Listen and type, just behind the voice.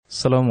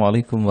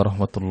Assalamualaikum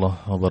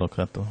warahmatullahi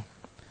wabarakatuh.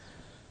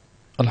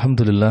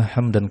 Alhamdulillah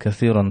hamdan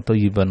katsiran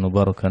thayyiban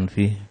mubarakan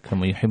fih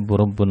kama yuhibbu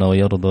rabbuna wa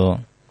yarda.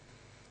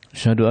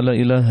 Asyhadu an la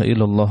ilaha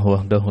illallah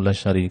wahdahu la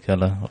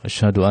syarikalah wa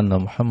asyhadu anna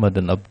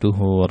Muhammadan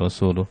abduhu wa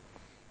rasuluh.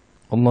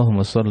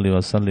 Allahumma shalli wa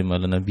sallim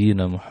ala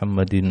nabiyyina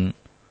Muhammadin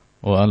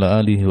wa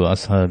ala alihi wa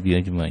ashabihi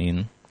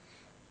ajmain.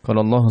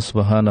 Qala Allah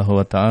Subhanahu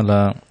wa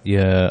ta'ala,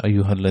 ya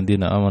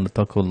ayyuhalladzina amanu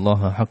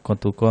taqullaha haqqa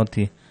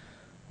tuqatih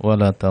wa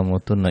la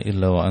tamutunna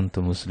illa wa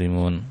antum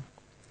muslimun.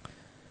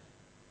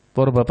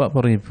 Para bapak,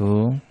 para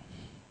ibu,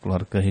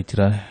 keluarga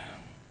hijrah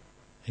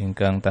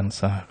ingkang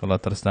tansah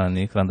kula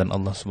tresnani kelantan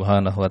Allah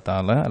Subhanahu wa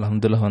taala,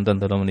 alhamdulillah wonten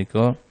dalu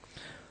menika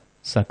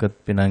saged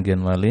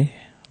pinanggihan malih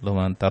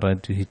lumantar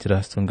radio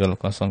hijrah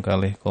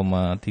 102,3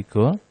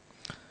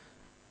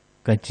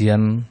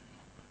 kajian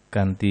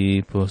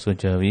kanthi basa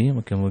Jawi.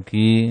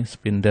 Mugi-mugi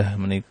sepindah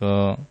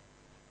menika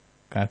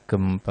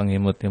kagem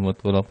pangimut-imut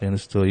kula panjenengan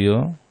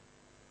sedaya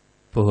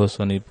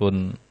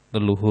bahasanipun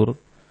leluhur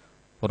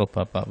para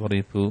bapak para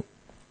ibu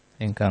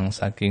ingkang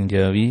saking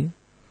Jawi.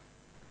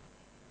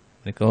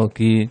 Menika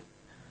ugi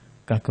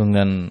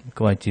kagungan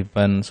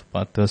kewajiban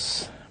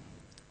supados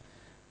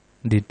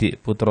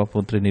didik putra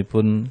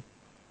putrinipun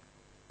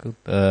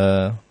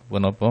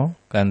punapa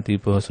kanthi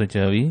basa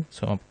Jawi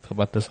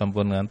supados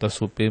sampun ngantos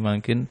supe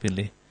mangkin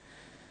bilih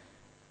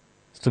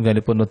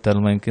setunggalipun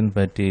wekdal mangkin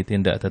badhe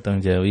tindak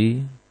dhateng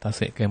Jawi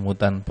tasik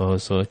kemutan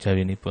basa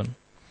Jawinipun.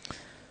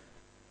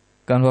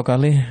 Kanggo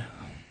kalih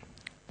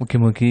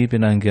mugi-mugi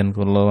pinanggihan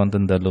kula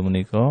wonten dalu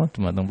menika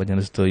dumateng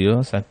panjenengan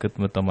sedaya saged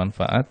meta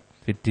manfaat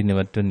fid-dini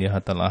wad dunya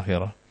hatal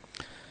akhirah.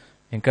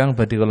 Ingkang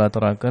badhe kula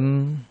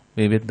aturaken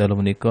wiwit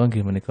dalu menika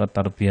nggih menika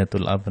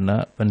Tarbiyatun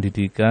Abnaa,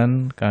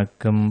 pendidikan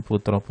kagem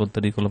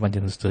putra-putri kula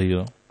panjenengan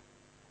sedaya.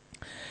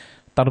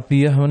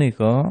 Tarbiyah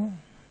menika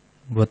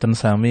boten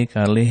sami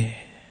kalih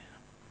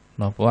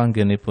napa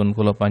anggenipun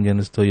kula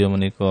panjenengan sedaya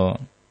menika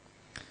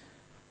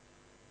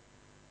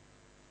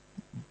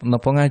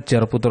napa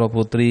ngajar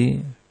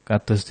putra-putri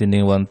kados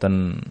dene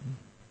wonten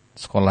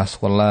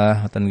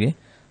sekolah-sekolah ngoten nggih.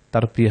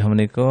 Tarbiyah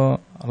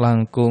menika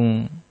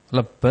langkung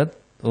lebet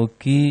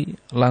ugi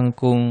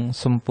langkung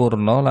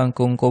sempurna,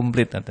 langkung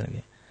komplit ngoten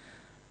nggih.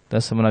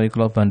 Terus menawi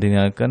kula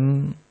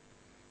bandingaken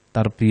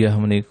tarbiyah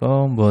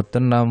menika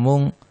mboten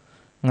namung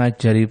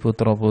ngajari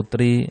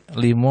putra-putri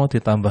 5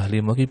 ditambah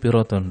 5 ki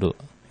pira to, Nduk?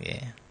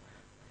 Nggih.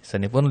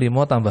 Isanipun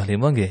 5 tambah 5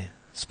 nggih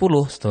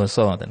 10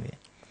 sedasa ngoten nggih.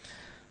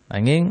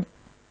 Nanging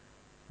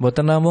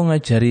mboten namung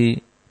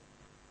ngajari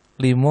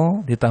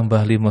 5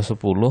 ditambah 5 10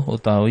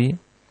 utawi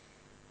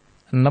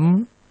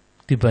 6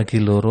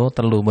 dibagi loro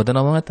 3 mboten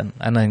namung ngoten.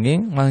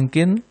 Ananging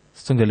mangkin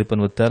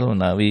setunggalipun wedal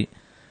menawi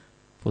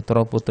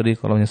putra-putri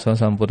kala nyusun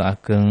sampun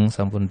ageng,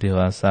 sampun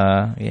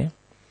dewasa nggih.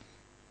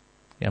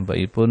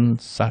 Piyambakipun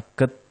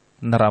saged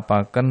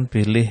nerapaken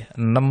bilih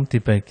 6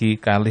 dibagi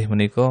kalih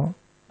menika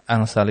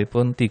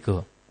angsalipun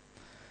 3.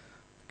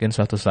 Mungkin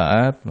suatu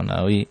saat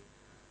menawi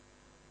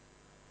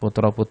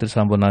putra-putri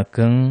sampun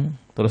ageng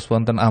terus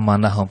wonten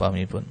amanah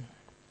umpamipun.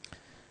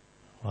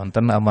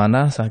 Wonten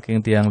amanah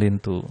saking tiyang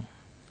lintu.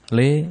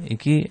 Le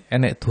iki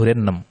enek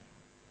duren 6.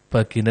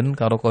 Baginen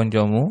karo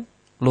kancamu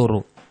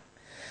loro.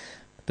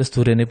 Terus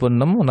durenipun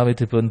 6 menawi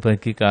dipun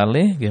bagi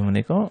kalih nggih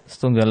menika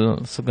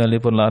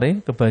setunggalipun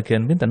lare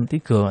kebagian pinten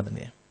 3 ngoten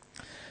ya.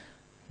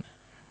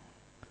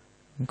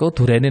 Engko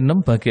durene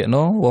 6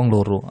 bagekno wong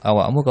loro,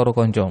 awakmu karo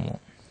kancamu.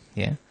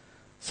 Ya.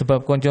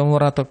 Sebab kancamu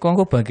ora teko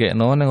engko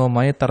bagekno ning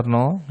omahe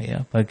terno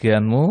ya,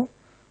 bagianmu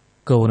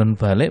kawunen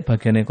balik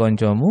bagiane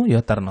kancamu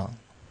ya terno.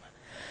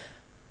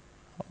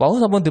 Wau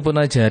sampun dipun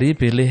ajari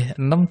bilih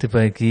 6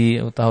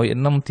 dibagi utawi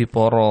 6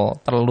 dipara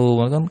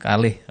 3 kan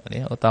kalih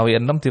ya, utawi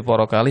 6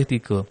 dipara kalih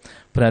 3.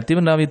 Berarti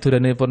menawi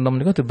duranipun 6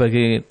 niku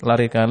dibagi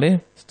lari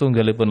kalih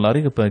setunggalipun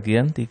lari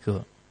kebagian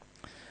 3.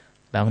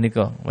 Lah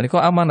menika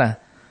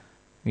amanah.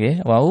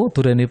 Nggih, wau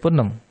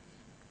duranipun 6.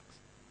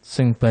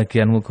 Sing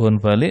bagian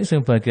mugon balik,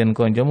 sing bagian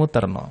kancamu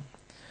terno.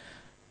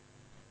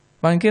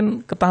 Mangkin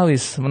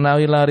ketawis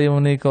menawi lari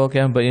menika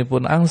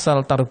kiyambakipun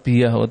angsal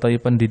tarbiyah utawi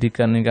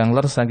pendidikan ingkang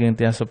ler saking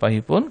tiyang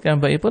sepahipun,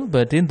 kiyambakipun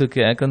badhe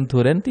ndugekaken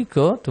duren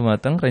 3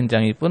 dumateng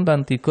rencangipun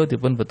lan 3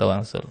 dipun beta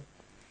wangsul.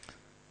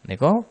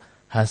 Nika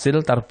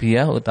hasil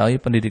tarbiyah utawi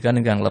pendidikan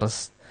ingkang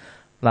leres.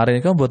 Lari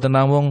nika mboten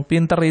namung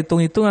pinter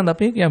hitung-hitungan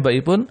tapi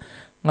kiyambakipun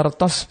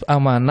ngertos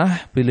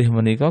amanah bilih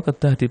menika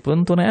kedah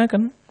dipun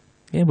tunaiaken.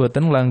 Ya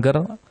mboten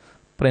nglanggar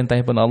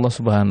perintahipun Allah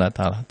Subhanahu wa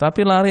taala.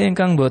 Tapi lari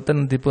ingkang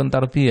mboten dipun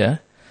tarbiyah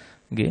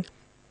nggih.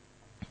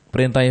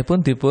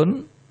 Perintahipun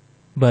dipun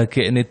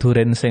bagekne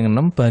duren sing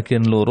 6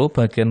 bagian loro,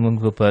 bagian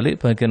munggo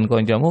balik, bagian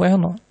kancamu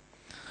wehna.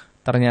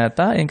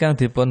 Ternyata ingkang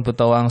dipun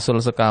beta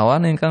wangsul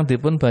sekawan, ingkang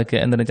dipun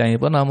bageken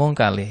rencangipun namung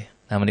kalih.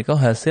 Nah menika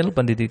hasil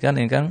pendidikan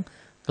ingkang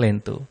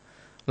klentu.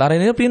 Lari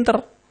niku pinter.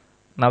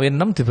 Nawi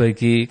 6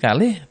 dibagi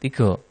kalih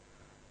 3.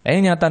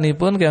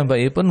 Nyatanipun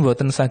kiyambakipun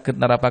boten saged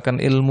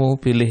nerapaken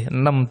ilmu bilih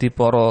 6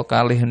 dipara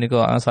kalih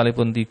menika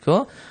asalipun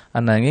 3,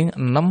 ananging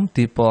 6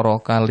 dipara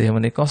kalih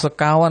menika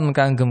sekawan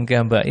kanggem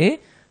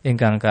kiyambake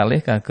ingkang kalih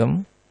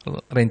kagem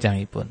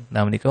rencangipun.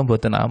 Nah menika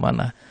mboten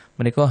amanah.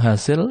 Menika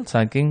hasil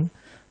saking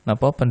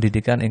napa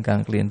pendidikan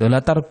ingkang klindo.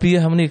 Lah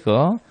tarbiyah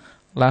menika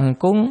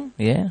langkung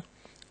ya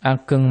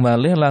ageng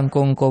malih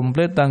langkung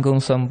komplit langkung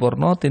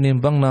sempurna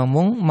tinimbang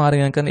namung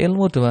maringaken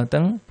ilmu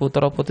dhumateng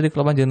putra-putri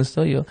kula panjenengan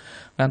sedaya.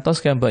 Ngantos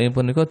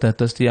kembangipun niku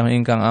dados tiyang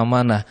ingkang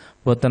amanah,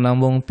 boten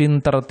namung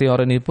pinter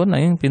teorinipun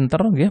nanging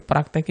pinter nggih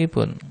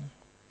praktekipun.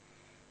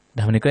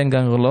 Nah menika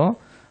ingkang kula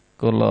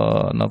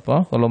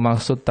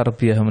maksud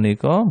tarbiyah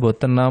menika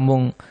boten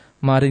namung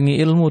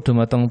maringi ilmu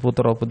dhumateng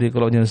putra-putri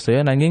kula panjenengan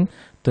sedaya nanging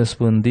dos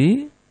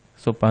pundi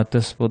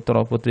supados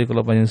putra-putri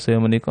kula panjenengan sedaya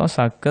menika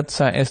saged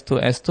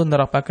saestu-estu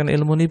nerapaken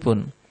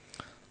ilmunipun.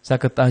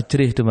 Saged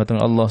ajrih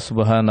dhumateng Allah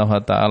Subhanahu wa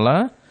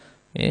taala,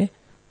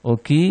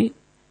 ugi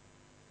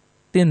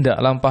tindak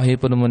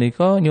lampahipun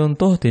menika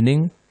nyuntuh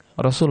dening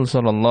Rasul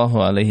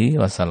sallallahu alaihi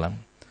wasallam.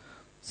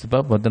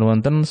 Sebab boten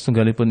wonten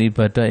setunggalipun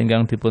ibadah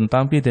ingkang dipun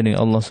tampi dening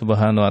Allah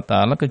Subhanahu wa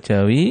taala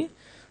kejawi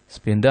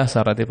sepindah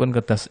syaratipun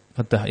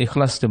kedah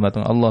ikhlas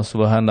dhumateng Allah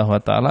Subhanahu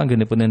wa taala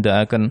anggenipun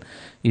nindakaken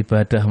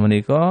ibadah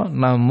menika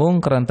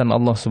namung keranten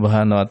Allah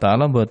Subhanahu wa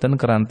taala boten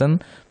keranten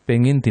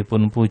pengin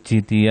dipun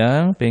puji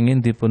tiyang, pengin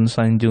dipun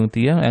sanjung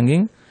tiyang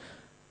angin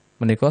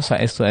menika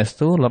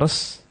saestu-estu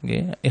leres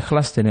nggih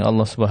ikhlas dening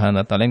Allah Subhanahu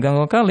wa taala. Ingkang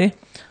kalih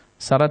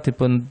syarat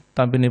dipun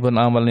tampinipun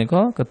amal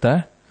menika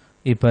kedah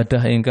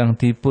ibadah ingkang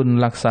dipun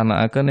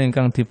laksanakaken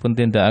ingkang dipun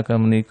tindakaken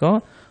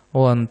menika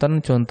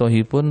wonten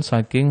contohipun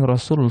saking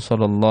Rasul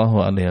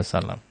sallallahu alaihi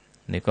wasallam.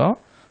 Nika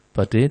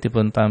badhe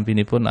dipun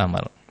tampinipun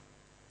amal.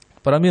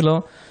 Pramila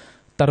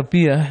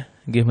tarbiyah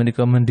nggih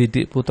menika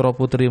mendidik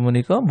putra-putri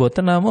menika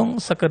boten namung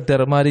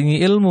sekedar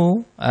maringi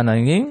ilmu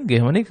ananging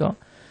nggih menika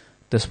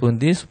dos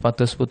pundi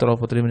supados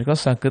putra-putri menika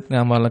saged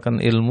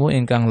ngamalaken ilmu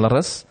ingkang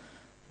leres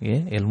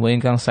nggih, ilmu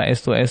ingkang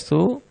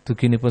saestu-estu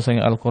duginipun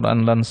saking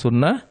Al-Qur'an lan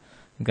Sunnah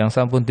ingkang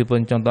sampun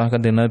dipun contohaken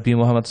dening Nabi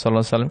Muhammad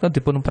sallallahu alaihi wasallam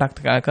dipun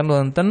praktekaken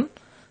wonten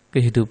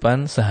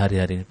kehidupan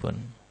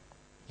sehari-harinipun.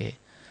 Nggih.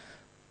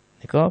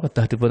 Nika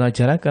kedah dipun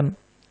ajaraken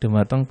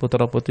dhumateng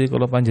putra-putri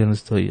kula panjenengan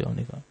sedaya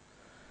nika.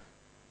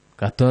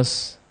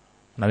 Kados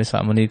menawi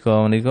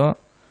sakmenika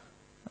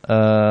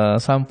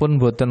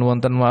sampun boten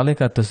wonten malih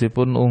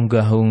kadosipun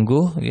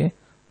unggah-ungguh nggih.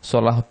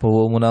 Solah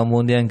bawa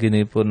munamuni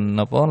anggenipun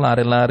napa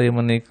lari-lari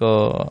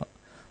menika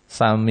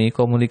sami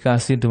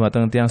komunikasi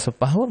dhumateng tiyang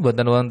sepah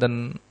boten wonten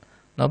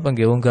napa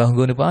nggih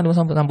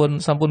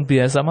unggah-ungguhipun sampun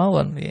biasa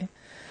mawon nggih.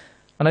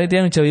 Menawi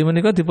tiyang Jawi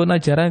menika dipun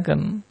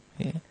ajaraken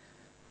nggih.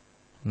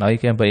 Menawi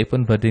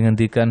kiyambakipun badhe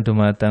ngendikan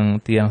dhumateng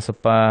tiyang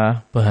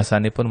sepah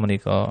bahasanipun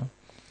menika.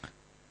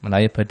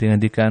 Menawi badhe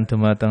ngendikan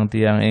dhumateng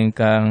tiyang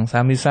ingkang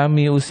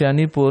sami-sami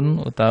usianipun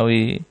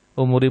utawi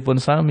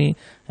umuripun sami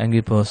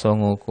angge basa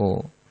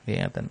ngoko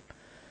nggih ngaten.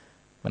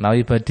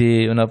 Menawi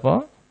badhe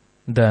menapa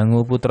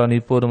dangu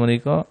putranipun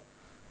menika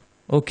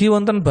ugi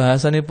wonten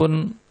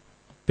bahasanipun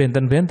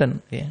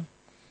benten-benten nggih.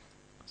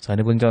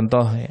 Sanipun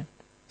contoh ya.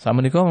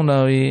 Sakmenika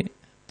menawi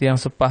tiyang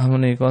sepah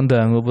menika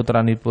ndangu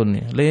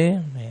putranipun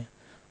Le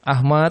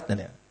Ahmad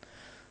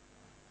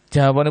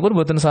jawabanipun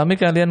boten sami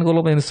kalian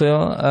kula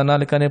panjenengan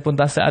nalikanipun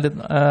tasih alit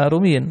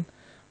rumiyin.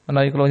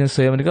 Menawi kula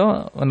panjenengan menika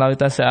menawi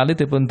tasih alit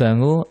dipun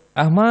dangu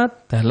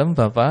Ahmad dalem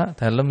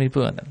bapak dalem ibu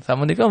ngaten.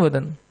 Sakmenika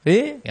mboten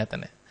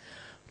ngaten.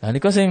 Lah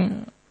nika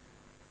sing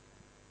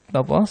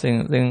napa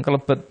sing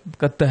kelebet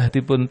kedah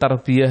dipun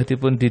tarbiyah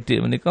dipun didik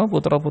menika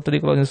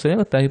putra-putri kula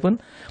panjenengan kedahipun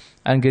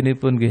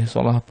anggenipun nggih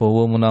salah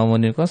bawa menawa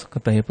menika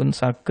kedahipun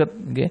saged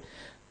nggih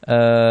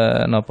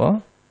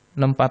napa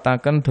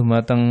nempataken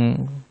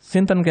dhumateng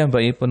sinten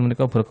kiyambakipun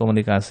menika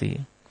berkomunikasi.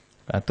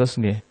 Kados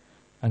nggih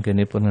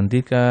anggenipun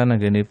ngendikan,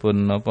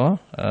 anggenipun napa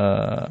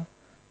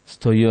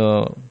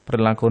sedaya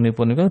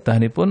perilakunipun niku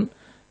kedahanipun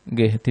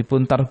nggih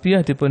dipun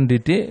tarbiyah dipun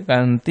didik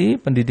kanthi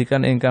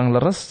pendidikan ingkang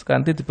leres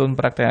kanthi dipun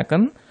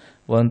praktekaken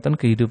wonten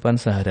kehidupan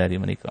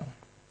sehari-hari menika.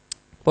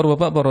 Para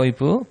bapak, para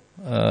ibu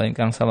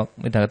ingkang saweg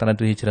midhangetaken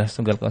adu hijrah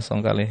 103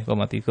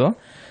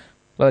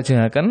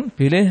 lajengaken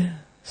bilih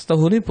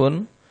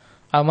setahunipun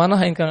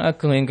amanah ingkang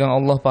ageng ingkang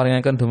Allah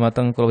paringaken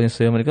dhumateng kula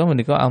sedaya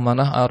menika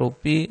amanah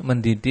arupi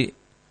mendidik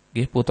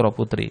nggih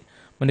putra-putri.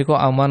 Menika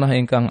amanah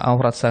ingkang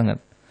awrat sanget.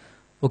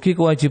 Ugi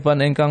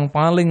kewajiban ingkang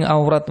paling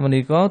awrat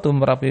menika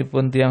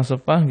tumrapipun tiyang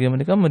sepah nggih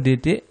menika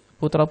mendidik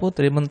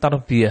putra-putri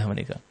mentarbiyah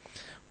menika.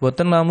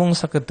 Boten namung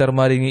sekedar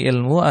maringi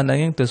ilmu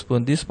ananging dos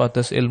pundi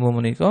supados ilmu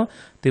menika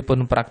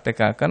dipun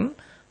praktekaken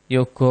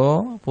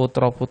yoga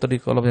putra-putri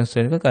kula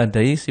panjenengan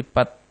kandhai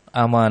sifat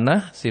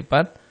amanah,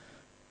 sifat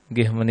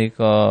nggih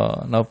menika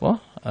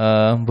napa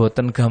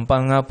boten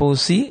gampang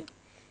ngapusi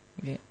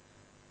nggih.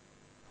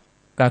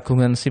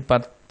 Kagungan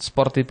sifat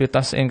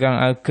sportivitas ingkang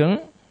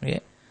ageng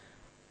nggih.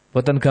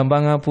 Boten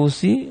gampang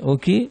ngapusi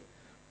ugi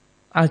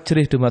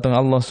ajrih dhumateng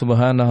Allah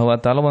Subhanahu wa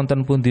taala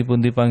wonten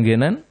pundi-pundi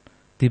panggenan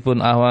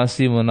dipun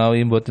awasi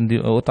menawi mboten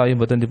utawi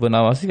mboten dipun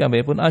awasi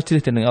kambepun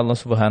ajrih dening Allah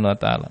Subhanahu wa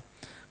taala.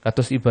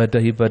 Kados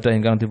ibadah-ibadah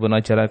ingkang dipun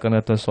ajaraken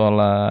kados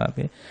salat.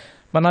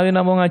 Menawi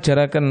namung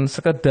ngajaraken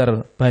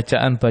sekedar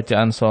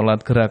bacaan-bacaan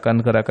salat,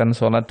 gerakan-gerakan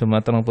salat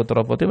dhumateng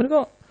putra-putri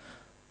menika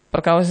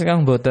perkawis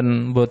ingkang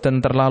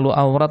boten terlalu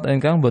aurat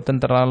ingkang boten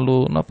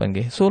terlalu napa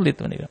nggih sulit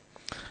menika.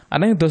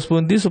 Ananging dos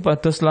pundi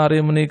supados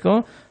lare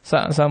menika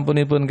sak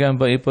sampunipun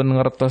kembakipun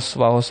ngertos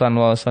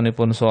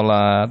waosan-waosanipun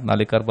salat,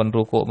 nalikanipun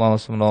rukuk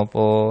maos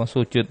menapa,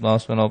 sujud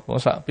maos menapa,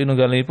 sak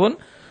pinunggalipun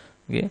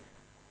nggih.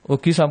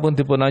 Ugi sampun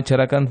dipun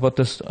ajaraken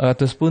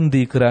dos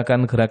pundi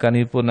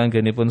gerakan-gerakanipun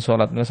anggenipun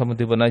salat menika sampun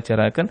dipun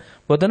ajaraken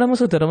boten namung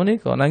sedherek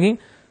menika, nanging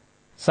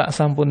sak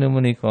sampune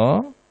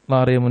menika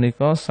lare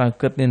menika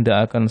saged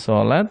nindakaken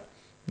salat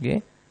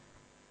nggih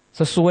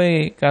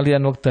sesuai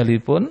kalian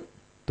wekdalipun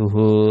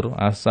duhur,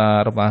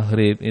 asar,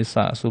 maghrib,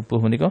 isya,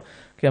 subuh menika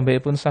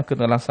kiyambakipun saged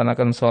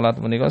nglaksanaken salat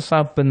menika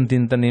saben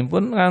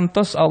dintenipun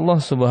ngantos Allah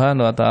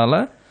Subhanahu wa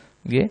taala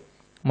nggih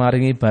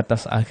maringi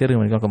batas akhir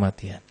menika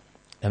kematian.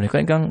 Dan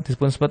menika ingkang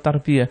disebut sebat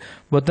tarbiyah.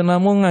 Boten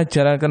namung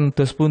ngajaraken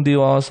dos pundi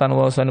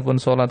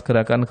wawasan-wawasanipun salat,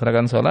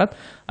 gerakan-gerakan salat,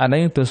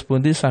 ananging dos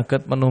pundi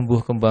saged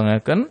menumbuh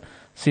kembangaken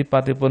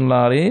sifatipun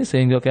lari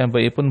sehingga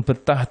kiyambakipun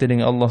betah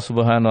dening Allah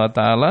Subhanahu wa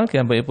taala,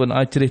 kiyambakipun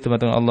ajrih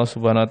dumateng Allah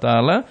Subhanahu wa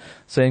taala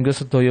sehingga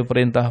sedaya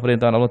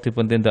perintah-perintah Allah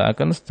dipun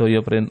tindakaken, sedaya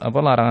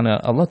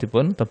larangan Allah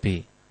dipun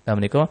tebi. Nah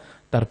menika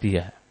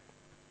tarbiyah.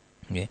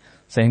 Nggih.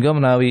 Sehingga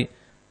menawi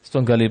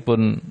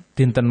setunggalipun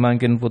dinten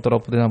mangkin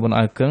putra-putri sampun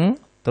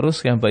ageng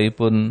terus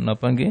kiyambakipun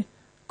napa nggih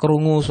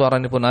krungu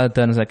suaranipun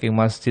adzan saking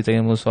masjid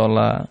saking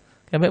musala,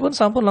 kiyambakipun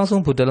sampun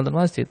langsung budal wonten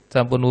masjid,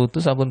 sampun wudu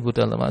sampun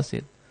budal wonten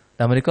masjid.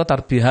 Nah menika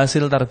tarbiyah,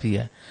 hasil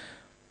tarbiyah.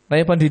 Nah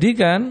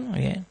pendidikan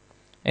ya,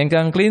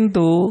 ingkang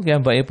klintu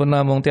kiyambakipun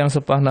namung tiyang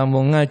sepah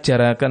namung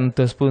ngajaraken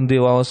dos pundi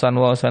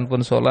waosan-waosan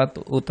pun salat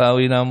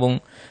utawi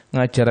namung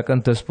ngajaraken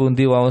dos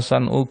pundi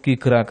waosan ugi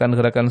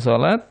gerakan-gerakan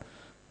salat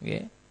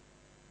nggih.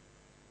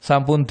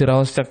 Sampun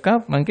diraos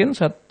cekap mungkin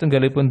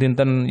satunggalipun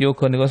dinten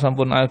yoga nika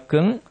sampun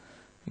ageng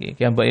nggih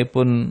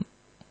kiyambakipun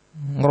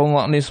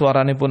ngrungokni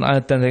suaranipun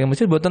adzan saking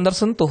masjid boten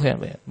tersentuh ya,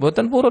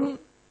 boten purun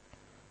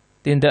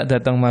tindak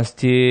datang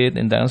masjid,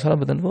 tindak salat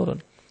boten purun.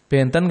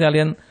 Benten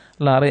kalian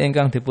lare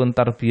ingkang dipun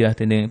tarbiyah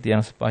dening tiyang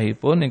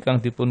sepahipun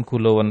ingkang dipun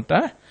gula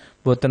wentah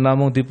boten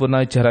namung dipun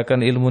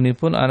ajaraken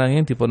ilmunipun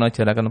ananging dipun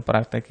ajaraken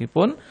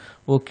praktekipun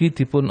ugi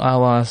dipun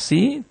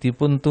awasi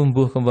dipun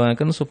tumbuh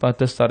kembangaken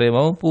supados sare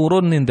wau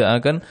purun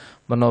nindakaken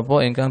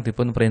menapa ingkang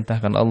dipun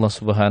perintahkan Allah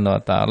Subhanahu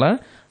wa taala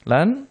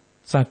lan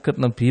saged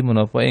nebi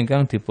menapa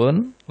ingkang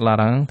dipun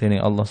larang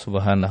dening Allah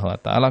Subhanahu wa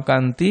taala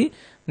kanthi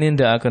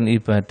nindakaken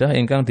ibadah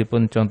ingkang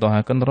dipun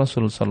contohaken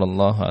Rasul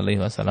sallallahu alaihi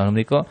wasallam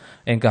menika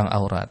ingkang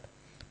aurat.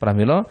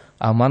 Pramila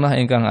amanah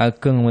ingkang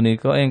ageng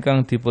menika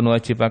ingkang dipun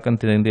wajibaken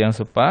dening tiyang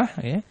sepah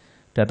ya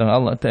dhateng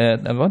Allah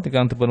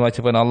ingkang dipun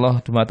wajibaken Allah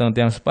dumateng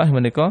tiyang sepah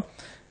menika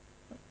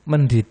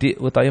mendidik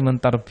utawi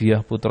mentarbiyah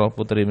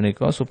putra-putri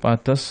menika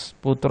supados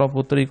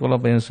putra-putri kula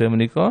panjenengan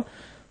menika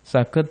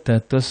saged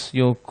dados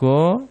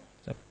yoga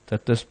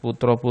dados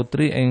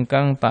putra-putri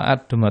ingkang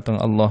taat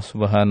dumateng Allah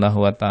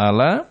Subhanahu wa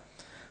taala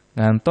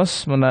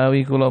ngantos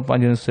menawi kula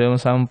panjenengan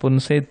sampun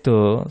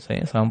sedo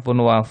saya sampun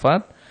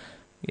wafat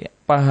ya,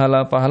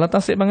 pahala-pahala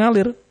tasik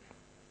mengalir.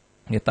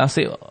 Ya,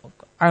 tasik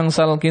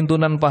angsal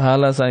kintunan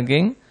pahala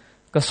saking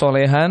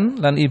kesolehan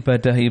lan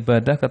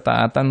ibadah-ibadah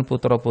ketaatan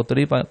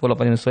putra-putri kula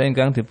panjenengan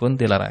ingkang dipun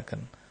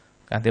tilaraken.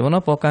 Kanthi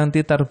menapa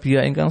kanthi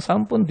tarbiyah ingkang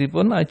sampun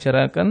dipun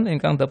ajaraken,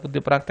 ingkang dipun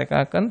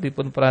dipraktekaken,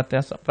 dipun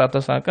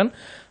pratosaken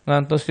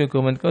ngantos yoga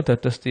menika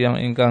dados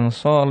tiyang ingkang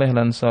saleh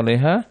lan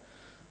salehah.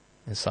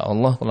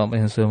 Insyaallah kula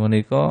panjenengan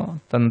menika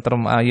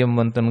tentrem ayem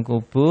wonten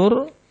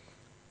kubur.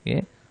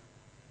 Nggih.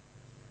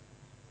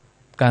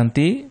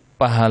 Kanthi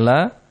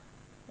pahala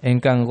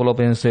ingkang kula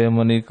panjenengan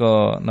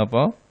menika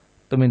napa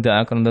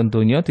tumindakaken ten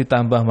donya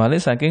ditambah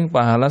malih saking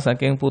pahala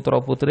saking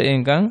putra-putri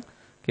ingkang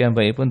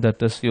kiyambakipun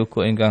dados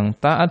yoga ingkang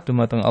taat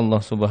dumateng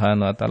Allah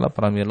Subhanahu wa taala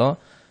pramila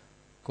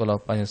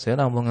kula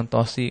panjenengan namung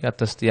ngentosi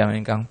kados tiyang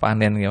ingkang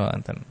panen nggih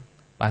wonten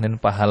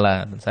panen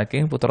pahala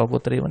saking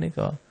putra-putri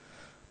menika.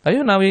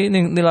 Ayo nawi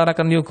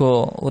nilaraken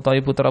yoga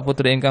utawi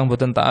putra-putri ingkang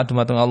boten taat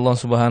dumateng Allah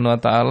Subhanahu wa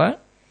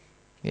taala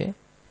nggih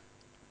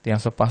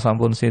tiyang sepah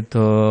sampun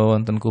sedo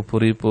wonten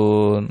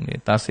kuburipun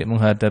tasik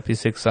menghadapi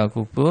siksa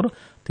kubur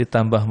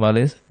ditambah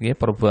malih nggih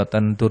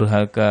perbuatan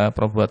durhaka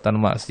perbuatan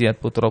maksiat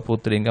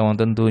putra-putri ingkang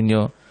wonten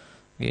donya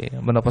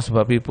nggih menapa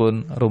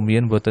sebabipun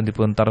rumiyin boten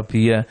dipun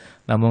tarbiyah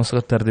namung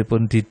sekedar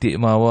dipun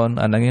didik mawon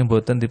ananging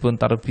boten dipun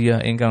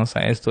tarbiyah ingkang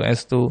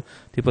saestu-estu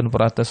dipun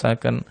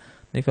pratosaken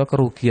nika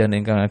kerugian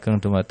ingkang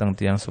ageng dumateng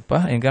tiyang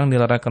sepah ingkang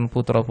nilaraken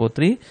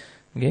putra-putri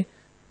nggih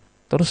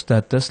terus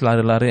dados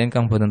lari-lari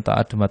ingkang boten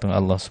taat dumateng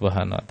Allah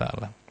Subhanahu wa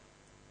taala.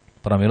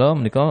 Pramila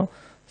menika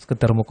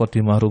sekedar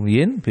mukadimah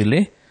rumiyin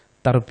bilih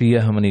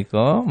tarbiyah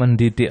menika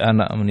mendidik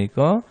anak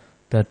menika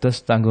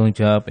dados tanggung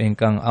jawab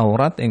ingkang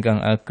aurat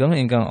ingkang ageng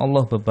ingkang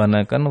Allah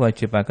bebanaken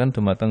wajibaken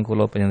dumateng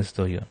kula panjenengan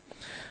sedaya.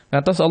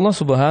 Ngantos Allah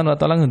Subhanahu wa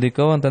taala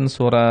ngendika wonten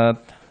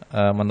surat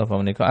menapa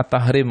menika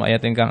At-Tahrim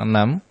ayat ingkang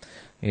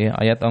 6 ya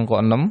ayat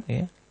angka 6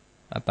 ya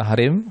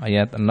At-Tahrim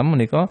ayat 6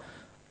 menika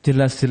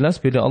jelas-jelas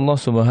bila Allah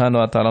Subhanahu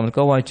wa taala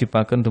menika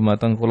wajibaken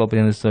dumateng kula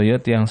panjenengan sedaya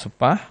tiyang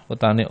sepah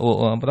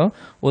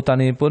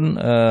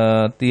utanipun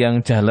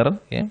tiyang jaler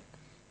ya.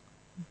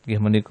 nggih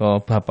menika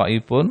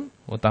bapakipun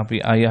utawi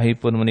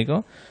ayahipun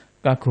menika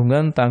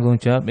kagungan tanggung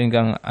jawab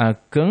ingkang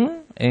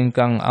ageng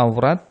ingkang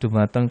awrat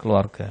dumateng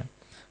keluarga.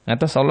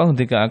 Ngatos Allah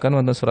ndikaaken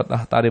wonten surat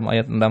At-Tarim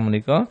ayat 6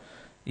 menika,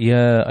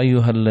 ya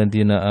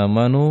ayyuhalladzina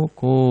amanu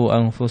qu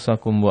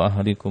anfusakum wa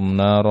ahlikum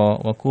nara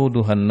wa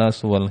quduhan nas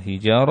wal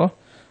hijarah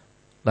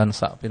lan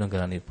sak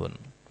pinunggalanipun.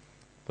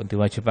 Pun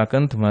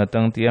diwajibaken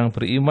dumateng tiyang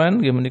beriman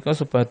nggih menika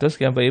supados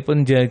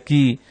kiyambakipun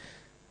jagi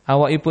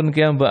awakipun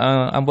kiyambak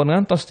ampun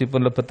ngantos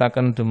dipun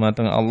lebetaken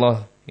dumateng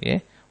Allah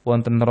nggih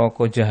wonten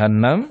neraka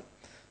jahanam.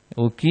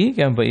 Ugi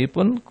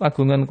kiyambakipun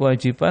kagungan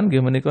kewajiban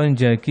nggih menika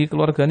njagi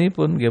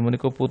keluarganipun, nggih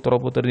menika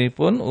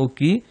putra-putrinipun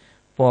ugi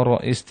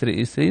para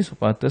istri-istri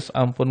supados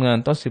ampun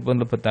ngantos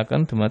dipun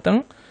lebetaken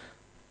dumateng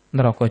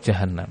neraka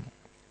jahanam.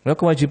 Lha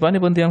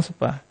kewajibanipun tiyang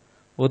sepah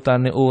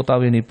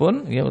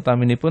utaminipun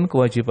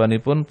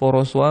kewajibanipun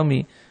para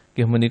suami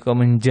nggih menika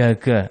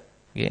menjaga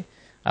nggih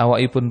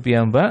awakipun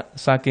piyambak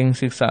saking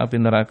siksa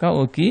api neraka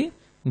ugi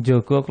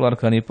njaga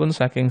keluarganipun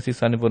saking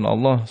siksanipun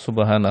Allah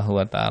Subhanahu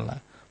wa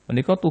taala.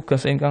 Menika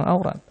tugas ingkang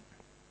awrat.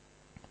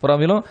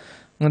 Pramila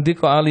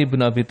ngendika Ali bin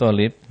Abi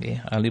Thalib,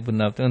 Ali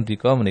bin Abi Thalib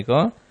ngendika menika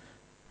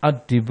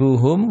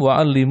adibuhum wa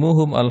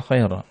allimuhum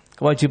al-khaira.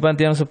 Kewajiban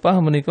tiyang sepah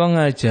menika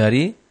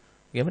ngajari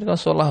ya menika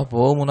salah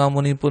bawa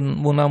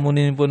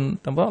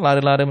munamunipun tempo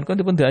lari-lari menika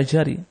dipun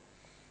diajari.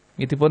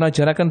 Nggih dipun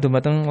ajaraken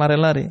dumateng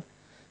lari-lari.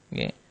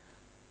 Nggih.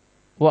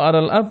 Wa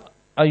alal ab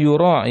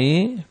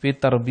ayura'i fi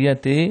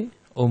tarbiyati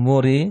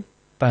umuri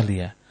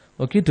tahliyah.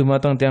 Ugi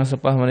dumateng tiyang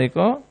sepah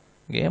menika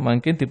nggih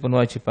mangkin dipun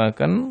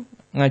wajibaken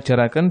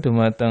ngajaraken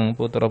dumateng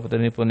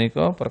putra-putrinipun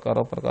punika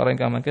perkara-perkara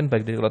ingkang mangkin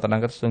badhe kula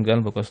terangkan setunggal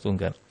buku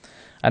setunggal.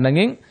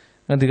 Ananging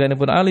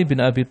ngendikanipun Ali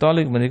bin Abi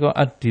Thalib menika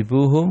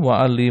adibuhum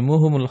wa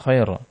allimuhumul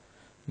khaira.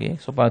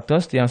 Nggih,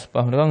 supados tiyang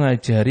sepah menika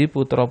ngajari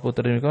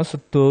putra-putri menika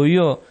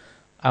sedaya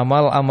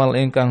amal-amal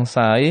ingkang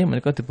sae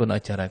menika dipun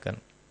ajaraken.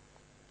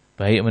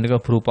 Baik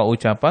menika berupa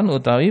ucapan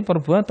utawi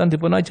perbuatan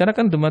dipun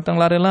ajaraken dumateng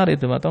lare-lare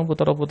dumateng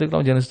putra-putri kula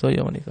jenengan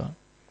sedaya menika.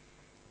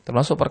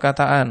 Termasuk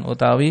perkataan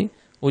utawi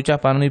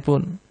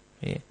ucapanipun.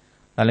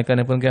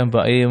 Nalikanipun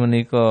kiyambake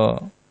menika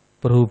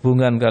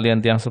berhubungan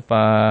kalian tiang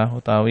sepah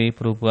utawi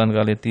berhubungan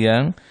kali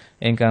tiang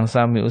ingkang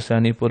sami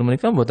usahanipun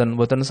menika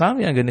boten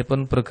sami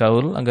anggenipun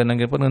bergaul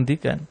anggenipun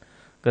ngendikan.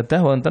 Kedah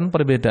wonten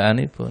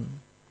perbedaanipun.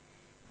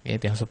 Ya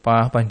tiang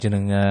sepah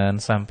panjenengan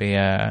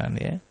sampeyan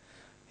ya.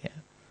 Ya.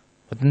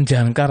 Boten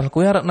jangkar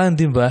kowe arep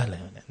nandi Mbah.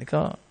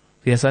 Nika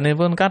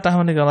biasanipun kathah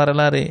menika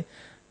lari-lari.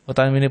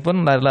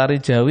 Utaminipun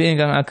lari-lari Jawi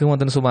ingkang ageng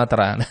wonten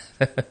Sumatera.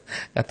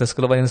 Kados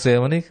kula panjenengan saya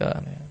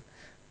menika.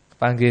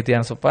 Panggih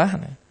tiyang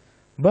sepah.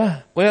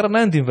 Mbah, kowe arep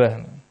nandi,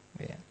 Mbah?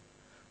 Nggih.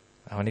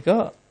 Nah menika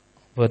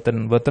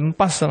boten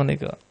pas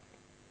menika.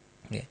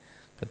 Nggih.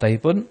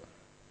 Ketahipun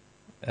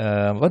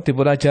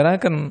dipun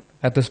ajaraken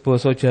kados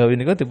basa Jawi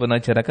nika dipun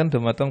ajaraken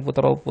dumateng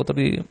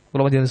putra-putri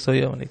kula panjenengan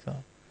sedaya menika.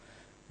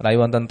 Rai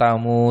wonten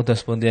tamu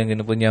dos pundi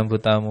anggenipun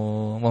nyambut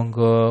tamu,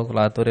 monggo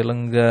kula aturi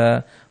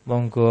lenggah,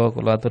 monggo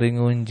kula aturi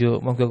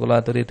ngunjuk, monggo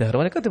kula aturi dahar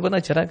menika dipun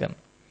ajaraken.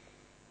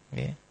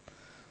 Nggih.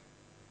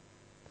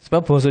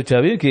 Sebab basa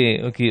Jawi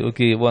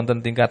ugi wonten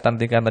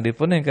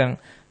tingkatan-tingkatanipun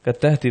ingkang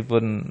kedah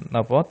dipun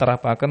napa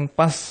terapaken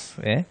pas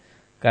ya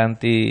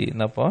kanthi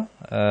napa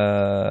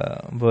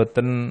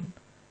mboten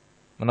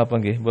menapa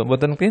nggih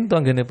mboten kintu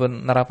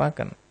anggenipun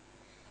nerapaken.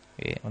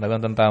 Nggih, menawi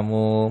wonten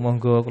tamu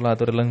monggo kula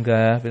aturi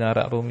lenggah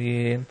pinarak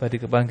rumiyin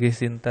badhe kepanggih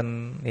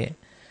sinten nggih.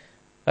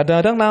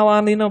 Kadang-kadang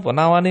nawani napa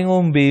nawani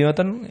ngombe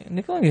ngoten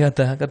niku nggih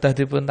kedah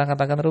dipun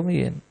tangkat-tangkat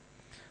rumiyin.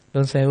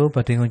 Nuwun sewu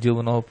badhe ngunjuk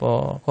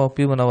menapa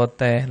kopi menawa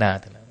teh. Nah,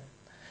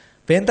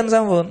 benten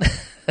sampun.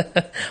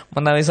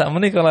 Menawi sak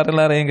menika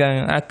lari-lari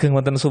ingkang ageng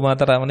wonten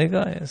Sumatera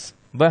menika,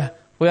 Mbah,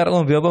 kowe arep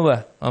ngombe apa,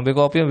 Mbah? Ngombe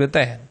kopi ngombe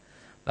teh.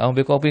 Lah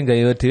ngombe kopi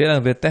gawe dhewe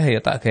ngombe teh ya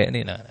tak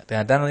gaekni. Nah,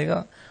 kadang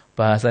menika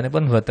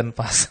bahasanipun mboten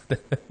pas.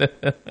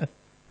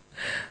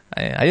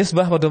 Ayo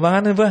Mbah padha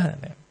mangan Mbah.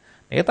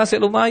 Niki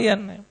tasik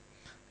lumayan.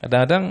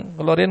 Kadang-kadang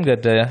kula riyen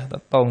gadah ya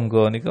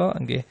tangga nika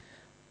nggih.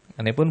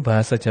 Anipun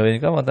bahasa Jawa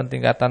nika wonten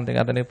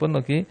tingkatan-tingkatanipun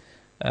ugi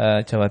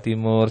Jawa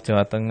Timur,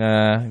 Jawa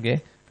Tengah nggih.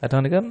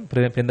 Kadang nika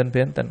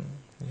benten-benten.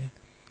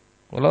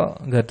 Kula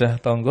gadah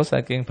tangga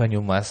saking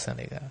Banyumas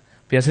nika.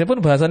 Biasanipun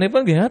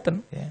bahasanipun nggih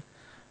ngaten ya.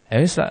 Ya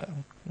wis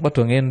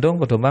padha ngendong,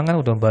 padha mangan,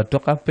 padha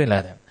badhok kabeh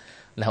lah.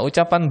 Lah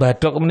ucapan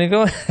badhok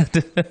menika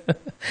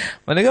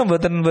menika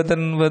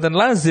mboten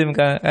lazim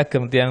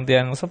kagem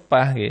tiang-tiang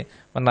sepah nggih.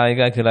 Menawi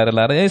kagem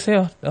lare-lare ya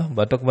saya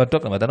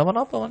badhok-badhok mboten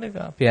napa-napa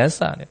menika,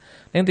 biasa.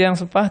 Ning tiang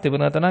sepah dipun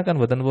ngatenaken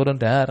mboten purun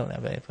dahar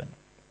napa-napa.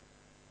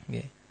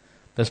 Nggih.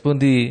 Terus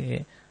pundi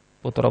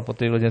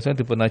putra-putri kula jenengan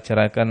dipun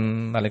ajaraken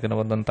nalika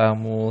wonten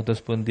tamu,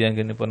 terus pundi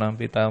anggenipun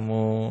nampi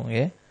tamu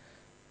nggih.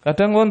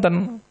 Kadang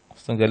wonten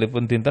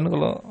setunggalipun dinten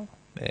kula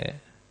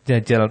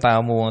jajal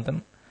tamu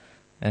wonten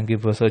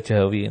angge basa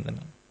Jawi ngoten.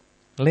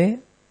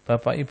 Le,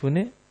 bapak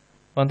ibune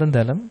wonten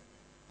dalem?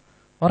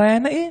 Ora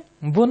enek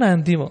mbok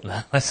nanti mok.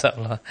 Lah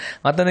masyaallah.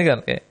 Ngoten niku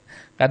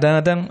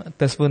kadang-kadang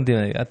tes pundi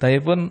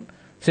adahipun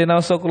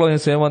sinaosa kula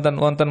saya wonten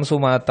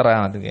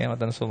Sumatera nggih,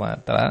 wonten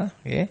Sumatera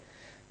nggih.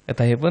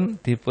 Kedaipun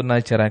dipun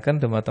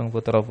ajaraken dumateng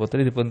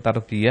putra-putri dipun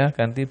tarbiyah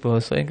kanthi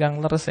basa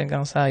ingkang leres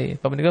ingkang sae.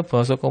 Menika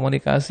basa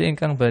komunikasi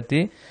ingkang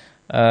badhe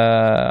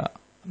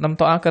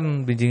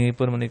nemtokaken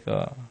bijingipun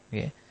menika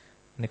nggih.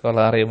 Menika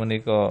lare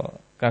menika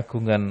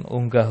kagungan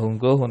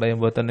unggah-ungguh utawi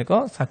mboten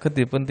nika saged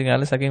dipun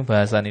tingali saking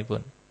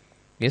bahasanipun.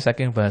 Nggih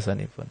saking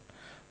bahasanipun.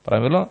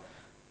 Pramila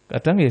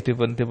kadang nggih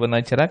dipun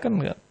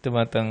ajaraken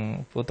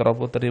dumateng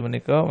putra-putri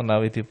menika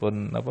menawi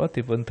dipun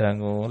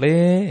dangu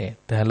le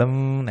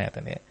dalem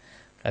neten ya.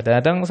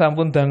 Kadang-kadang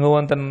sampun dangu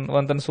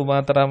wonten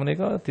Sumatera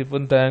menika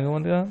dipun dangu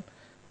menika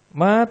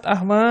Mat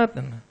Ahmad.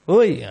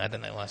 Hoi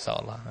ngaten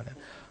masyaallah.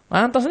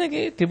 Mantos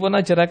niki dipun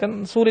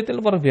ajaraken sulit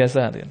luar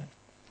biasa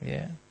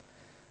ya.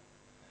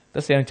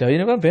 Terus yang Jawa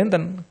ini kan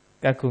benten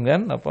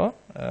kagungan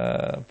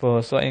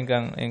basa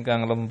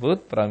ingkang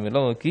lembut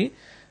pramila ugi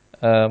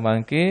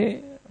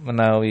mangke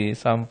menawi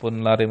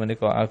sampun lari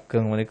menika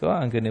ageng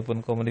menika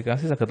anggenipun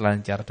komunikasi saged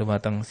lancar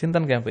dumateng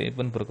sinten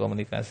kempekipun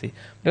berkomunikasi.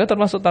 Menika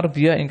termasuk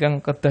tarbiyah ingkang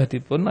kedah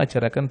dipun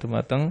ajaraken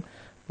dumateng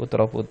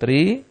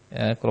putra-putri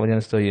kula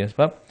panjenengan sedaya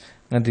sebab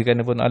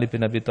ngendikanipun Ali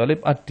bin Abi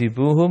Thalib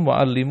adibuhum wa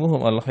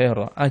allimuhum al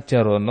khaira.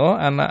 Ajarono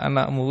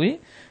anak-anakmu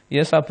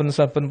ya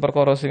saben-saben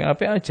perkara sing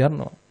apik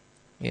ajarno.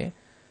 Nggih.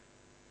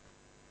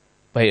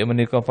 Baik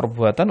menika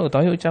perbuatan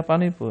utawi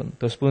ucapanipun.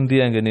 Terus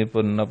pundi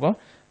anggenipun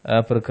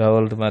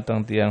bergaul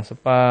dumateng tiyang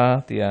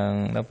sepah,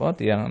 tiyang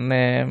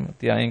enem,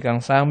 tiyang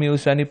ingkang sami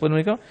usianipun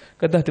menika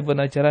kedah dipun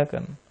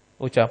ajaraken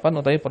ucapan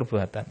utawi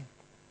perbuatan.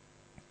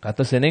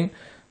 Kados dening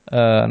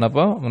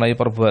menawi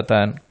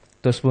perbuatan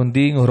terus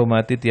pundi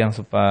ngurmati tiyang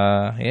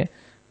sepah ya.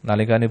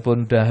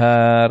 Nalikanipun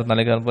dahar,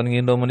 nalikanipun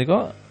nginum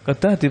menika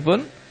kedah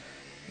dipun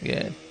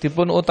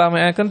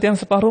utamakaken tiyang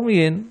sepah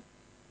rumiyin.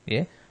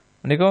 Ya.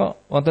 Menika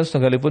wonten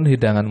setunggalipun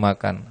hidangan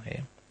makan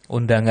ya.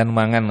 Undangan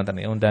mangan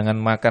ngoten ya, undangan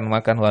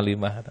makan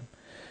walimah.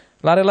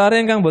 Lare-lare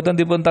ingkang boten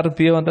dipun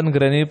tarbiyah wonten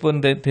geranipun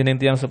dening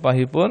tiyang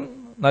sepahipun,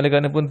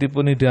 nalikanipun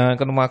dipun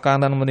hidangaken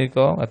makanan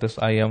menika kados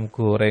ayam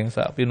goreng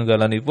sak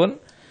pinunggalanipun,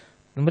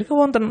 mriku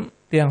wonten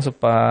tiyang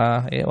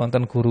sepah ya,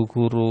 wonten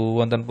guru-guru,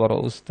 wonten para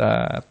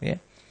ustaz ya.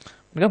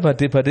 Menika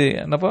badhe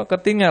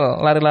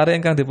ketinggal lare-lare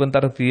ingkang dipun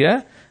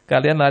tarbiyah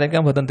kalian lare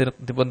ingkang boten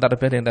dipun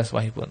tarbiyah dening tiyang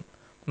sepahipun.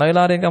 Menawi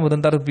lare ingkang boten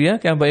tarbiyah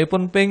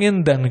kiyambakipun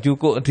pengin ndang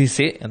jukuk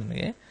dhisik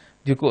ya.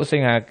 Jukuk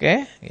sing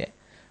akeh ya.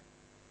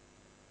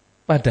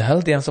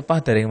 Padahal tiyang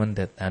sepah dereng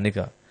mendhet. Nah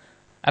nika.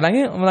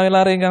 Ananging menawi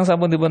lare ingkang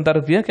sampun dipun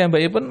tarbiyah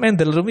kiyambakipun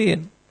mendel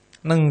rumiyin.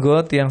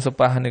 Nenggo tiyang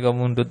sepah nika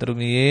mundhut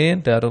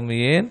rumiyin,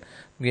 darumiyin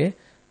nggih.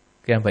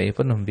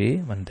 Kiyambakipun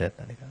nembe mendhet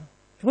nika.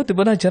 Iku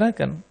dipun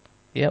ajaraken.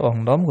 Ya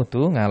wong nom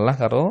kudu ngalah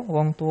karo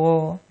wong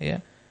tuwa ya.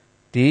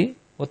 Di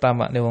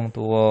utamakne wong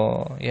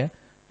tuwa ya.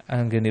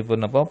 Anggenipun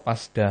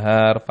pas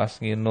dahar, pas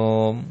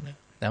nginum.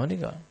 Nah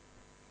menika.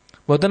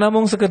 Boten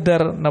namung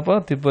sekedar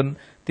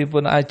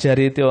dipun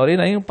ajari teori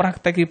nanging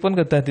praktekipun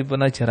kedah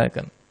dipun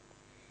ajaraken.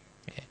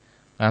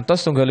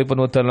 Ngantos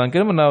tunggalipun wedal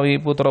mangkin menawi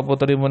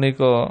putra-putri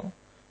menika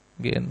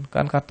nggih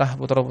kan kathah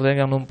putra-putri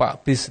yang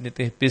numpak bis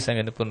nitih bis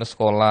anggenipun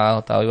sekolah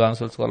utawi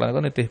wangsul sekolah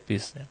niku nitih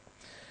bis.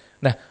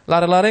 Nah,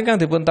 lare-lare kang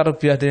dipun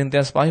tarbiyah dening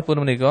tiyang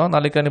sepahipun menika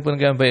nalikanipun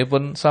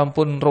kiyambakipun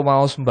sampun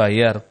rumaos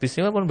mbayar,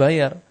 bisnya pun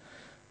bayar.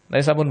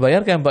 Nek sampun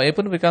bayar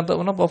kiyambakipun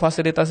pikantuk menapa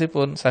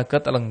fasilitasipun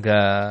saged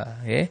lenggah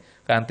nggih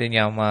kanthi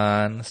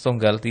nyaman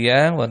setunggal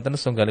tiyang wonten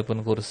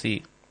setunggalipun kursi.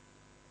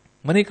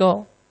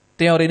 Menika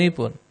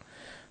teorinipun.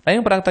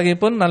 Nanging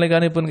praktekipun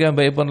nalikanipun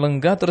kiyambakipun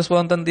lenggah terus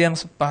wonten tiyang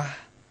sepah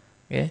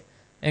nggih.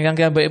 Ingkang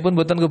kiyambakipun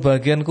boten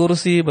kebagian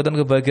kursi, boten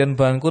kebagian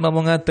bangku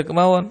namung ngadeg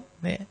mawon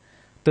nggih.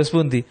 Terus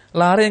pundi?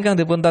 Lare ingkang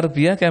dipun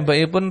tarbiyah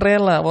kiyambakipun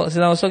rela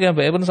sinaosa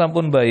kiyambakipun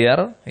sampun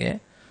bayar nggih.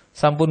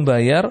 Sampun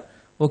bayar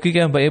ugi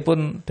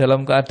kiyambakipun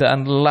dalam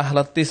keadaan lelah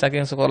letih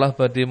saking sekolah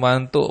badhe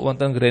mantuk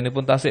wonten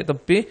ngrenipun tasik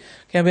tebih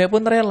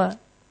kiyambakipun rela.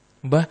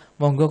 Mbah,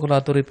 monggo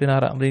kula aturi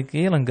pinarak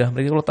mriki, lenggah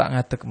mriki kula tak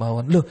ngadeg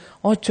mawon. Lho,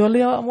 aja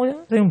li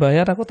awakmu ring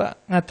bayar aku tak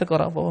ngadeg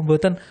ora apa-apa.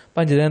 Mboten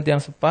panjenengan tiyang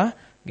sepah,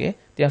 nggih,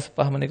 tiyang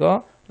sepah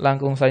menika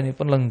langkung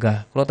saenipun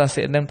lenggah. Kula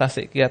tasik enem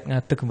tasik kiat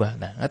ngadeg, Mbah.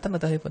 Nah, ngaten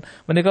utaipun.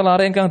 Menika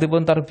lare ingkang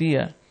dipun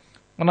tarbiyah.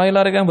 Menawi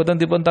lare ingkang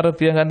boten dipun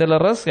tarbiyah kanthi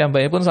leres,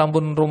 kiyambakipun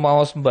sampun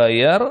rumaos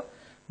mbayar,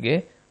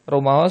 nggih.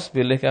 Rumaos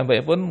bilih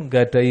kiyambakipun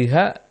gadahi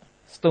hak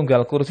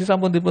setunggal kursi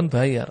sampun dipun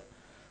bayar.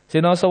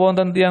 Sinaosa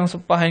wonten tiyang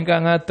sepah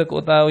ingkang ngadeg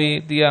utawi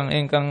tiyang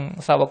ingkang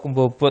saweg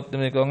mbobot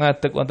menika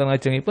ngadeg wonten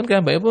ngajengipun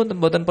kiyambakipun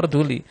mboten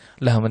peduli.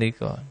 Lah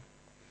menika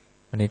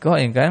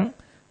ingkang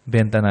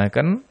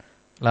bentenaken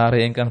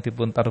lare ingkang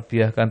dipun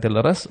tarbiyah kanthi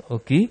leres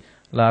ugi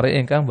lare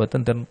ingkang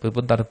boten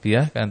dipun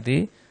tarbiyah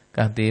kanthi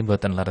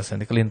boten leres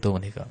niki kelintu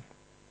menika.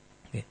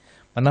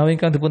 Menawi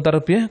ingkang dipun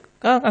tarbiyah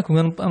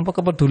kagungan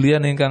kepedulian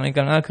ingkang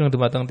ageng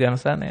dumateng tiyang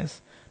sanes.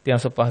 Tiyang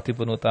sepah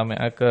dipun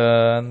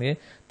utamakaken nggih,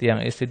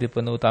 tiyang istri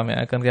dipun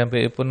utamakaken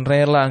kiyambakipun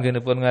rela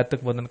anggenipun ngadeg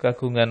boten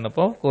kagungan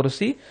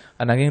kursi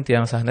ananging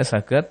tiyang sanes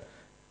saged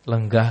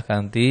lenggah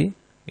kanthi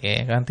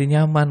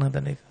nyaman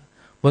ngoten niku.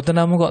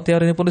 Boten namung kok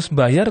teorinipun wis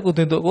mbayar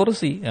kudu entuk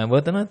kursi. Nah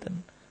mboten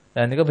ngoten.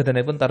 Lah niku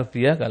bedanipun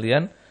tarbiyah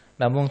kalian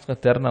namung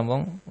sekedar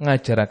namung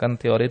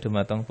ngajaraken teori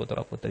dumateng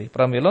putra-putri.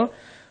 Pramila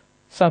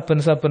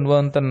saben-saben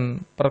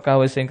wonten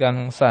perkawis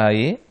ingkang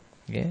sae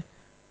nggih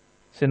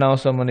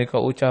sinaosa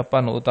menika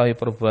ucapan utawi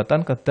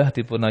perbuatan kedah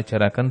dipun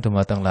ajaraken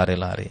dumateng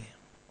lare-lare.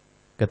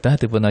 Kedah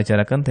dipun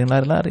ajaraken teng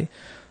lare-lare.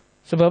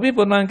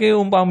 Sebabipun mangke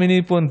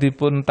umpaminipun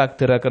dipun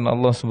takdiraken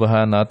Allah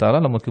Subhanahu wa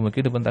taala mugi-mugi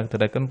dipun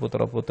takdiraken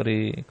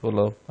putra-putri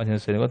kula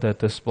panjenengan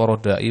dados para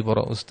dai,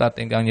 para ustad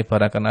ingkang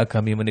nyebaraken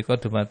agami menika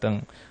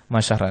dumateng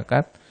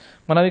masyarakat.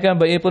 Menawi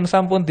kambakipun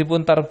sampun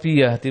dipun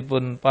tarbiyah,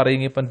 dipun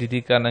paringi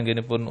pendidikan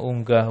anggenipun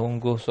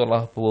unggah-ungguh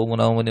salah buwa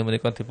menawi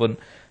menika dipun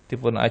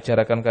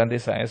ajaraken kanthi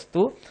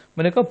saestu,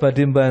 menika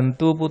badhe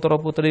mbantu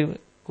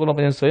putra-putri kula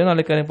panjenengan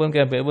nalikanipun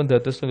kambakipun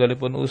dados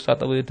tunggalipun ustad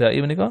utawi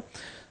dai menika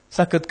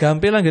saged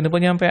gampil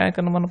anggenipun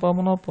nyampaiaken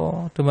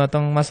menapa-menapa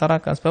dumateng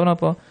masyarakat. Sebab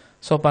napa?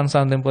 Sopan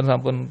santunipun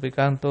sampun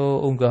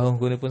pikantuk,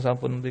 unggah-ungguhipun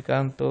sampun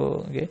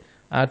pikantuk, nggih.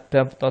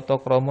 Adab tata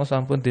krama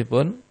sampun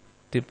dipun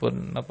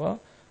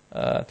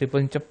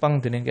cepeng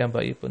dening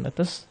kiyambakipun.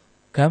 Terus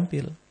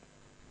gampil.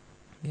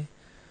 Nggih.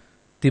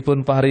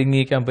 Dipun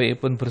paringi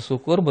kiyambakipun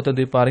bersyukur, boten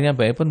diparingi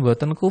kiyambakipun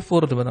boten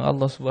kufur dumateng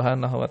Allah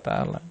Subhanahu wa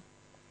taala.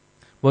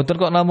 Boten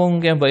kok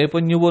namung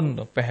kiyambakipun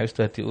nyuwun, peh wis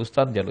dadi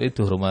ustaz njaluki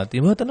dihormati,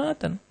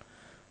 mboten.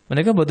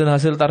 Mereka boten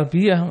hasil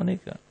tarbiyah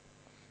menika.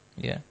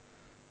 Ya.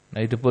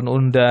 Nah, itu pun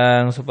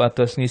undang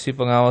supados ngisi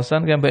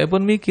pengawasan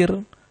kiyambakipun mikir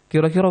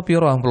kira-kira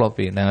piro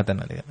amplope. Nah,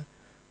 ngoten nalika.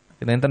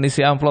 Enten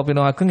isi amplop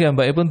ino ageng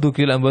kiyambakipun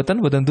dugi lan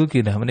boten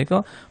dugi. Nah,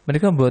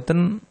 menika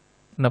boten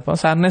napa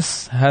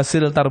sanes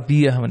hasil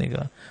tarbiyah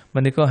menika.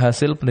 Menika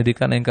hasil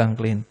pendidikan ingkang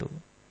klintu.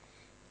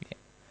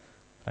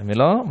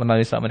 Pramila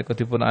menawi sakmenika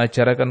dipun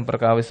ajaraken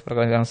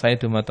perkawis-perkawis ingkang sae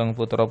dumateng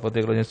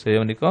putra-putri kula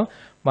sedaya menika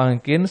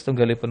mangkin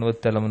setunggalipun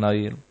wedal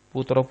menawi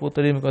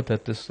putra-putri menika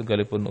dados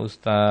setunggalipun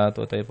ustaz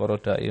utawi para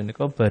dai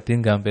menika badhe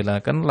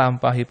nggampilaken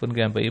lampahipun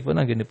kiyambakipun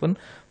anggenipun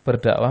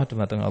berdakwah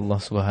dumateng Allah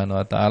Subhanahu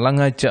wa taala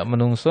ngajak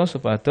menungso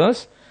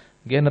supados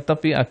nggih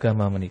netepi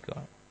agama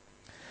menika.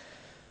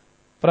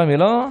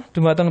 Pramila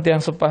dumateng tiyang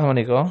sepah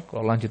menika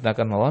kula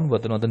lanjutaken mawon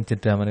boten wonten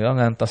jeda menika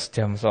ngantos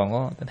jam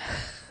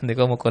 09.00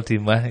 nika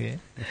mukadimah nggih.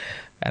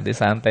 Kanthi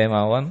santai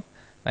mawon.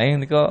 Nah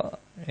nika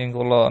ing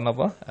kula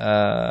napa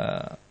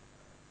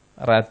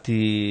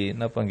radi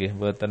napa nggih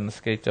mboten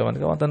skeco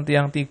menika wonten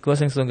tiyang 3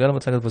 sing setunggal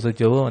mboten saged basa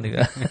Jawa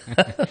menika.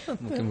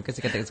 Mungkin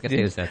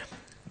sekedhik Ustaz.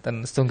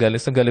 Ten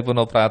setunggalipun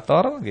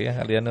operator nggih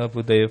kaliyan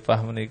budaya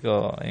Pah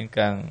menika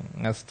ingkang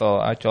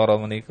ngasta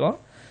acara menika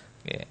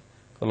nggih.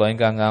 Kula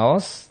ingkang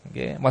ngaos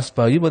nggih Mas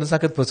Bayu mboten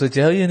saged basa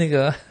Jawa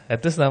nika.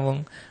 Dados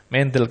namung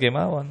mendel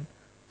kemawon.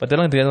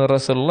 Padahal dengan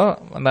Rasulullah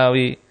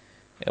menawi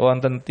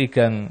wonten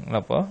tigang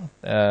napa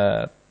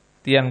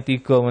tiang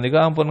 3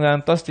 menika ampun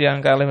ngantos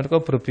tiang kalih menika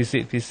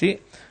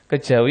berbisik-bisik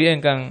kejawi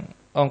ingkang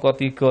angka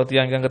 3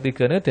 tiang ingkang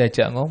ketigane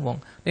diajak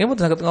ngomong. Niki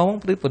mboten saged ngomong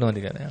pripun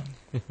menika.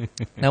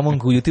 Namung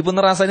guyu dipun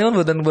rasane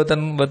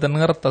mboten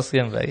ngertos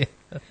ya Mbak.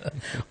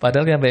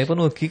 Padahal ya Mbak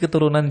pun ugi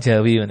keturunan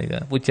Jawi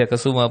menika. Puja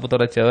Kesuma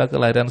putra Jawa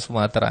kelahiran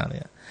Sumatera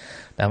ya.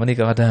 Nah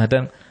menika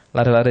kadang-kadang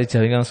lare-lare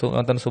Jawi ingkang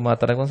wonten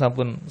Sumatera pun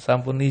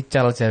sampun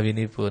ical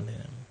Jawinipun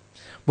ya.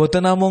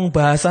 Boten namung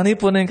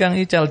bahasanipun ingkang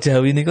ical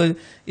Jawi niku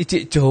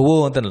icik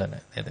Jawa wonten lho.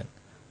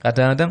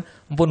 Kadang-kadang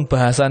pun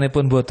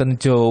bahasanipun boten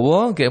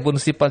Jawa, nggih pun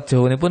sifat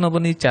Jawanipun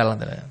ampun ical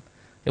ngoten.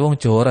 Wong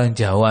Jawa ora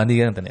Jawani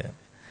kan ngoten.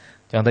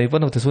 Contohipun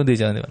wedhus pundi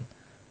contohipun?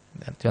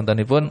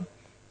 Contohipun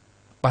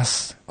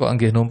pas kok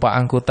nggih numpak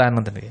angkutan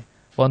ngoten nggih.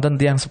 Wonten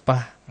tiyang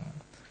sepah.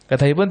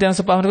 Kathahipun tiyang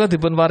sepah menika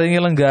dipun paringi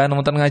lenggahan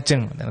wonten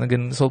ngajeng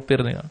nggih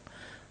sopir niku.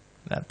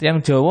 Nah,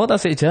 tiyang Jawa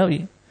tasik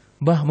Jawi.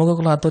 Mbah, monggo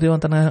kula aturi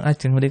wonten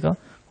ajeng menika.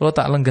 Kula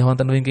tak lenggah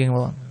wonten wingking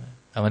mawon.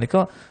 Nah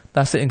menika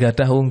tasik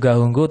nggadah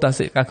unggah-ungguh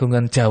tasik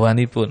kagungan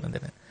Jawanipun.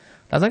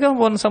 Tasik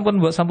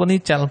sampun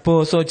ical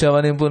basa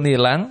Jawanipun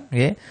ilang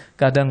nggih.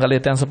 Kadang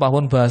kali tiyang sepah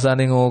pun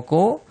bahasane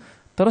ngoko.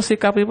 Terus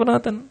sikapipun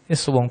ngoten,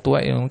 wis wong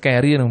tuwek yang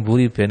keri nang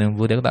mburi ben nang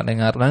mburi aku tak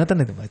dengar. Nah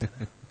ngoten itu.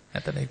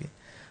 Ngoten iki.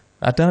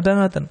 Kadang-kadang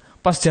ngoten.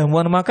 Pas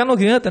jamuan makan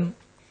ugi ngoten.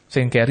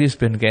 Sing keri wis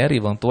ben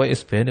keri, wong tuwek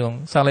wis ben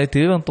wong saleh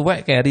dhewe wong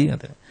tuwek keri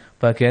ngoten.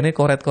 Bagiannya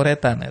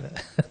koret-koretan.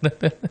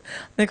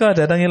 Ini kok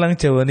ada ngilang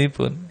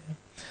Jawanipun.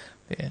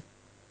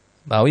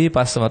 Tawi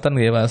pas wonten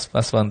nggih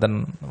pas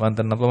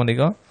wonten apa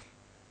menika?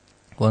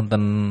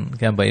 Wonten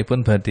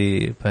kiyambakipun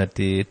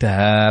badhe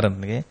dahar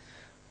nggih.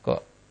 Kok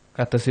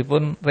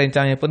kadosipun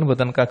rencangipun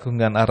mboten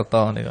kagungan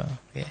arta nika.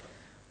 Nggih.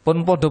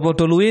 Pun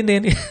padha-padha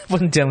luwene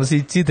pun jam 1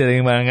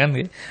 dereng mangan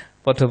nggih.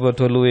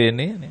 Padha-padha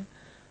luwene.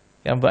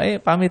 Kiyambake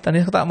pamitan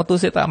tak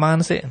metu sik tak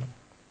mangan sik.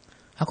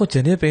 Aku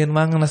jane pengen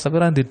mangan tapi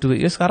ora ndek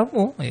dhuwit. Ya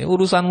karepmu, ya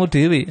urusanmu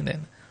dhewe.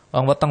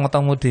 Wong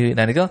weteng-wetengmu dhewe.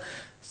 Nah niku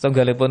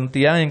setunggalipun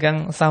tiyang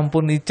ingkang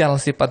sampun ical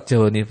sifat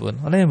Jawanipun.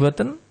 Oleh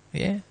mboten,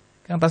 ya.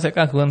 Kang tasih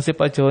kagungan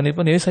sifat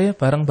Jawanipun ya saya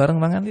bareng-bareng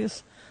mangan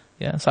wis.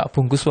 Ya, sak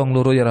bungkus wong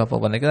loro ya ora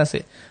apa-apa. Niki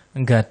tasih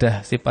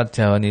nggadah sifat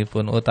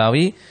Jawanipun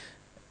utawi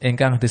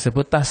ingkang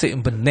disebut tasik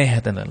beneh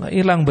tenan.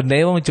 Ilang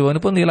beneh wong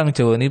Jawanipun ilang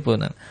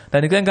Jawanipun. Dan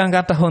niku ingkang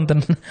kathah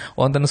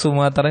wonten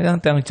Sumatera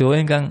ingkang tiyang Jawa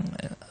ingkang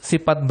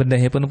sifat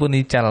benehipun pun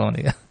ical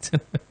menika.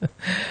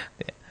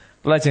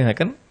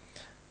 lajengaken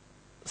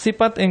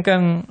sifat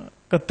ingkang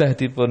kedah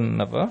dipun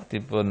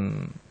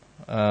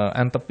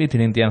antepi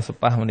dening tiyang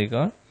sepah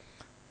menika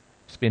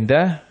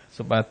sepindah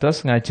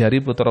supados ngajari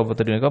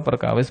putra-putri menika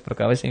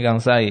perkawis ingkang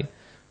sae.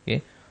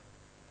 Nggih.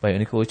 Baik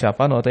niku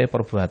ucapan utawi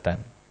perbuatan.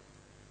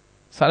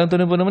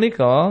 Salantunipun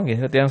menika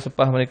nggih tiyang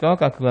sepah menika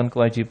kagungan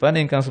kewajiban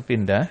ingkang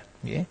sepindah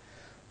nggih.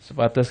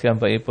 Supados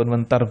piyambakipun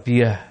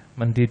mentarbiyah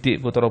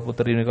mendidik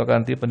putra-putri menika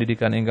kanthi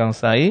pendidikan ingkang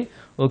sae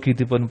ugi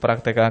dipun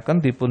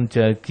praktekaken dipun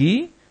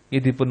jagi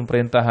dipun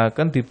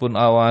perintahaken dipun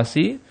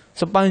awasi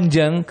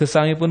sepanjang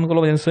gesangipun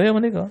kula panjenengan sedaya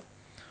menika.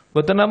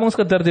 Boten namung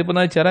sekedar dipun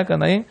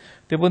ajaraken nanging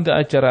dipun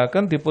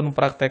diajaraken dipun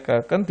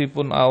praktekaken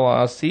dipun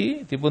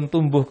awasi dipun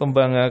tumbuh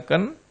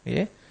kembangaken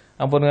nggih.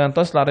 Ampun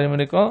ngantos lare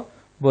menika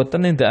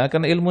boten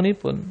nindakaken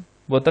ilmunipun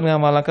boten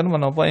ngamalaken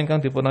menapa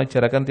ingkang dipun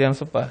ajaraken tiyang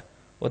sepah.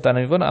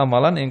 Utanipun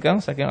amalan ingkang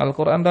saking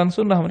Al-Qur'an dan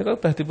Sunnah menika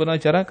sudah dipun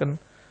ajaraken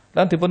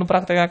lan dipun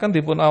praktekaken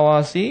dipun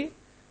awasi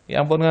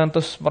ya ampun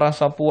ngantos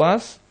merasa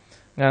puas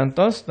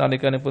ngantos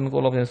nalikanipun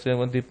kula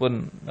panjenengan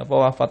dipun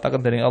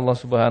wafataken dening Allah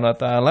Subhanahu wa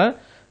taala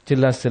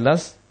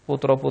jelas-jelas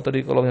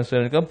putra-putri kula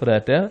panjenengan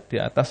berada di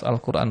atas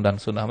Al-Qur'an dan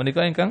Sunnah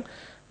menika ingkang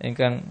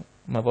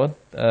napa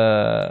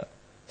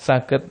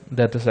saged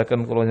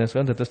dadosaken kula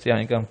panjenengan dados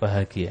tiyang ingkang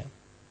bahagia.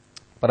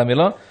 Para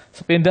mila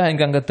sepindah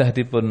ingkang kedah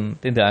dipun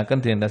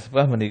tindakaken dening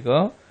sepah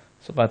menika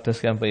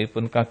supados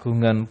piyambakipun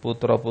kagungan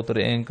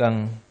putra-putri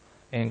ingkang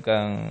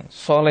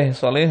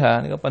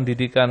saleh-saleha nika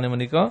pendidikan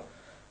menika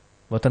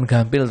boten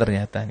gampil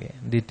ternyata nggih.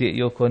 Didik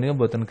yoga niku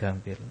boten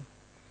gampil.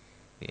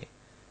 Nggih.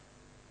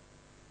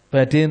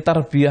 Badhe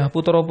tarbiyah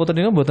putra-putri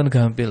niku boten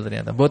gampil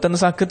ternyata. Boten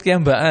saged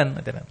kiyambakan.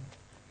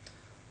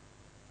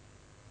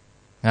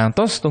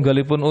 Ngantos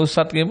tunggalipun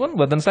ustad nggih pun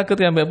boten saged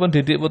kiyambakipun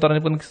didik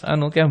putranipun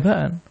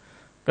kiyambakan.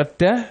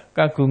 Kedah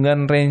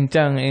kagungan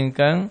rencang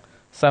ingkang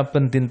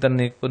saben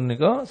dintenipun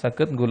nika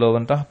saged nggula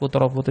wentah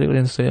putra-putri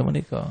sedaya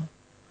menika.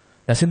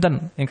 Lah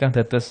sinten ingkang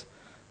dados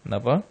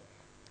napa?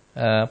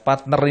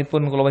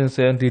 Partneripun kula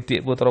panjenengan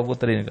didik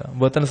putra-putri nika.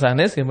 Mboten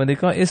sanes nggih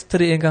menika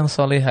istri ingkang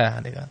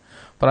salehah nika.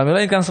 Pramila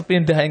ingkang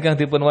sepindah ingkang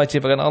dipun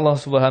wajibaken Allah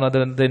Subhanahu wa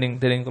taala dening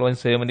kula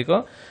panjenengan menika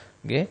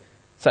nggih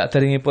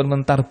saderengipun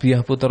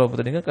mentarbiyah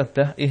putra-putri nika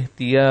kedah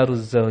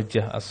ikhtiyaruz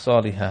zaujah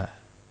as-salihah.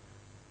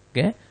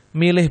 Nggih.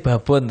 Milih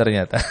babon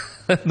ternyata.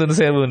 Nun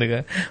sewu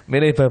nika.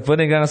 Milih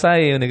babon ingkang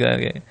sae nika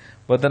nggih.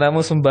 Mboten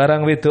namung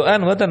sembarang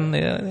wedokan mboten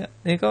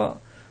nika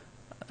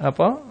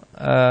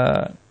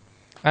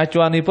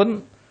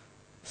acuanipun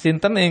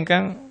sinten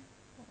ingkang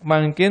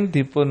mangkin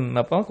dipun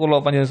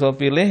kula panjenengan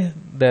pilih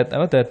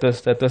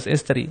dados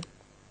istri.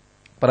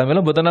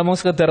 Pramila mboten namung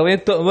sekedar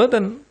wedok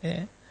mboten.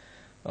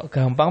 Kok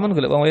gampang men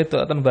golek wong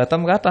wedok ten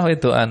Batam kathah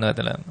wedokan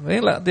ngoten.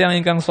 Nek tiyang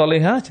ingkang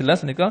salehah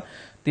jelas nika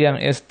tiyang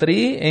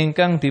istri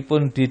ingkang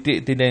dipun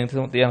didik dening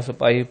tiyang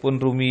sepahipun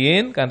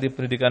rumiyin kanthi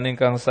pendidikan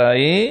ingkang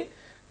sae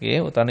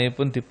nggih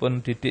utanipun dipun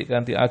didik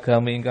kanthi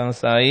agami ingkang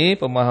sae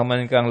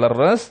pemahaman ingkang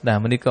leres.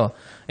 Nah menika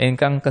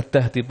ingkang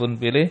kedah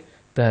dipun pilih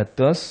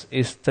dados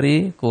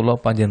istri kula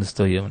panjenengan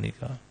sedaya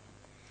menika.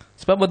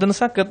 Sebab boten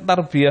saged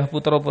tarbiyah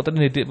putra-putri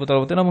didik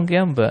putra-putri namung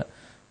kiyambak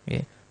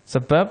nggih.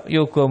 Sebab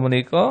yoga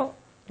menika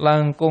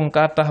langkung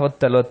kathah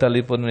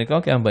wedal-wedalipun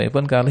menika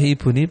kiyambakipun kalih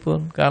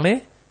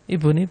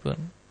ibunipun.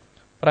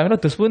 Pramila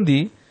dos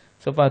pundi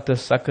supados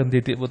saged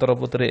didik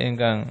putra-putri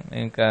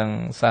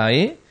ingkang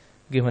sae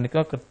nggih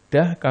menika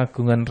kedah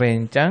kagungan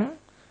rencang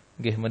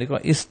nggih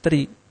menika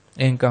istri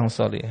ingkang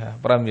salehah.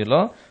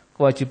 Pramila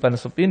kewajiban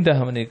sepindah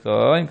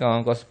menika ingkang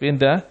angka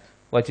sepindah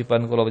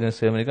kewajiban kula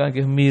panjenengan menika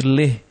nggih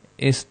milih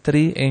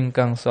istri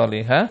ingkang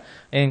salehah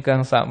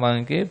ingkang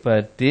sakmangke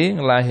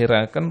badhe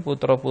nglahiraken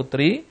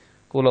putra-putri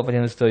kula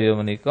panjenengan sedaya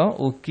menika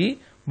ugi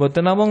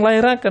boten namung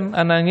lairaken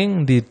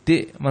ananging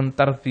didik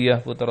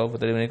mentarbiyah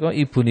putra-putri menika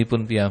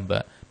ibunipun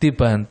piyambak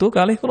dibantu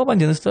kalih kula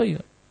panjenengan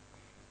sedaya.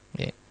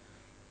 Nggih.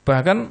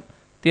 Bahkan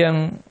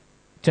tiyang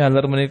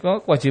jaler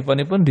menika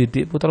kewajibanipun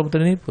didik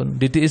putra-putrinipun,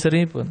 didik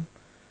istrinipun.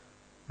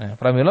 Nah,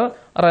 pramila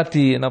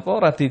radi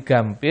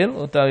gampil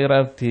utawi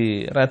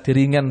radi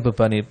ringan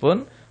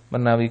bebanipun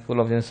menawi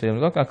kula panjenengan sedaya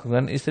menika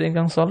kagungan istri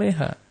ingkang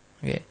salehah.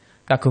 Nggih.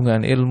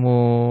 Kagungan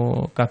ilmu,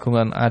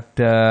 kagungan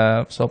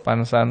adab,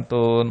 sopan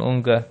santun,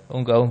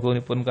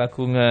 unggah-ungguhipun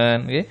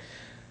kagungan nggih.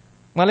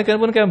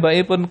 Malikanipun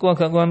kiyambakipun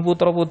kagungan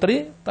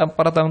putra-putri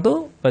para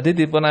tamtu badhe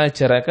dipun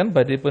ajaraken,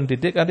 badhe dipun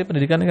didik kanthi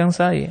pendidikan ingkang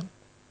sae.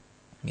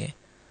 Nggih.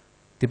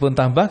 Dipun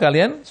tambah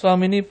kalian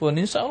suaminipun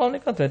insyaallah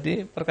nika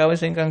dadi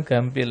perkawis ingkang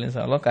gampil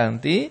insyaallah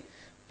kanthi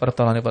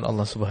pertolonganipun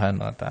Allah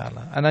Subhanahu wa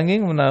taala.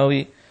 Ananging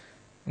menawi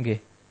nggih,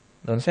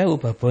 nuwun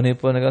sewu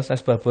babonipun nika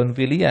babon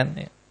pilihan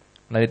ya.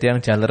 Menawi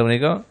tiyang jaler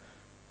menika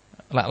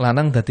lak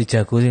lanang dadi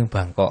jago sing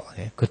bangkok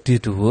nggih,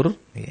 gedhe dhuwur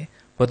nggih.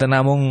 Boten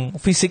namung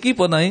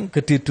fisikipun nanging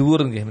gedhe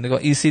dhuwur nggih,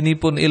 menika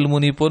isinipun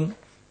ilmunipun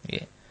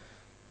nggih.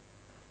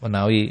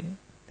 Menawi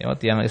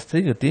tiyang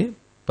istri gedhe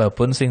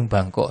babon sing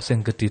bangkok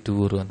sing gedhe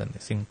dhuwur wonten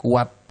sing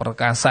kuat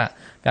perkasa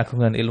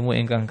kagungan ilmu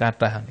ingkang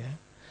kathah nggih.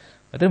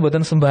 Berarti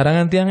boten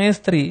sembarangan tiyang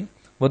istri,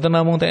 boten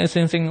namung tiyang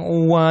sing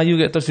wayu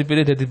kaya terus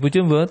dipilih dadi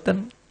bojo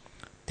mboten.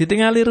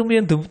 Ditingali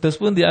rumiyin dos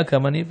pun di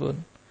agamanipun.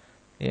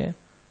 Ya.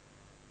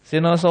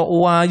 Sinoso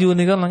wayu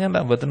nika lan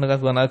tak mboten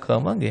kagungan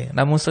agama nggih,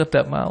 namung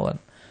sedap mawon.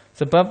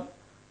 Sebab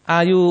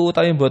ayu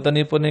utawi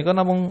mbotenipun nika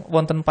namung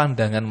wonten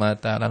pandangan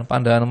mata, lan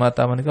pandangan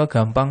mata menika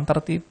gampang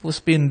tertipu,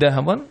 sepindah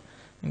pun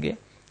nggih.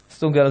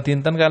 Setunggal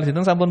dinten kali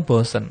dinten sampun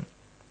bosen.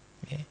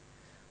 Nggih.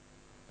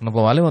 Menapa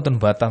malih wonten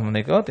batas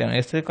menika tiyang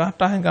istri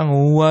kathah ingkang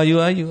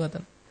wayu-ayu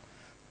ngoten.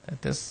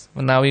 Terus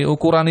menawi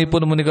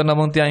ukuranipun menika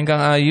namung tiyang ingkang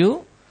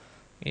ayu,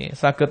 nggih,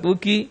 saged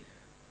ugi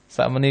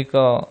sak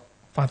menika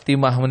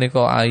Fatimah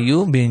menika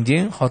ayu,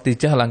 benjing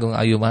Khadijah langkung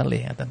ayu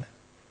malih ngoten.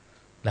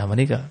 Lah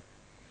menika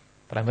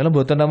pramila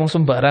mboten namung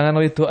sembarangan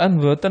wedokan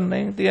mboten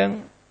ing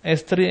tiyang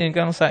estri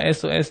ingkang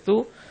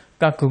saestu-estu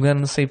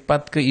kagungan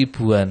sifat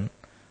keibuan.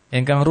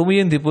 Ingkang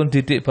rumiyin dipun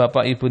didik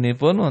bapak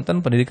ibunipun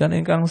wonten pendidikan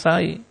ingkang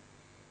sae.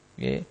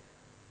 Nggih.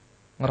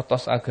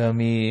 Ngertos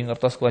agami,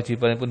 ngertos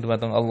kewajibanipun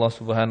dumateng Allah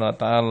Subhanahu wa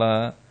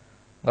taala,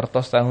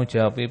 ngertos tanggung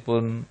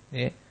jawabipun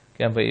nggih,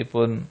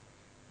 kiyambakipun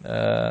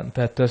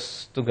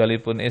dados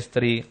tunggalipun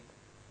istri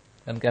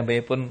dan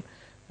kiyambakipun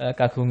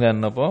kagungan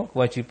napa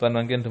kewajiban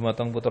mangken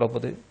dumateng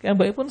putra-putri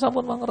kiyambakipun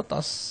sampun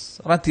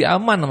mangertos radi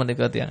aman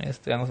menika tiyang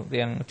istri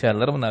yang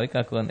jaler menawi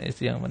kagungan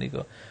istri yang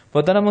menika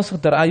boten namung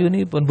sekedar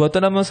ayunipun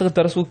boten namung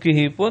sekedar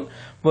sugihipun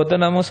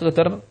boten namung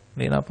sekedar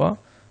napa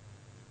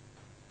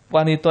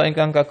wanita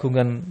ingkang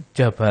kagungan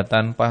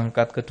jabatan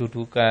pangkat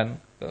kedudukan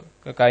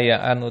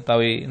kekayaan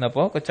utawi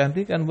napa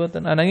kecantikan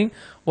boten ananging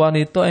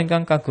wanita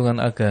ingkang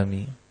kagungan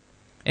agami.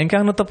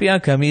 Ingkang netepi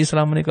agami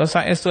Islam menika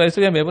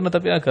saestu-estu kiyambakipun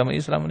netepi agami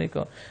Islam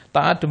menika.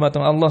 Taat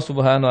dumateng Allah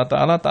Subhanahu wa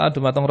taala, taat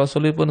dumateng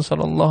Rasulipun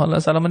sallallahu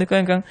alaihi wasallam menika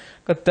ingkang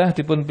kedah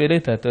dipun pilih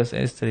dados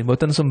istri,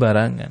 mboten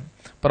sembarangan.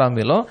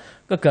 Pramila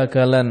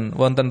kegagalan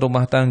wonten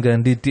rumah tangga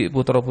didik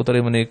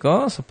putra-putri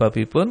menika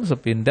sebabipun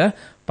sepindah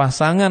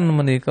pasangan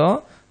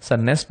menika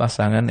sanes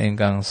pasangan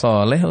ingkang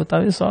saleh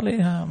utawi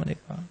salehah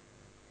menika.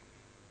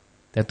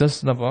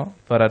 Dados napa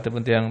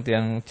baratipun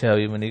tiang-tiang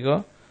Jawi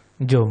menika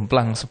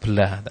jomplang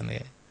sebelah ten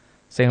nggih.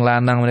 Sing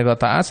lanang menika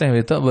taat, sing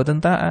wedok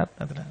mboten taat.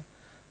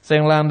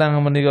 Sing lanang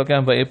menika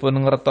kiyambakipun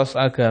ngertos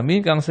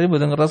agami, kang sing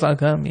mboten ngertos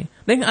agami.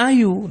 Ning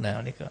ayu,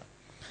 nah menika.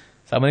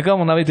 Sameneika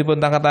menawi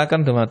dipun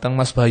tangkataken dumateng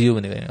Mas Bayu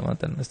menika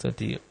wonten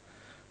studio.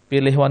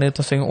 Pilih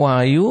wanita sing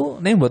ayu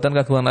ning mboten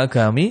kagungan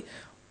agami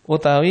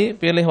utawi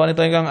pilih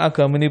wanita ingkang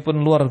agaminipun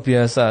luar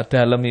biasa,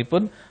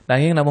 dalemipun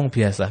nanging namung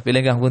biasa.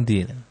 Pilih ingkang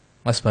pundi?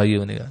 Mas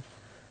Bayu menika.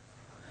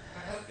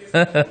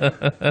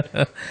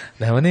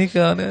 Lah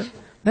menika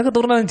nek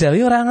keturunan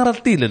Jawi ora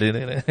ngerti lho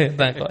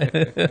takok.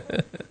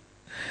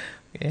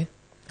 Oke.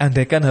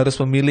 Andaikan harus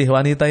memilih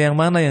wanita yang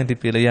mana yang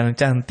dipilih, yang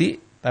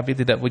cantik tapi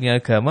tidak punya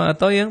agama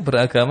atau yang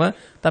beragama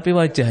tapi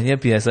wajahnya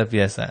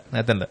biasa-biasa.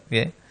 Ngoten lho,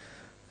 nggih.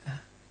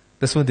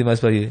 Terus pundi Mas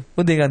Bayu?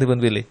 Pundi kang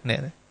dipun pilih?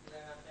 Nek.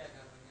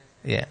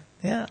 Ya,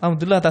 ya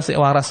alhamdulillah tasik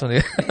waras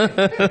menika.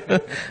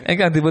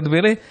 Engkang dipun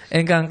pilih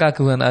engkang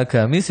kagungan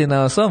agami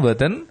sinaosa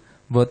mboten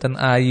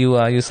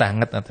ayu-ayu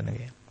sanget ngoten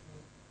nggih.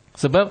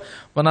 Sebab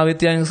menawi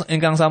tiyang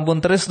ingkang sampun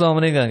tresna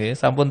menika nggih,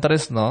 sampun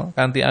tresna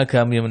kanthi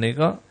agami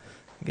menika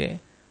nggih.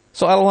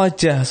 Soal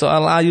wajah,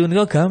 soal ayu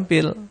niku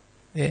gampil.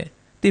 Nggih.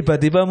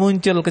 Tiba-tiba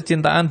muncul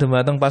kecintaan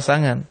dumateng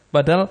pasangan.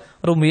 Padahal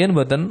rumiyin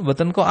mboten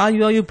kok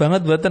ayu-ayu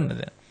banget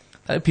mboten.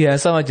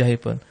 Biasa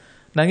wajahipun.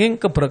 Nanging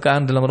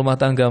keberkahan dalam rumah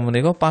tangga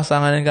menika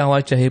pasangan ingkang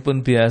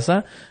wajahipun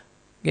biasa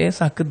nggih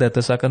saged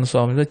dadosaken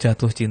suami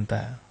jatuh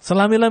cinta.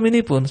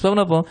 Selami-laminipun. Sebab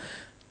napa?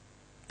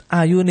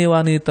 Ayune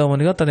wanita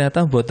menika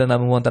ternyata mboten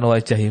namung wonten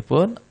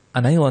wajahipun,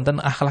 ananging wonten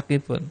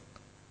akhlakipun.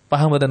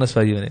 Paham mboten Mas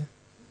Bayu nggih?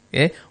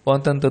 Nggih,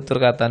 wonten tutur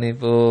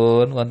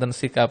katanipun, wonten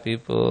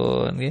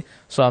sikapipun nggih.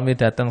 Suami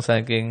datang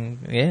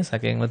saking nggih,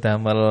 saking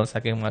medamel,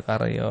 saking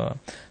makarya.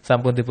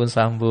 Sampun dipun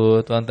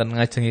sambut wonten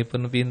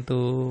ngajengipun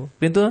pintu.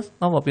 Pintu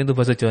napa pintu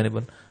basa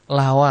Jawanipun?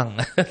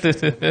 Lawang.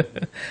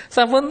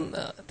 Sampun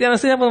tiyang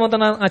sampun wonten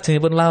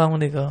ngajengipun lawang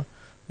menika.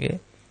 Nggih.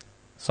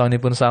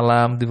 Sawanipun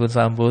salam dipun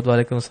sambut,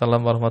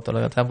 waalaikumsalam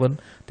warahmatullahi wabarakatuh. Sampun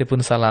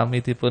dipun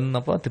salami, dipun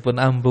napa dipun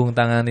ambung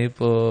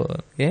tanganipun,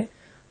 nggih.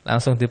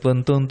 Langsung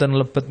dipun tuntun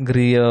lebet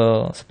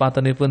griya,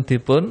 sepatunipun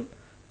dipun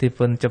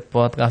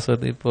cepot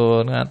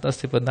kasutipun, ngantos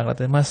dipun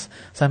tanglet, "Mas,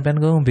 sampean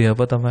kok ngombe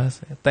apa to,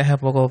 Mas? Teh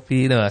apa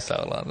kopi?"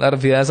 Masyaallah. Luar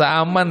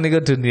biasa aman niku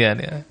dunia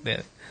niku.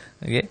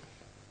 Nggih.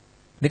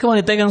 Niku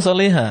wanita kang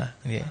salehah,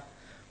 nggih.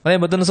 Menawi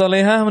mboten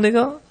salehah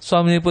menika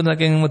suaminipun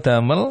saking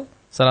medamel,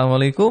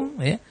 "Assalamualaikum,"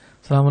 nggih.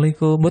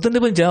 Assalamualaikum. Mboten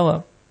dipun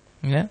jawab.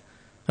 Ya.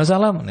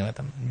 Assalam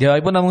niku.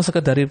 Jawabipun namung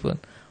sekedaripun.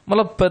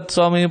 Melebet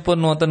suamipun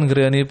wonten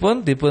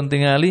griyanipun dipun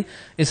tingali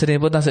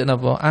istrinipun tasik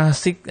napa?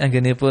 Asik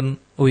anggenipun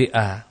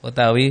WA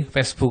utawi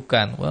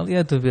Facebookan.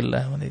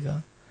 Waliyadzubillah menika.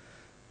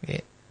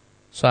 Nggih.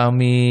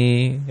 Suami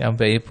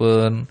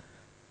ambekipun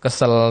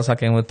kesel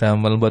saking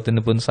medamel mboten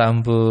dipun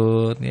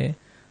sambut nggih.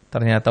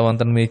 Ternyata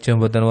wonten meja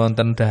mboten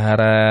wonten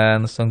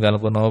daharan setunggal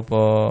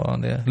punapa.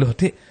 Lho,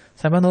 Dik,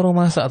 sampeyan urung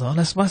masak to?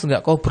 Les Mas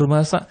enggak kober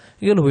masak.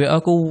 Iki lho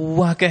aku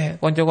akeh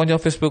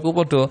kanca-kanca Facebookku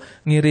padha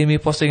ngirimi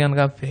postingan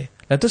kabeh.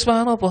 Lah terus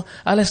mangan apa?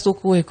 Ales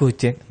tuku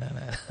Gojek.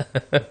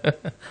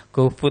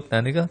 GoFood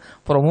niku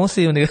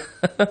promosi niku.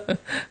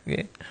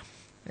 Nggih.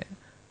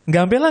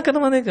 Gampelaken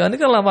menika.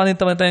 Nika lah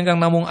wanita-wanita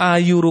ingkang namung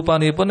ayu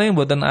rupanipun nanging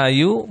mboten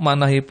ayu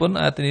manahipun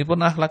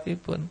atinipun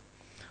akhlakipun.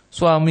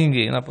 Suami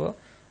nggih napa?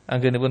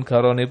 Anggenipun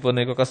garonipun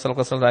niku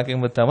kesel-kesel saking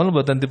medamel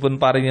mboten dipun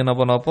paringi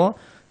napa-napa.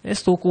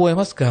 Wis tuku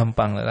Mas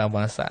gampang ra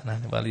masak. Nah,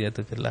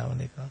 waliyatubillah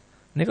menika.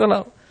 Nika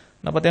lho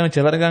napa tiyang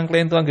Jawa ingkang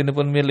klentu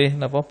anggenipun milih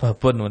napa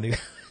babon menika.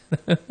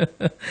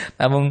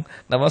 Namung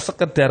napa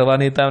sekedar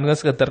wanita menika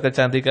sekedar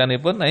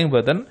kecantikanipun nanging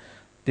mboten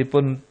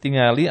dipun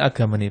tingali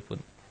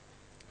agamanipun.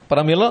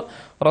 Pramila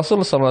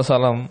Rasul sallallahu alaihi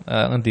wasallam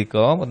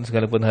ngendika wonten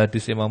sekalipun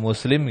hadis Imam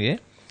Muslim nggih.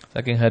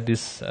 Saking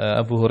hadis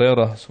Abu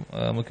Hurairah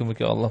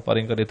mugi-mugi Allah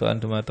paring keridhaan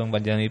dumateng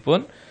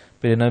panjenenganipun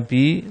bila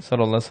Nabi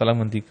sallallahu alaihi wasallam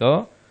ngendika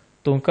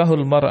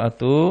tungkahul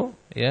mar'atu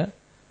ya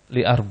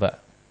li arba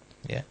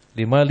ya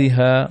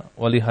limaliha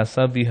wali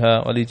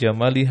hasabiha wali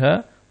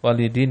jamaliha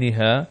wali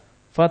diniha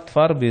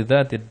fatfar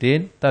bidzatid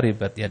din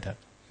taribat yadak.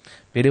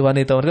 Pilih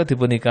wanita mereka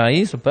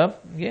dipunikahi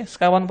sebab nggih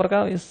sekawan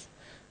perkawis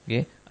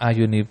nggih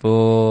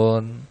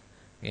ayunipun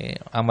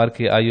nggih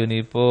amargi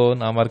ayunipun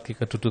amargi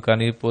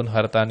kedudukanipun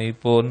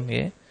hartanipun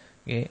nggih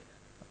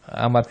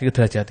amargi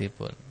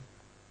derajatipun.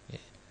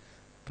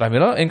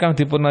 Pramila ingkang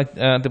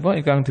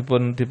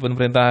dipun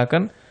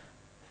perintahaken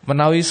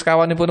menawi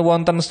sekawanipun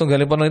wonten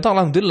setunggalipun wanita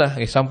alhamdulillah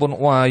nggih sampun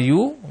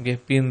wayu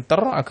nggih pinter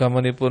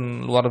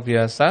agamanipun luar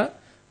biasa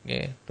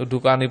nggih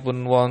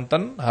dudukanipun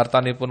wonten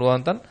hartanipun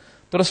wonten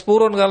terus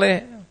purun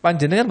kalih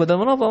panjenengan boten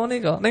menapa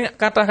menika ning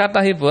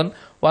kathah-kathahipun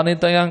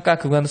wanita yang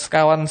kagungan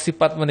sekawan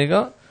sifat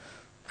menika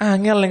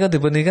angel nek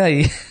dipun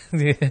nikahi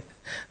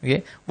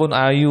nggih pun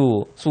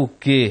ayu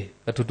sugih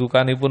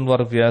kedudukanipun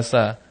luar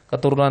biasa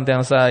keturunan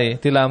yang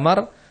sae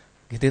dilamar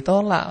nggih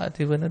ditolak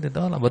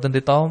ditolak mboten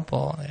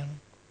ditampa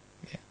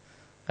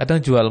kadang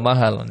jual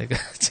mahal menika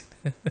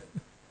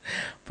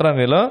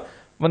pramila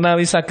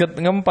menawi saged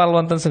ngempal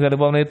wonten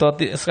segalipun wanita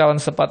sekawan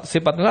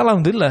sifat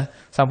alhamdulillah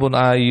sampun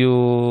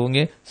ayu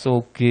nggih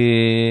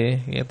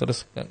sugih nggih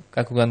terus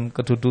kagungan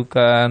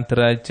kedudukan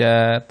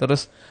derajat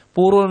terus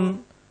purun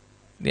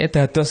ya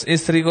dados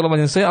istri kula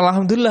panjenengan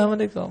alhamdulillah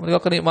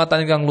menika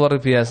kenikmatan ingkang luar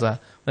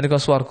biasa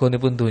menika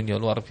swarganipun donya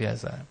luar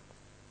biasa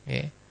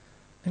nggih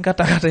ning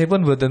kata-katanya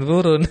mboten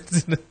purun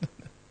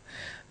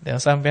yang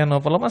sampean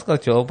napa lho Mas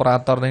kerja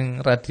operator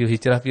ning radio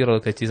hijrah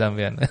piro gaji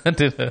sampean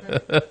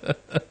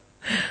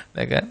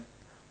ya kan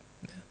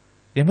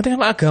yang penting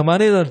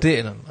agamane to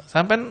Dik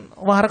sampean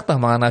warek tah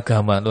mangan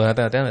agama lho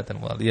hati-hati ngeten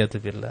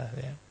waliyatubillah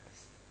ya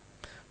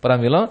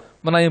pramila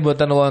menawi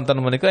boten wonten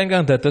menika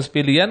ingkang dados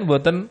pilihan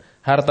boten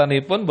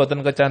hartanipun,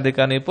 boten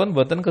kecantikanipun,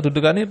 boten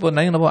kedudukanipun,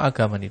 nanging napa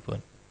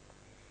agamanipun.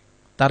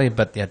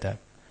 Taribat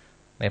yadak.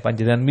 Nek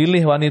panjenengan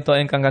milih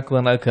wanita ingkang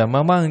kagungan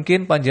agama,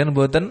 mungkin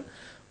panjenengan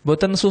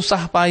boten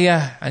susah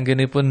payah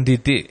anggenipun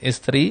didik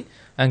istri,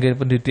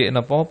 anggenipun didik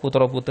napa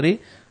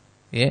putra-putri,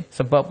 ya,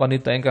 sebab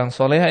wanita ingkang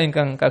salehah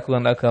ingkang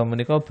kagungan agama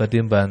menika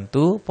badhe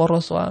bantu para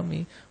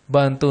suami,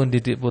 bantu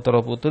didik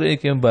putra-putri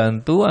iki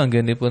bantu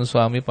anggenipun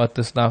suami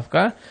pados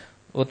nafkah,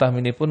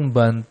 utaminipun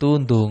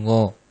bantu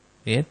ndonga.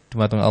 Ya,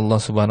 dumateng Allah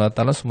Subhanahu wa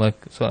taala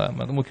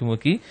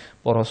mugi-mugi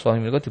para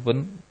suami menika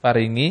dipun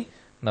paringi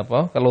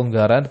napa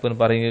kelonggaran dipun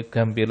paringi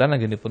gampilan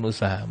anggenipun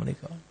usaha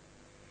menika.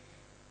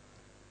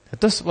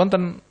 Terus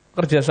wonten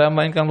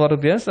kerjasama ingkang luar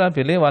biasa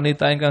bilih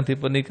wanita ingkang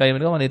dipun nikahi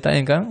menika wanita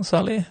ingkang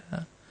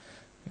salehah.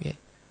 Nggih.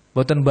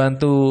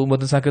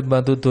 Mboten saged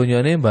bantu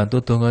donyane, bantu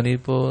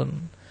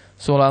donganipun.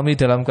 Suami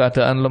dalam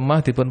keadaan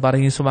lemah dipun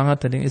paringi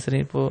semangat dening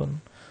istrinipun.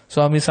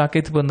 Suami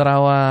sakit dipun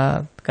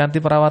rawat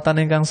kanthi perawatan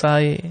ingkang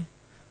sae.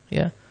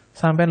 Ya,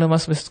 sampai lu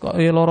Mas wis kok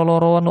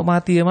loro-loroan kok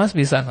mati ya Mas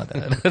bisa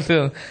ngoten.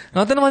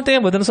 Ngoten wanita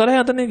yang mboten saleh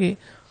ngoten niki.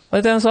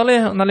 Wanita yang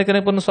saleh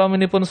nalikanipun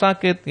suaminipun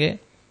sakit nggih.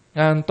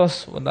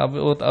 Ngantos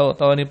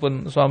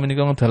utawanipun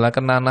suaminipun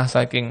ngedalaken nanah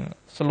saking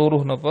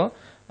seluruh napa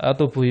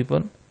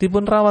tubuhipun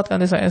dipun rawat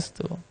kanthi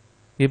saestu.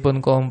 Dipun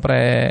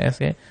kompres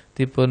nggih,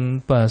 dipun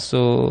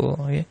basuh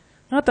nggih.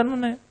 Ngoten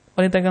meneh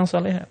wanita ingkang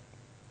saleh.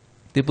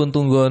 Dipun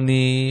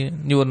tunggoni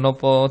nyuwun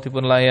napa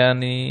dipun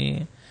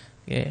layani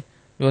nggih.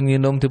 Nyuwun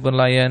nginum dipun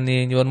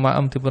layani, nyuwun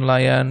maem dipun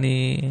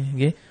layani,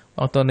 nggih.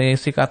 Waktune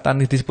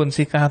sikatan dipun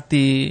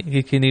sikati,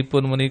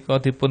 giginipun menika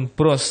dipun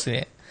bros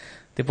nggih.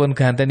 Dipun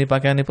ganteni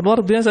pakaianipun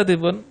luar biasa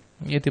dipun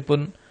nggih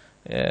dipun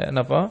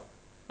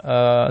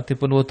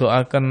dipun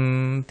wuduaken,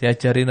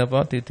 diajari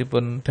napa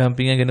dipun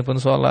dampingi anggenipun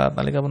salat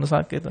nalika pun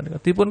sakit menika.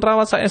 Dipun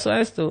rawat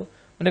saestu-estu.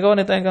 Menika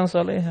wanita ingkang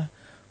salehah.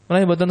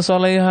 Menawi boten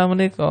salehah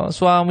menika,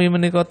 suami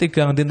menika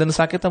tigang dinten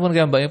sakit ampun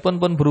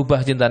piyambakipun pun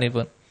berubah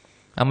cintanipun.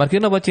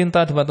 Amargi napa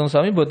cinta dumateng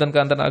suami boten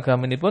kanten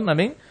agaminipun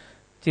nanging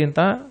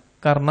cinta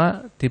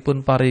karena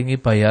dipun paringi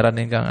bayaran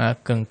ingkang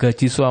ageng.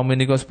 Gaji suami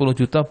nika 10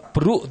 juta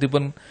bruk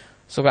dipun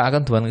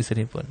sukaaken dumateng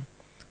istrinipun.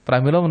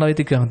 Pramila menawi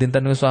tigang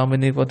dinten suami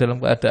nika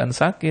dalam keadaan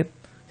sakit,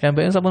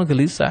 sampeyan sampun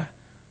gelisah.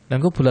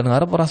 Nangko bulan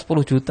ngarep ora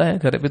 10 juta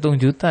ya, garek 7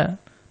 juta.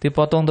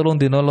 Dipotong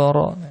 3 dina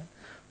loro.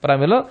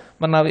 Pramila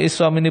menawi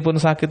suaminipun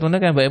sakit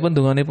menika mbakipun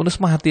donganipun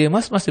wis mati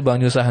Mas masih bang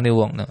nyusahani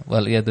wong. Nah,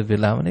 wal iyadu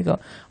billah menika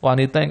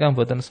wanita ingkang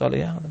boten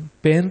salehah.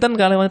 Benten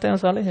kalih wanita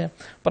yang salehah.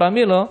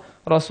 Pramila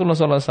Rasulullah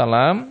sallallahu alaihi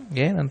wasallam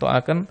nggih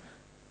nentukaken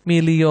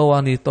milih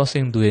wanita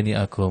sing duweni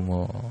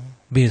agama.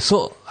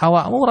 Besok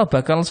awakmu ora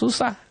bakal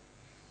susah.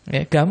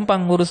 Ya,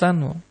 gampang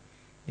urusanmu.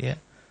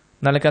 Ya.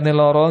 Nalikane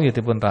lara nggih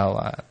dipun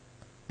rawat.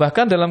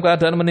 Bahkan dalam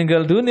keadaan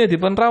meninggal dunia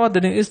dipun rawat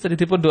dening istri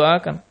dipun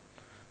doakan.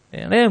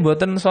 Ya,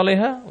 mboten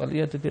salehah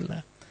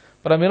waliyadzubillah.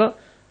 Pramila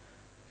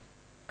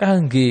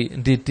kangge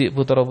didik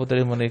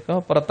putra-putri menika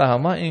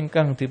pertama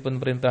ingkang dipun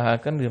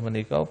perintahaken nggih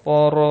menika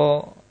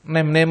para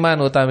nem-neman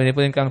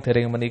utaminipun ingkang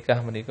dereng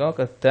menikah menika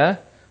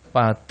kedah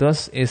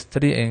pados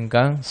istri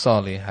ingkang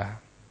salehah.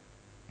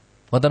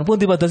 Wonten pun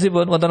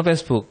dipadosipun wonten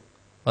Facebook,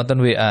 wonten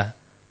WA,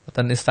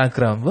 wonten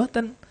Instagram,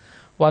 wonten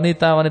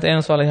wanita-wanita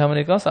yang salehah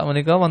menika sak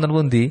menika wonten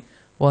pundi?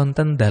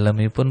 Wonten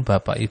dalemipun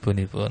bapak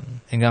ibunipun.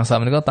 Ingkang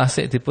sakmenika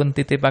tasik dipun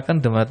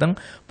titipaken dhumateng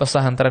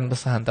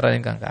pesantren-pesantren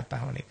ingkang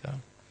kathah menika.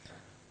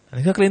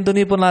 Menika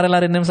klintunipun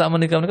lare-lare nem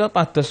sakmenika menika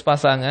pados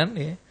pasangan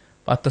nggih.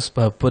 Pados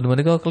babon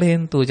menika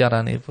klintu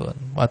caranipun.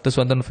 Pados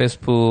wonten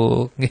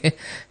Facebook nggih,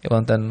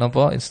 wonten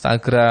napa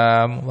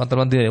Instagram,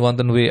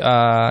 wonten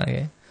WA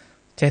nggih.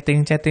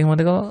 Chatting-chatting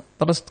menika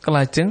terus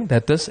kelajeng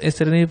dados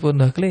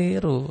istrinipun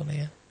keliru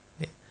nggih.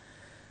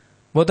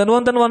 Boten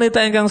wonten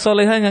wanita ingkang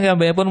salehah ingkang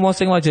ambekipun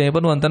mosing wajahipun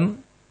wonten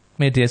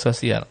media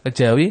sosial.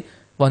 Kejawi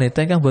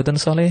wanita ingkang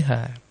boten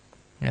salehah.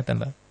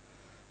 Ngeten lho.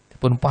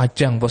 Dipun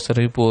pajang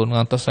posteripun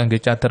ngantos kangge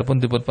cadar pun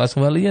dipun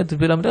pasang waliya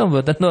dibilang menika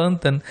boten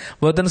wonten.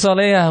 Boten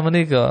salehah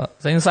menika.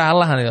 Sing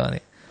salah menika.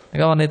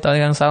 Nika wanita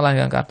ingkang salah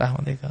ingkang kathah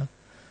menika.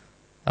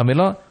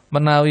 Amila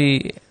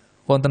menawi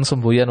wonten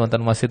semboyan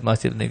wonten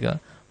masjid-masjid nika,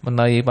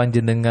 menawi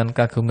panjenengan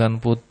kagungan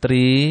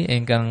putri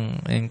ingkang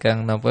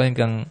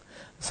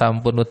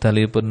sampun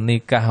udalipun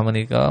nikah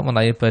menika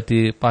menawi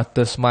badhe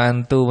pados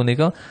mantu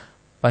menika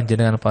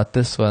panjenengan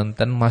pados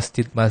wonten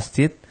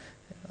masjid-masjid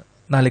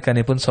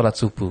nalikanipun salat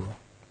subuh.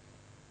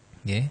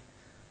 Nggih.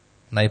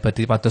 Menawi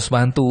badhe pados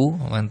mantu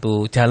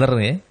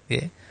jaler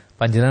nggih.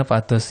 Panjenengan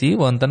padosi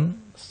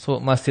wonten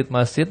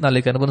masjid-masjid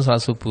nalikanipun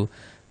salat subuh.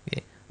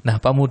 Nggih.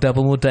 Nah,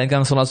 pemuda-pemuda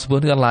ingkang salat subuh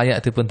niku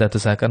layak dipun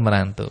dadosaken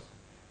menantu.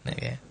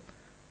 Nggih.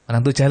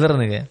 Menantu jaler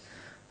nggih.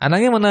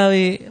 Ananging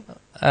menawi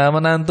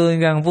menantu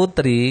ingkang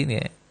putri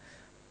nggih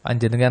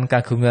panjenengan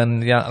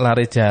kagungan yang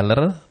lare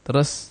jaler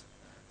terus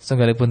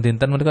setunggalipun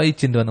dinten menika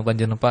izin dhateng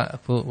panjenengan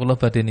Pak Bu kula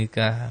badhe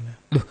nikah.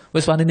 Lho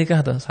wis wani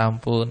nikah to?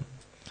 Sampun.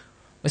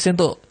 Wis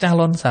entuk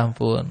calon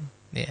sampun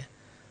nggih.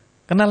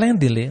 Kenal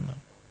endi le?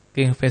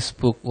 King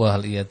Facebook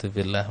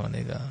waliyadzubillah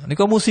menika.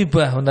 Nika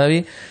musibah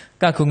menawi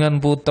kagungan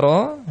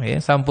putra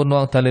nggih sampun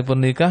wekdalipun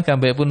nikah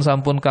gambekipun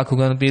sampun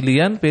kagungan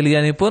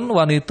pilihanipun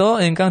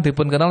wanita ingkang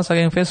dipun kenal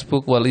saking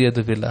Facebook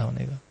waliyadzubillah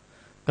menika.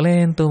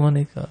 Kelentu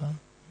menika.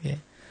 Nggih.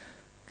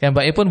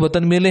 Gambakipun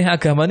boten milih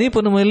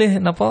agamanipun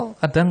milih napa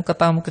kadang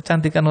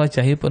kecantikan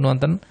wajahipun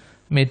wonten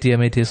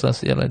media-media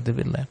sosial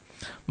alhamdulillah.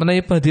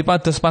 Menawi badhe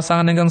pados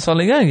pasangan ingkang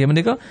salehah nggih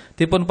menika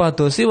dipun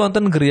padosi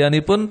wonten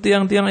griyanipun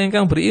tiang-tiang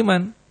ingkang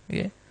beriman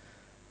nggih.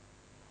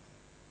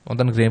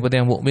 Wonten griyanipun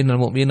tiyang mukmin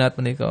lan mukminat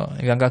menika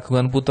ingkang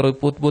kagungan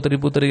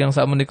putri-putri yang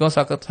sak menika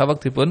saged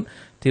dipun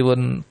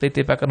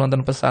titipaken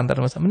wonten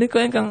pesantren menika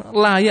ingkang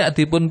layak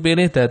dipun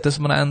pilih dados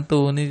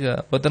menantu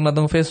nika boten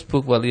wonten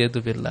Facebook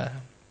waliyadzubillah.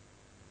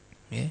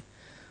 Nggih.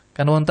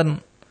 Kan wonten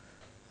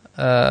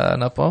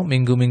napa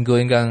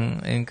minggu-minggu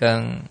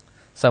ingkang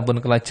sampun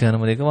kelajengan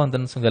menika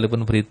wonten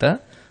senggalipun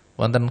berita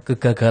wonten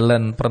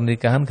kegagalan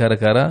pernikahan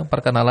gara-gara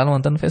perkenalan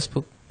wonten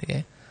Facebook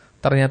nggih.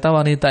 Ternyata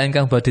wanita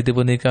ingkang badhe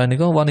dipun nikah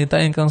niku wanita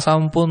ingkang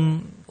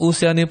sampun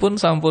usianipun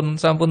sampun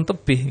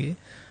tebih nggih.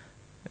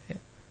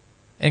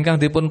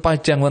 Ingkang dipun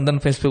pajang wonten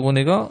Facebook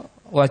menika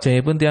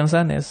wajahipun tiyang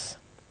sanes.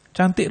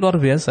 Cantik luar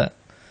biasa.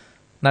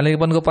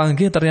 Nalikipun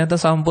kepanggih ternyata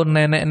sampun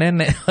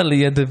nenek-nenek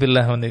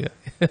waliyadzubillah menika.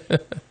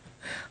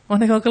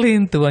 Menika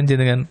kelintu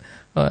panjenengan.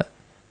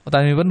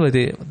 Utamipun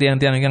badhe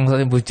tiang-tiang ingkang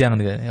saking bujang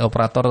nika.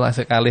 Operator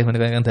sekali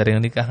menika ingkang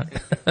dereng nikah.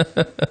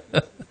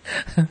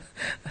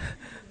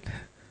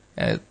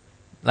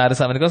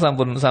 Laris menika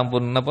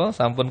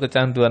sampun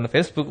kecanduan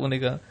Facebook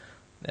menika.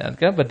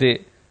 Ya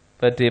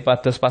badhe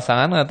pados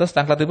pasangan atus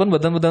tangklatipun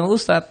boten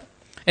ustad.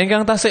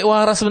 Ingkang tasik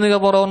waras menika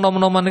para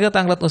nom-noman nika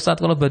tangklat ustad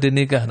kula badhe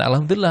nikah. Nah,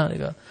 alhamdulillah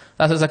nika.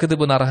 Tasik saged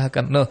dipun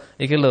arahaken. Lho,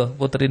 iki lho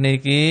putrine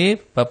iki,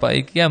 bapak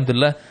iki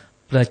alhamdulillah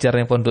belajar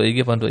yang pondok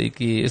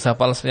iki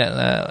hafal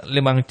 5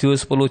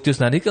 juz, 10 juz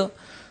nah nika.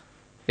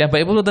 Ya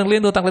baikipun boten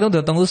klintu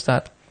tangklatipun dateng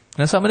ustad.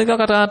 Nah, sakmenika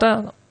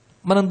kata-kata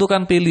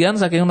menentukan pilihan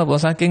saking napa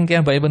saking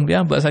kiambaipun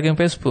piyambak saking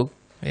Facebook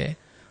nggih.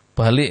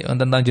 Balik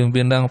wonten Tanjung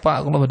Pinang,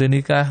 Pak kula badhe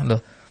nikah. Lho,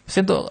 wis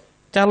entuk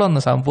calon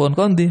sampun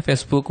kondi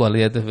Facebook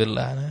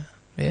waliyadzubillah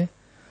nggih.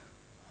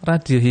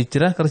 Radio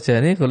Hijrah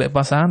kerjane golek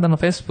pasangan ten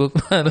Facebook.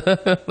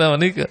 Nah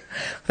menika.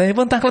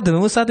 Saipun tanglet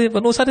dening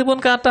ustadipun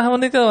kathah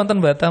menika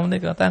wonten Batam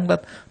menika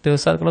tanglet Dewa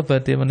Ustaz kula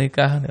badhe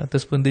menikah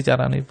terus pundi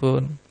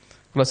caranipun.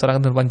 Kula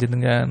serahaken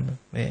panjenengan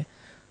nggih.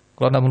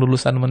 Kalau namung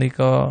lulusan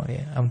menika,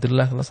 ya,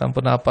 alhamdulillah kalau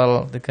sampun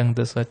hafal 3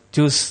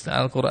 juz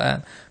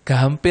Al-Qur'an.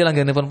 Gampil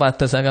anggenipun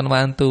pados akan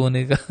mantu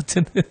menika.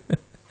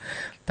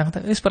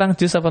 Tang-tang wis perang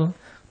juz hafal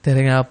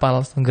dereng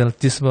hafal tunggal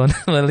juz mawon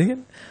malih.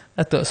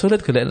 Aduh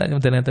sulit golek lak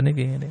nyenten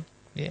iki ngene.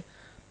 Ya.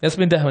 Wis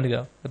pindah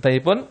menika.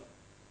 Ketahipun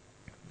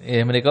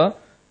ya menika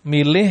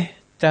milih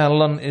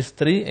calon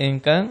istri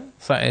ingkang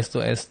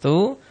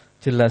saestu-estu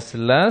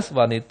jelas-jelas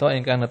wanita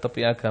ingkang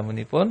netepi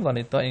agamanipun,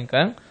 wanita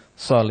ingkang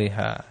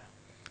shalihah.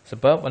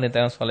 Sebab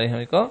wanita yang saleh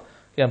menika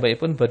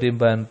piyambakipun badhe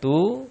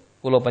bantu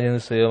kula panjenengan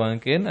sedaya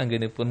mangkin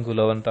anggenipun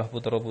kula wentah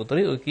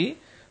putra-putri ugi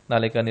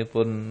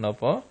nalikanipun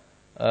napa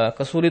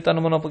kesulitan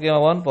menapa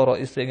kemawon para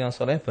istri yang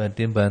saleh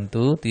badhe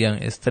bantu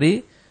tiyang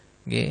istri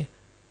nggih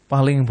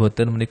paling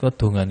boten menika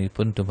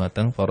donganipun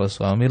dumateng para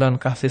suami lan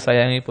kasih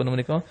sayangipun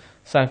menika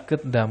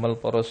saged damel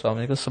para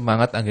suami menika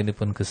semangat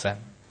anggenipun gesang.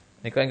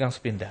 Nika ingkang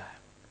sepindah.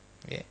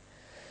 Nggih.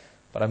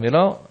 Para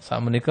mila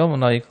sakmenika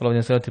menawi kula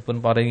nyesel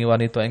dipun paringi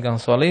wanita ingkang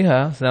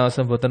salehah,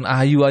 senajan boten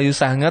ayu-ayu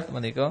sanget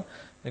menika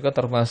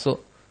termasuk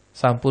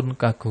sampun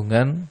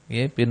kagungan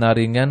nggih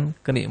pinaringan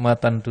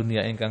kenikmatan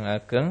dunia ingkang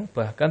ageng,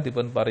 bahkan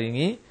dipun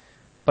paringi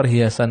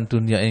perhiasan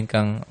dunia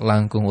ingkang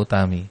langkung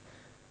utami.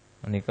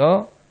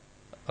 Menika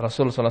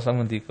Rasul sallallahu alaihi wasallam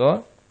ngendika,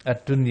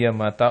 "Ad-dunya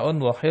mata'un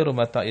wa khairu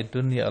mata'id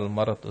dunya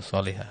al-mar'atu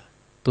salihah."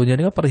 Dunia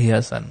nika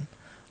perhiasan.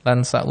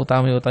 Lan sak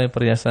utami-utami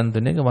perhiasan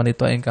dunia ke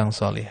wanita ingkang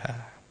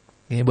salehah.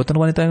 Nggih boten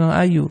wanita ingkang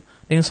ayu,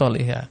 ing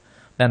salehah.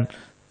 Dan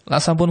la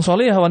sampun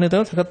salehah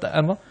wanita saged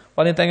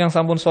wanita ingkang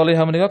sampun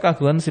salehah menika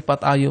kagungan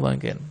sifat ayu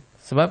mangken.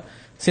 Sebab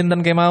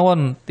sinten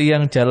kemawon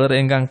tiyang jalur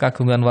ingkang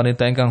kagungan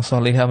wanita ingkang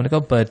salehah menika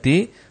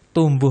badhe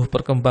tumbuh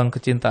perkembang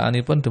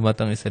kecintaanipun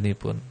dumateng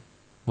istrinipun.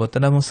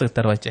 Boten namung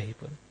sekedar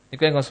wajahipun.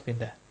 Iku ingkang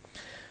sepindah.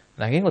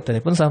 Nanging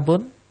wedanipun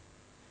sampun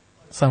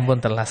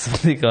telas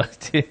menika.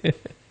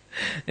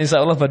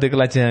 Insyaallah badhe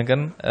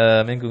kelajengaken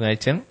minggu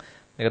ngajeng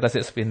nika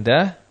tasih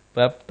sepindah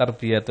bab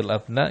Tarbiyatun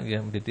Abnaa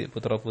nggih mendidik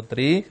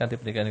putra-putri kanthi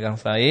pendidikan ingkang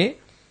sae,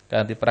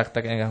 kanthi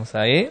praktek ingkang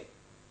sae.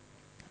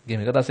 Nggih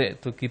menika tasih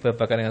dugi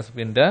babagan ingkang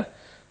sepindah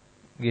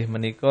nggih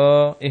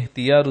menika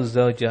ikhtiyaruz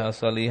zaujah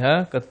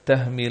salihah,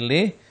 kedah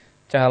milih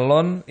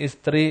calon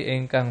istri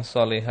ingkang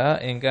salehah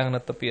ingkang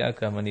netepi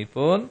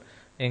agamanipun,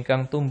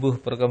 ingkang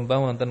tumbuh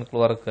berkembang wonten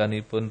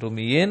keluarganipun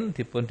rumiyin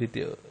dipun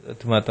didik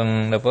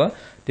dumateng napa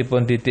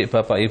dipun didik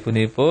bapak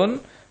ibunipun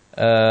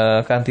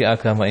kanthi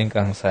agama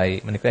ingkang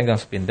sae. Menika ingkang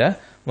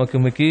sepindah.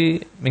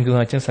 Mugi-mugi minggu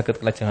ngajeng saged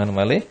kelajengan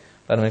malih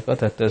lan menika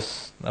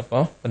dados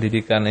napa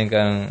pendidikan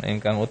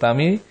ingkang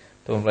utami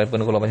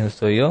tumrapipun kula panjenengan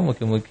sedaya.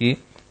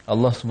 Mugi-mugi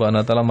Allah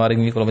Subhanahu wa taala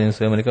maringi kula panjenengan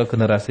sedaya menika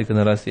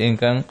generasi-generasi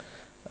ingkang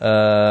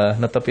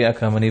netepi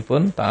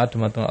agamanipun, taat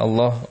dumateng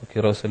Allah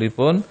ugi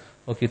Rasulipun,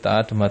 ugi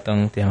taat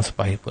dumateng tiyang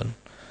sepahipun.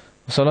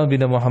 Wassallallahu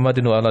bina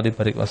Muhammadin wa ala alihi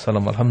barik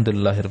wassalam.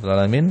 Alhamdulillahirabbil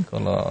alamin.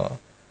 Kula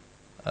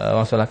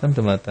wangsulaken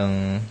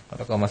dumateng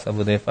para Mas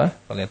Abu Deva,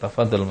 kalian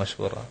tafadhol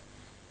masyhura.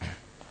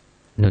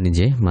 Nun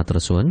inggih matur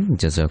suwun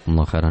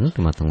jazakumullah khairan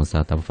dumateng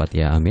Ustaz Abu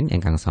Fathia Amin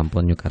ingkang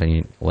sampun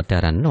nyukari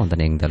wedharan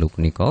wonten ing dalu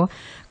punika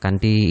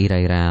kanthi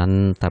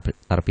ira-iraan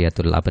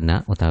Tarbiyatul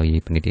Abnaa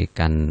utawi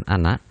pendidikan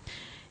anak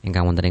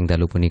ingkang wonten ing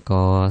dalu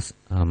punika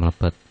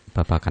mlebet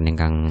babagan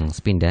ingkang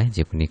sepindah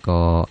inggih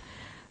punika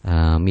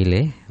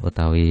milih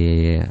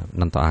utawi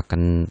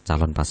nentokaken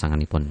calon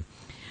pasanganipun.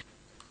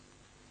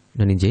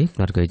 Nun inggih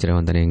keluarga hijrah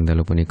wonten ing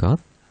dalu punika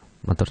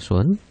matur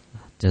suwun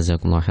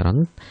jazakumullah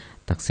khairan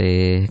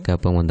taksih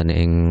gabung wonten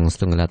ing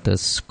 100,3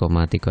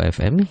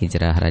 FM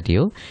Hijrah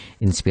Radio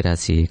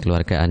Inspirasi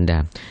Keluarga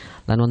Anda.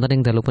 Lan wonten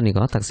ing dalu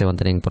punika taksih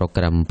wonten ing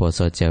program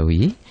Basa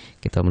Jawi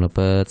kita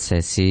mlebet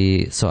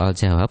sesi soal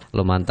jawab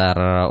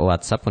lumantar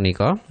WhatsApp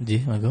punika.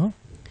 Nggih, monggo.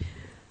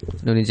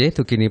 Nun inggih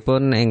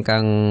duginipun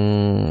ingkang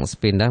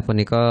sepindah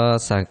punika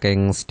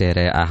saking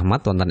Sedherek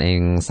Ahmad wonten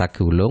ing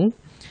Sagulung.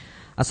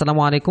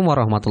 Assalamualaikum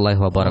warahmatullahi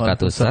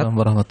wabarakatuh. Assalamualaikum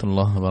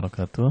warahmatullahi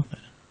wabarakatuh.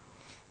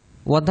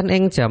 Wonten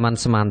ing jaman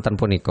semanten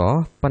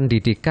punika,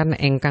 pendidikan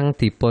ingkang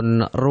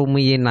dipun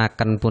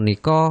rumiyinaken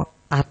punika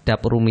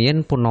adab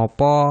rumiyin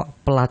punapa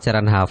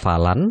pelajaran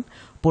hafalan,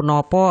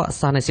 punapa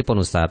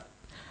sanesipun Ustaz.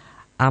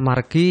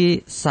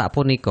 Amargi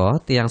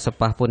sapunika tiyang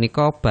sepah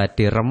punika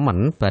badhe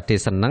remen, badhe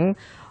seneng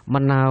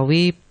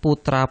menawi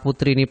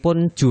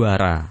putra-putrinipun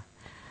juara.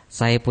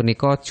 Sae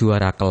punika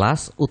juara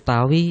kelas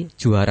utawi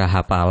juara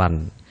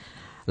hafalan.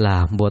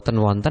 Lah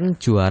mboten wonten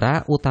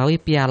juara utawi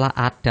piala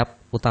adab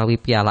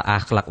utawi piala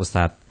akhlak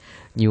Ustaz.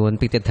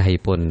 Nyuwun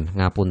pitidhahipun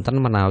ngapunten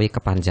menawi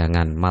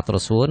kepanjangan. Matur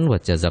suwun wa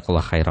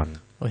jazakallahu khairan.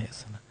 Oh ya.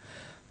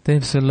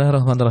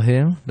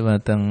 Bismillahirrahmanirrahim.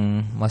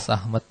 Dumateng Mas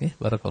Ahmad nggih,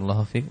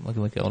 barakallahu fiik.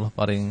 Mugi-mugi Allah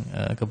paring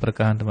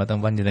keberkahan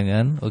dumateng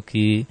panjenengan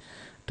ugi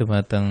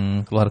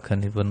dumateng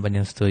keluarganipun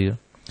panjenengan sedaya.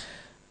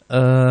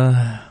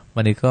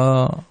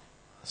 Menika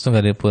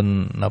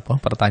sunggalipun napa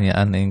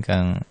pertanyaan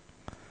ingkang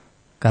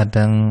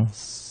kadang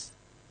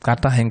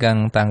kathah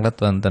ingkang tanglet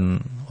wonten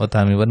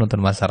utamipun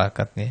wonten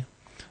masyarakat nggih.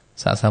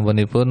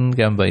 Sasampunipun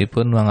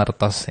piyambakipun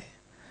mangertos.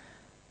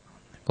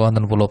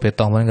 Wonten pulau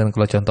petong menika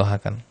kula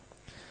contohaken.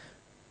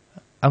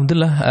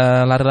 Alhamdulillah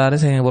lari-lari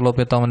sing kula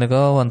peta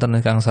menika wonten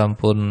ingkang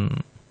sampun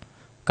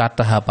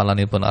kathah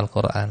hafalanipun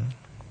Al-Qur'an.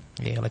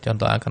 Nggih, kula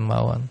contohaken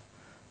mawon.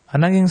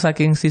 Ananging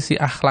saking sisi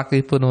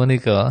akhlakipun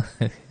menika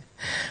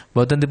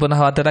boten dipun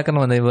khawatiraken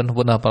menawi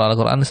pun hafal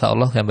Al-Qur'an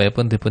insyaallah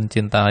pun dipun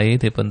cintai,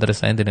 dipun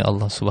tresnani dening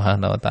Allah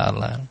Subhanahu wa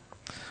taala.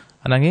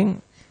 Ananging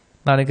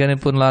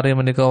nalikanipun lari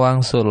menika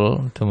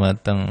wangsul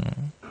dumateng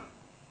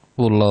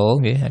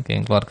kula nggih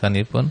saking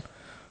keluarganipun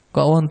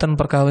kok wonten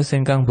perkawis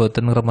ingkang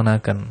boten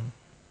ngremenaken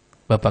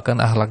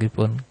babagan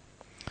akhlakipun.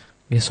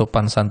 Nggih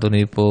sopan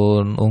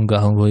santunipun,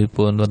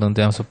 unggah-ungguhipun wonten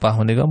tiyang sepah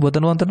menika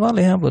boten wonten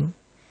malih ampun.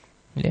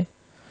 Nggih.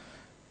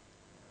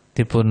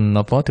 Dipun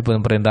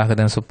perintah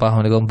tiyang sepah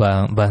menika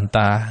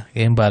bantah,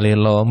 nggih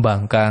balelo,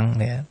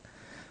 mbangkang ya.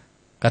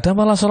 Kadang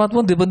malah salat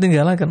pun dipun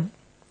tinggalaken.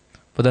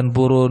 Boten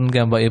purun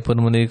kiyambakipun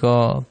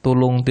menika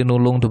tulung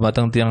tinulung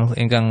dumateng tiyang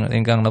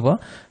ingkang napa?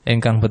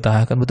 Ingkang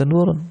betahaken boten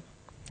purun.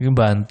 Nggih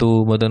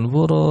bantu boten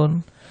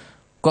purun.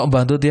 Kok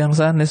bantu tiang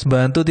sanes,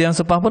 bantu tiang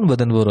sepah pun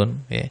mboten purun.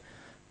 Nggih.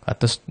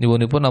 Kados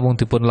nyuwunipun namung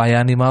dipun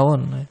layani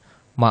mawon.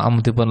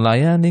 Maem dipun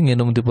layani,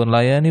 nginum dipun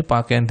layani,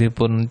 pakaian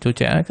dipun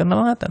cucikaken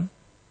mawon.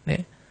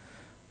 Nggih.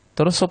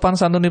 Terus sopan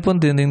santunipun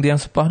dinding tiang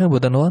sepah niku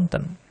mboten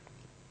wonten.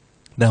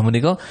 Dah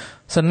menika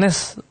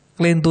sanes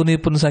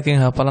klintunipun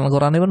saking hafalan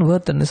Al-Qur'anipun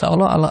mboten.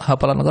 Insyaallah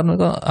hafalan Al-Qur'an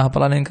menika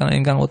hafalan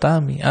ingkang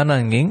utami.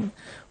 Ananging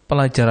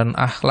pelajaran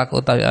akhlak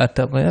utawi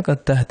adab menika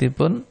kedah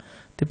dipun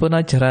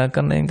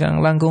ajaraken ingkang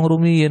langkung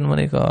rumiyin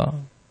menika.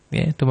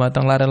 Nggih,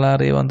 dumateng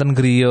lari-lari wonten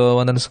griya,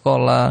 wonten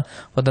sekolah,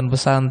 wonten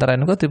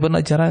pesantren kok dipun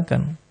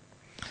ajaraken.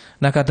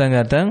 Nah,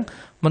 kadang-kadang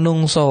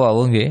menungso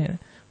wau nggih,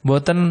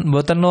 boten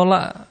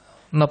nolak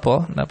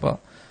napa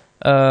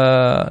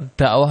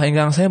dakwah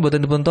ingkang saya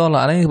boten dipun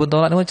tolak, nanging dipun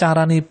tolak niku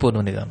caranipun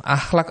menika.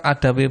 Akhlak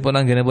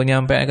adabipun anggenipun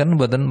nyampaikan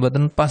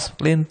boten pas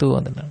klintu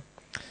wonten.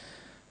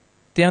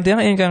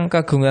 Tiang-tiang ingkang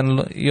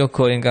kagungan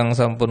yoga ingkang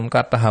sampun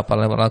kathah hafal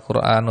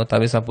Al-Qur'an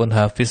utawi sampun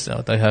hafiz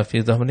utawi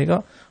hafizah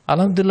menika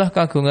alhamdulillah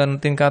kagungan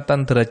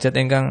tingkatan derajat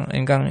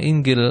ingkang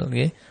inggil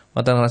nggih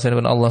wonten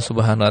ngarsipun Allah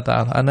Subhanahu wa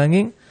taala.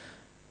 Ananging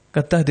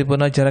kedah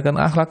dipun ajaraken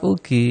akhlak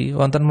ugi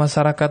wonten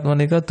masyarakat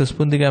menika dos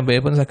pundi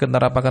kambekipun saged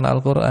nerapaken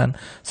Al-Qur'an.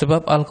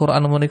 Sebab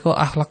Al-Qur'an menika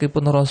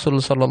akhlakipun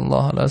Rasul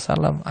sallallahu alaihi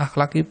wasallam,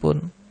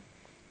 akhlakipun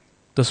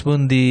dos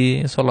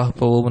pundi salah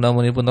bawa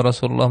menamunipun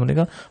Rasulullah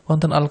menika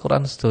wonten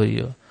Al-Qur'an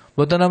sedaya.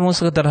 Boten namung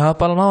sekedar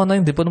hafal mawon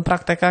nanging dipun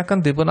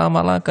praktekaken, dipun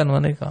amalaken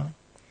menika.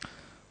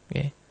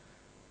 Nggih.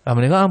 Lah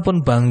menika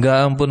ampun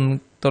bangga,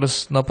 ampun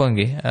terus napa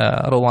nggih,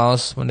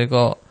 ruwaos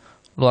menika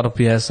luar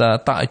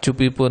biasa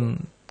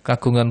takjubipun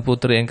kagungan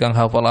putri ingkang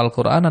hafal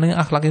Al-Qur'an nanging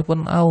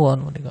akhlakipun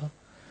awon menika.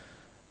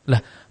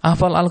 Lah,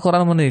 hafal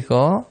Al-Qur'an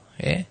menika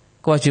nggih,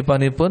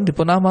 kewajibanipun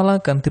dipun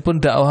amalaken, dipun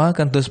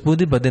dakwahaken dos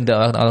pundi badhe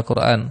dakwahaken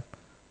Al-Qur'an.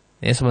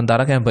 Ya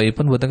sementara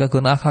kiyambakipun boten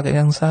kagungan akhlak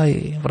yang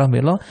sae.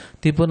 Pramila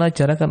dipun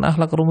ajaraken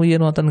akhlak rumiyin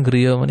wonten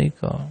griya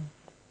menika.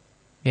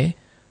 Nggih.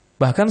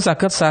 Bahkan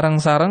saged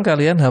sarang-sarang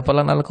kalian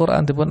hafalan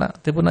Al-Qur'an dipun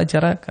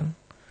ajaraken.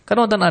 Kan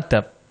wonten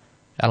adab.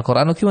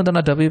 Al-Qur'an ugi wonten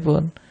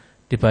adabipun.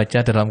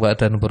 Dibaca dalam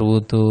keadaan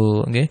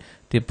berwudu, nggih,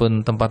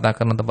 dipun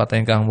tempataken tempat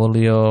ingkang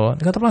mulya.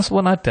 Nika termasuk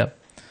adab.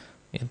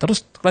 Ya,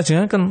 terus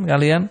lajengaken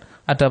kalian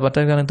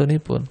adab-adab kalian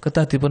tunipun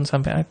kedah dipun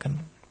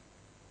sampaiaken.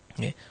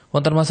 Nggih.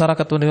 Wonten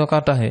masyarakat menika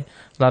kathah nggih.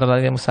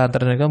 Lare-lare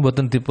pesantren menika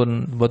boten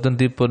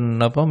dipun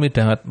napa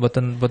midhangat,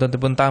 boten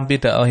dipun tampi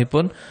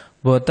dakwahipun,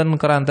 boten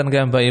keranten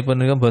kiyambakipun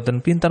menika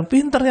boten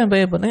pinter-pinter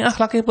kiyambakipun, ning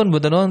akhlakipun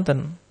boten wonten.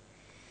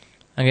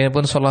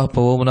 Anggenipun salah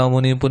bawa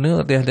menamunipun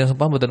niku tiyang-tiyang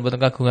sepah boten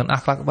kagungan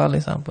akhlak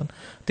malih sampun.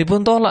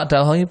 Dipun tolak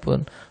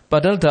dakwahipun.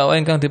 Padahal dakwah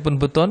ingkang dipun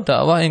beton,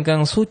 dakwah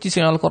ingkang suci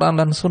sing Al-Qur'an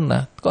lan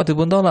Sunnah. Kok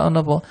dipun tolak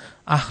napa?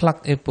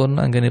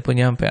 Akhlakipun anggenipun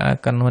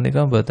nyampaiaken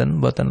menika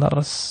boten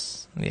leres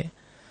nggih.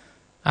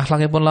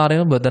 Akhlakipun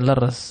lare mboten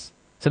leres.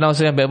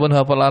 Senajan sampeyan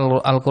hafal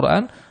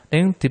Al-Qur'an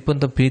ning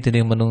dipun tebi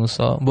dening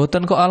menungso.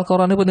 Mboten kok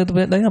Al-Qur'anipun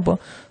ditebi apa?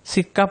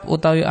 Sikap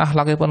utawi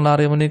akhlakipun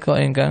lare menika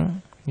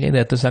ingkang nggih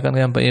dadosaken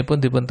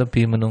kiyambakipun dipun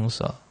tebi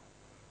menungso.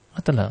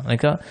 Ngoten lho,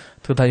 nika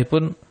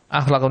kedahipun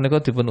akhlak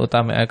menika dipun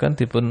utamakaken,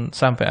 dipun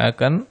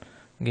sampaiaken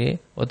nggih,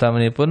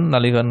 utamanipun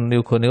nalikan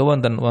yuga niku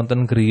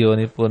wonten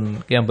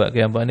griyanipun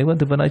kiyambak-kiyambakipun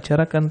dipun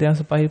ajaraken tiyang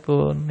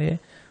sepahipun nggih.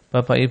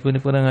 Bapak ibu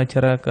nipun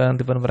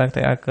ngajaraken, dipun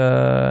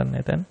praktekaken,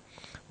 ngeten.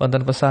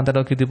 Wonten pesantren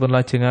ugi dipun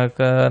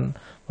lajengaken,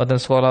 wonten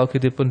sekolah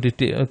ugi dipun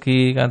didik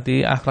ugi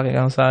kanthi akhlak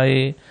ingkang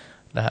sae.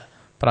 Lah,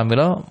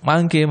 pramila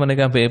mangke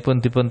menika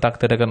mbekipun dipun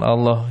takdiraken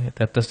Allah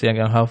dados tiyang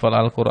ingkang hafal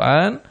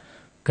Al-Qur'an,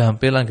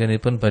 gampil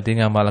anggenipun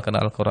badhe ngamalaken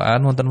Al-Qur'an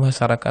wonten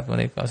masyarakat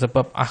menika.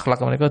 Sebab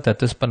akhlak menika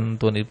dados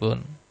penentunipun.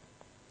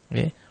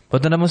 Nggih.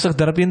 Boten namung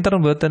sekedar pinter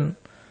mboten.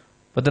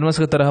 Boten namung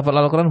sekedar hafal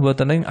Al-Qur'an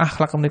mboten ning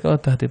akhlak menika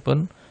kedah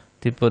dipun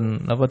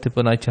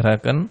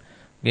ajaraken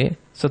nggih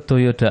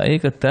sedaya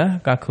dai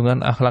kedah kagungan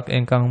akhlak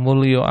ingkang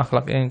mulya,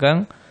 akhlak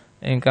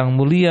ingkang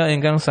mulia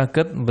ingkang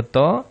saged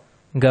beto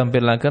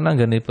nggampilaken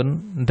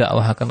anggenipun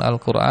dakwahaken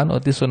Al-Qur'an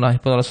uti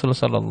sunahipun Rasul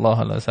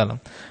sallallahu alaihi wasallam.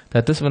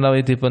 Dados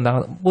menawi dipun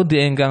pundi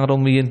ingkang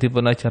rumiyin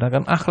dipun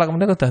ajaraken akhlak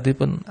menika kedah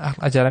dipun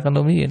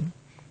ajaraken rumiyin.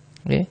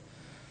 Nggih.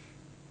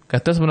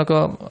 Kados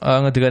menika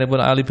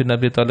ngendikanipun Ali bin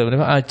Abi Thalib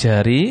menika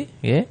ajari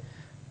nggih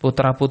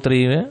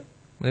putra-putri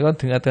menika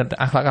dengan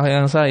akhlak-akhlak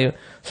yang saya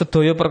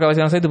sedaya perkawis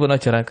yang saya dipun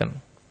ajaraken.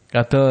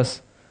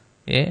 Kados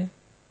nggih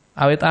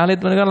awit alit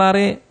menika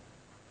lari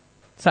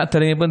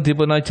saderengipun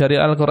dipun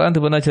ajari Al-Qur'an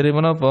dipun ajari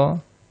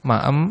menapa?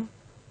 Maem,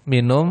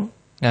 minum,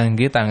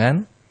 ngangge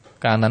tangan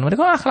kanan.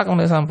 Menika akhlak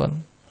menika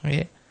sampun.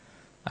 Nggih.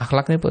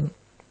 Akhlaknipun.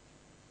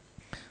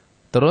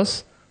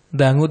 Terus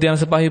dangu tiyang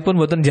sepahipun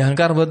mboten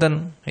jangkar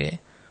mboten. Nggih.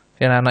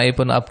 Yen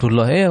anakipun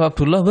Abdullah,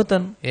 Abdullah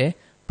mboten. Nggih.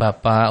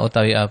 Bapak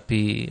utawi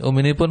abi.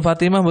 Uminipun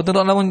Fatimah mboten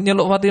kok lamun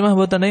nyeluk Fatimah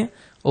mboten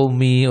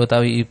umi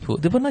utawi ibu.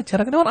 Dipun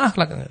ajaraken pun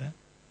akhlak.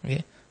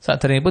 Nggih.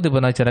 Saderengipun dipun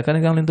ajaraken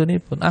ingkang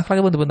lintunipun.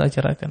 Akhlakipun dipun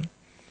ajaraken.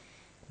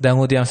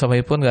 Dangu tiyang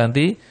sepahipun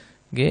ganti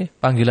nggih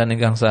panggilan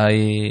ingkang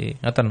sae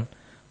ngaten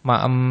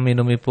maem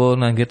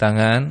minumipun ngangge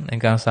tangan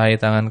ingkang sae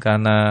tangan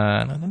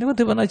kanan niku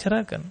dipun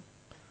ajaraken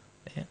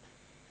ya.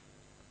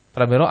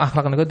 Pramila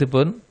akhlak niku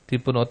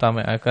dipun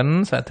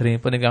utamakaken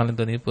saderengipun ingkang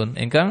lintunipun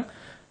ingkang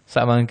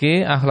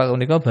samangke akhlak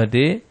menika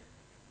badhe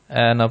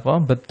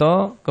napa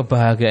beto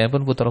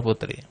kebahagiaanipun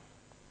putra-putri.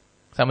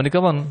 Sakmenika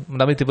pun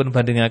menawi dipun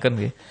bandingaken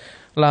nggih.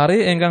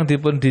 Lari ingkang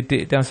dipun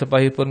didik tiyang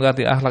sepahipun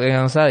kanthi akhlak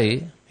ingkang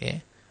sae nggih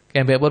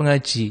kembekipun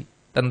ngaji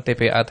ten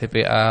TPA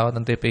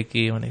ten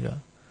TPQ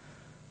menika.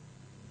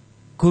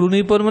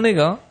 Gurunipun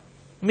menika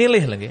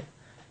milih lagi.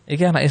 Iki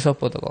anake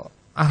sapa to kok?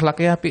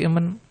 Akhlake apik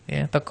men,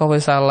 ya, teko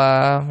wis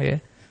salam, ya.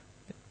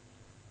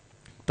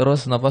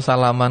 Terus napa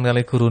salaman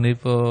kali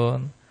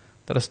gurunipun.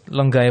 Terus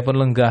lenggahipun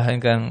lenggah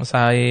ingkang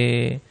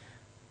sae.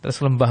 Terus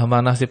lembah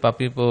manah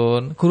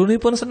sipapipun.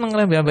 Gurunipun seneng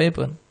kalih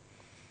mbiyambakipun.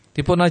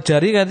 Dipun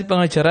ajari kanthi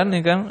pengajaran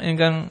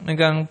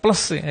ingkang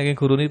plus saking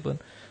gurunipun.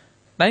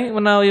 Nanging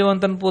menawi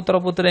wonten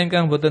putra-putri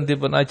ingkang boten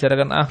dipun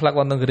ajaraken akhlak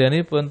wonten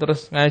griyanipun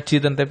terus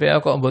ngaji ten TPA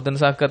kok boten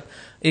saged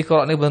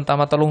Iqra nipun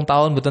tamat 3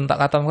 tahun boten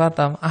tak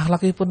katam-katam,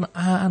 akhlakipun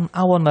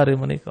awon lari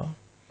menika.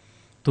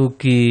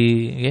 Dugi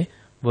nggih,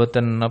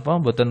 boten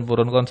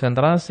purun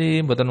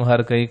konsentrasi, boten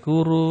menghargai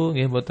guru,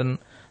 nggih boten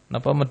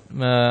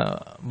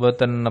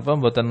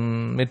boten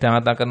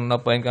midhangetaken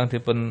napa ingkang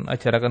dipun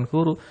ajaraken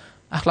guru,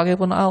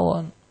 akhlakipun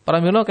awon.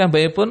 Pramila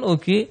kembakipun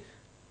ugi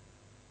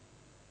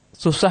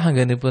susah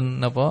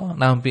nggenipun napa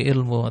nampi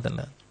ilmu ngoten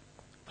lho.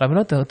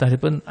 Pramila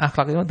dipun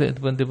akhlak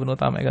dipun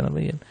utamaken napa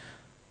yen.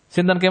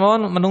 Sinten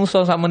kemawon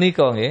menungso sak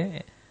menika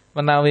nggih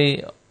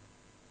menawi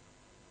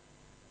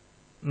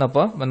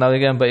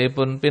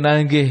kembakipun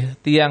pinanggih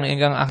tiyang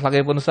ingkang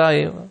akhlakipun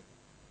sae.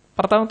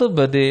 Pertama tu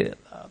badhe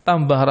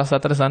tambah rasa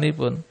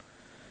tresnanipun.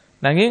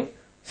 Nanging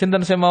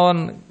sinten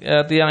semawon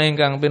tiyang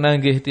ingkang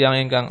pinanggih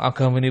tiyang ingkang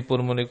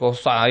agaminipun menika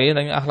sae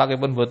nanging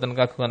akhlakipun boten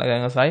kagungan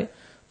ingkang sae.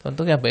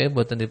 Tentu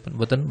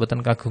boten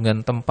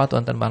kagungan tempat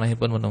wonten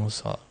manahipun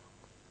menungso.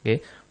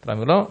 Nggih,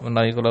 pramila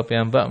menawi kula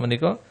piyambak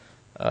menika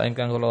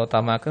ingkang kula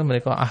utamaken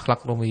menika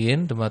akhlak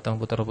rumiyin dumateng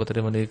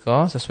putra-putri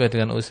menika sesuai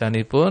dengan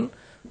usianipun.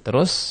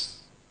 Terus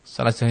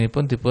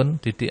salajengipun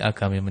dipun didik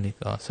agami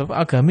menika. Sebab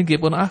agami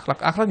nggih pun akhlak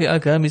nggih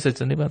agami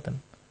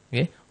sejenipun.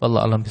 Nggih,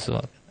 wallahu alam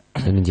bisawab.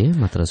 Nggih,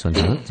 matur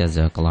suwun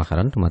jazakallahu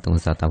khairan dumateng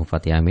Ustaz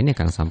Amin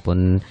ingkang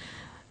sampun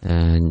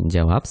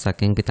jawab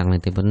saking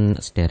pitangletipun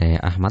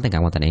sedherek Ahmad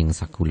ingkang wonten ing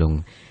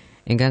Sagulung.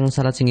 Ingkang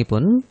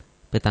salajengipun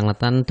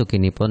pitangletan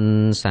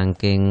tuginipun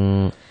saking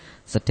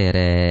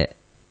sedherek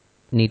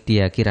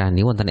Nidia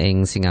Kirani wonten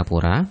ing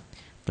Singapura.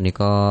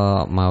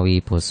 Punika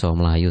mawi basa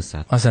Melayu,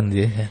 Ustaz.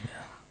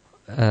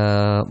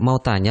 Mau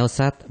tanya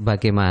Ustaz,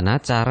 bagaimana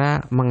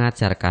cara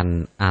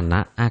mengajarkan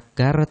anak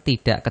agar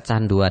tidak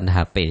kecanduan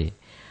HP?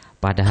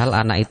 Padahal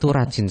anak itu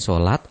rajin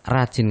sholat,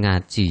 rajin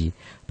ngaji.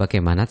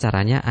 Bagaimana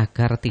caranya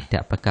agar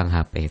tidak pegang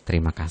HP?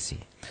 Terima kasih.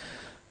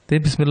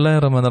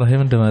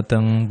 Bismillahirrahmanirrahim.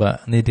 Dumateng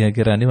Mbak Nidia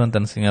Kirani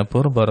wonten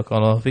Singapura.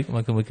 Barakallahu fiik.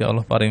 Mugi-mugi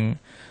Allah paring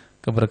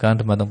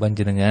keberkahan dumateng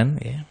panjenengan.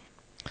 Ya.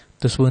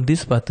 Terus pundi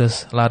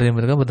sepados lari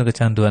mereka boten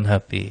kecanduan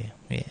HP.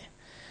 Ya.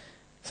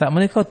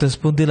 Sakmenika dos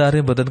pundi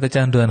lari boten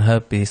kecanduan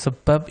HP?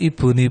 Sebab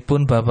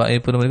ibunipun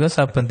bapakipun mereka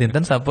saben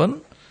dinten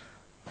sampun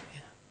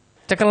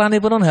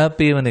cekelanipun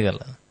HP menika.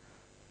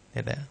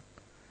 Ya.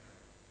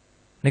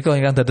 Nika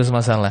ingkang dados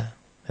masalah.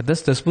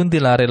 Dados pun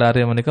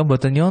dilari-lari menika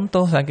mboten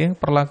nyontoh saking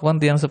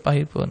perlakuan tiyang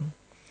sepahipun.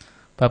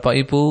 Bapak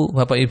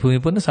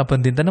ibunipun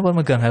saben dinten pun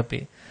megang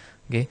HP.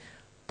 Nggih.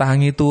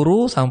 Tangi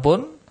turu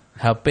sampun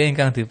HP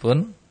ingkang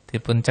dipun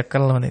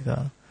cekel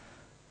menika.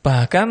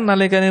 Bahkan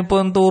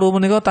nalikanipun turu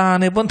menika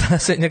tanganipun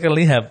tasik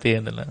nyekeli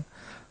HP ngoten.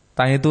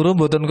 Tangi turu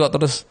mboten kok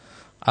terus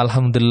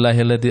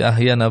alhamdulillahilladzi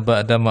ahyana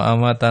ba'da ma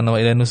amatana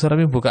wa ilaihi nusyur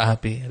buka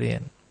HP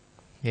riyen.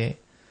 Nggih.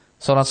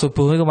 Salat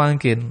subuh itu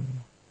mangkin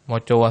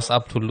maca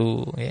WhatsApp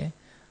dulu ya.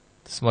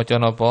 Terus maca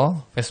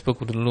napa?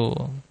 Facebook dulu.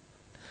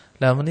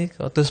 Lah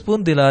menika terus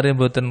pun dilari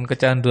mboten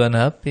kecanduan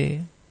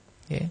HP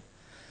ya.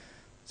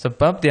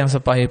 Sebab tiyang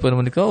sepahipun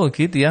menika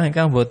ugi tiyang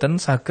ingkang mboten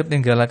saged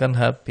ninggalaken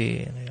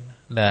HP.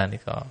 Lah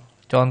nika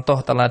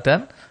contoh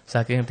teladan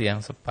saking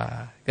tiyang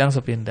sepah ingkang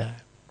sepindah.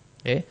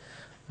 Nggih.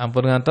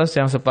 Ampun ngantos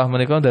tiyang sepah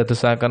menika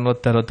ndadosaken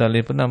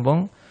wedal-wedalipun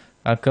namung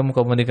agem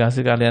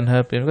komunikasi kalian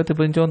HP. Menika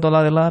dipun contoh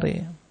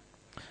lari-lari.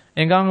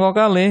 Ingkang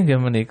kalih nggih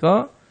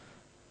menika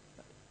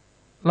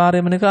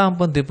lare menika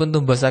ampun dipun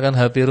tumbasaken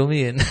HP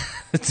rumiyin.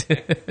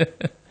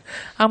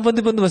 Ampun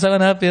dipun tumbasaken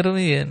HP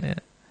rumiyin ya.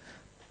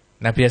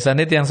 Nah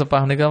biasanya tiang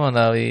sepah menika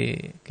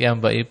menawi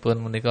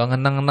kiyambakipun menika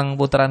ngeneng-ngeneng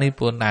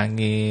putranipun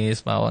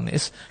nangis mawon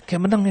is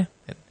kayak meneng ya.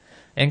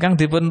 Engkang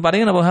dipun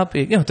paringi napa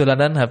HP? Ya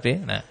dolanan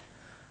HP. Nah,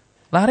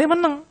 lari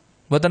meneng,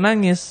 mboten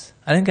nangis.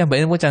 Ana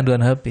kiyambakipun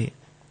canduan HP.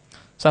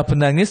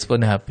 Saben nangis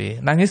pun HP,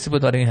 nangis dipun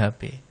paringi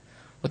HP.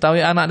 Utawi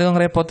anak niku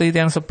ngrepoti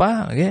tiang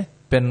sepah nggih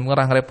ben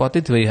ora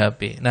ngrepoti duwe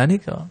HP. Nah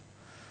nika.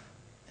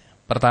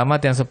 Pertama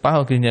tiang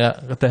sepah ugi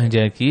kedah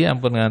njagi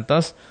ampun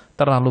ngantos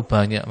terlalu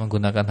banyak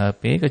menggunakan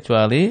HP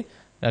kecuali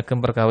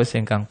kagem perkawis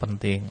ingkang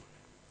penting.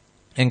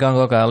 Ingkang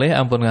kalih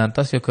ampun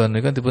ngantos yoga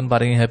menika dipun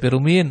paringi HP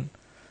rumiyin.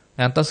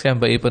 Ngantos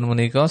kiyambakipun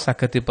menika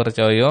saged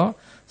dipercaya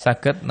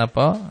saged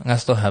napa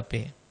ngasto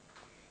HP.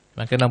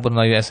 Mungkin ampun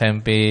mlayu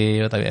SMP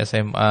utawi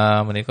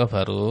SMA menika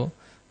baru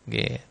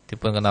nggih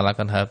dipun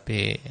kenalaken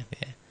HP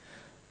nggih.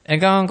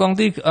 Ingkang angkong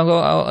 3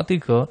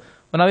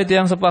 menawi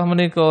tiyang sepah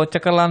menika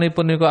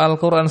cekelanipun menika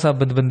Al-Qur'an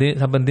saben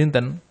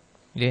dinten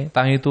nggih,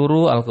 tangi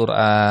turu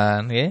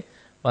Al-Qur'an nggih.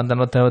 Wonten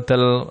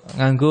wedal-wedal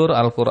nganggur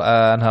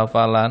Al-Qur'an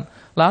hafalan.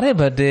 Lare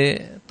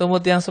badhe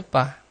tumut tiyang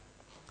sepah.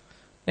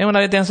 Nek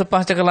menawi tiyang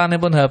sepah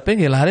cekelanipun HP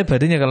nggih lare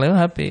badhe nyekel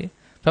HP.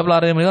 Sebab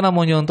lare menika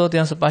namung nyonto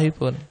tiyang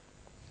sepahipun.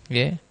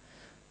 Nggih.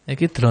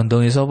 Iki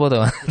drondongi sapa to?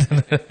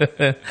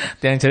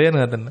 Tiyang Jawa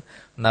ngoten.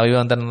 Menawi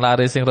wonten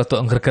lare sing rada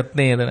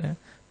ngregetne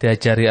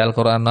diajari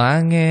Al-Qur'an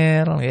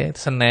angel nggih,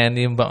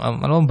 seneni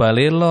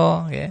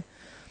mbalelo nggih.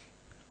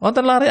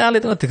 Wonten lari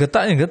alit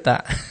digetak ya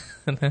getak.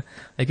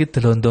 Iki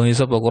delondongi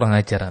sapa kurang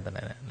ajar ngoten.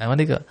 Nah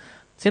menika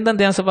sinten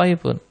tiyang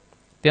sepahipun?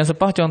 Tiyang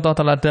sepah contoh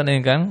teladan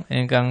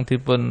ingkang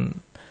dipun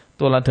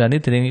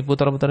tuladani dening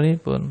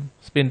putra-putranipun.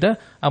 Sepindah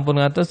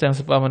ampun ngatos tiyang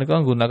sepah menika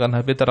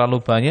nggunakan HP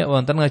terlalu banyak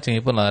wonten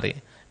ngajengipun lari.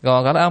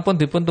 Kalau ampun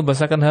dipun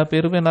tumbasaken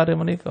HP rumiyin lari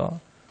menika.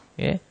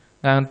 Nggih.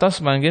 Ngantos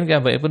mangkin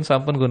kiyambakipun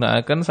sampun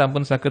gunakaken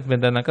sampun saged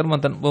bentenaken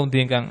wonten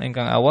pundi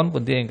ingkang awon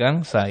pundi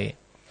ingkang sae.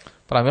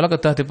 Pramila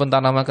kedah dipun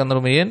tanamaken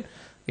rumiyin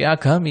ya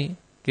agami,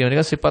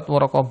 menika sifat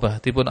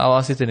muraqabah dipun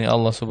awasi dening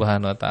Allah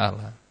Subhanahu wa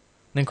taala.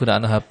 Ning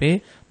gunakno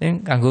HP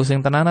ning kanggo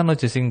sing tenanan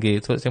aja sing nggih,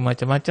 sing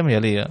macam-macam ya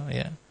li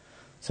ya.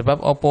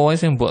 Sebab apa wae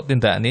sing mbok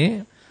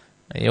tindakni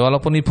ya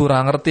walaupun ibu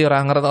ora ngerti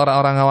orang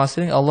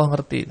ngawasi Allah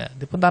ngerti. Nah,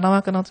 dipun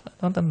tanamaken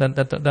wonten dan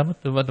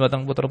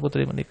datang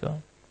putra-putri menika.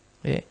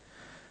 Nggih.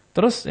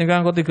 Terus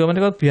ingkang ketiga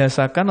menika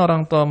biasakan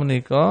orang tua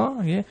menika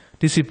nggih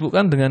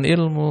disibukkan dengan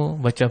ilmu,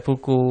 baca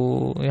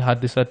buku,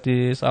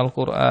 hadis-hadis,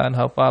 Al-Qur'an,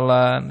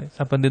 hafalan,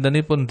 saben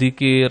dintenipun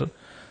dzikir.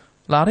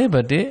 Lare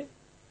badhe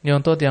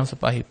nyonto tiyang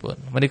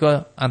sepahipun.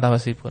 Menika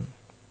antawasipun.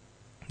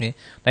 Nggih.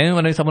 Nanging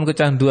menawi sampun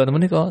kecanduan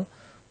menika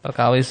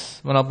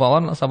perkawis menapa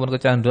won sampun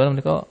kecanduan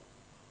menika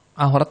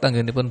awrat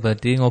anggenipun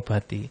badhe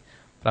ngobati.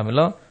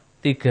 Pramila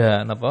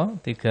tiga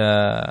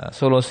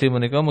solusi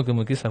menika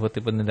mugi-mugi saged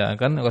dipun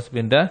tindakaken kos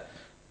pindah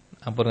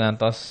ampun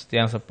ngantos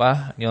tiyang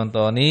sepah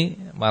nyontoni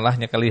malah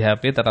nyekeli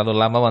HP terlalu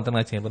lama wonten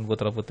ngajengipun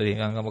putra-putri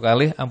ingkang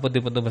kalih ampun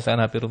dipun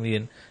tumbasaken HP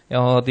rumiyin.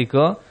 Yang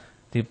ketiga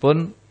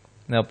dipun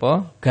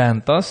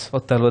gantos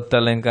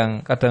wedal-wedal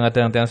ingkang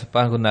kadang-kadang tiyang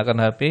sepah gunakan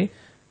HP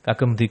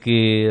kagem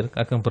dzikir,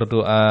 kagem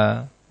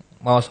berdoa,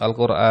 maos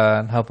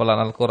Al-Qur'an, hafalan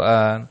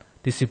Al-Qur'an,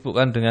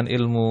 disibukkan dengan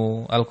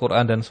ilmu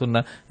Al-Qur'an dan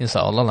sunnah,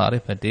 insyaallah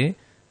lari badhe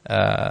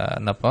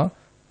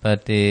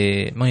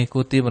badhe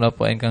mengikuti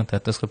menapa ingkang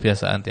dados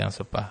kebiasaan tiyang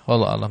sepah.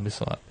 Wallahu a'lam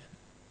bishawab.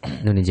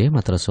 Nun nggih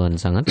matur suwun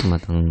sanget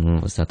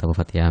dumateng Ustaz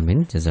Fatia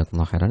Amin,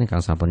 jazakumullah khairan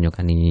ingkang sampun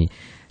nyukani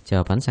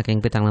jawaban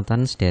saking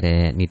pitangletan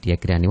sedherek Nidia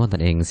Grani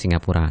wonten ing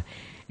Singapura.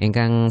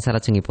 Ingkang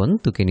salajengipun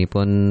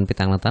duginipun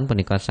pitangletan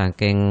punika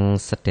saking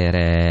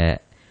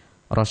sedherek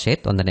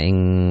Rosyid wonten ing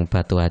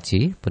Batu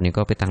Haji,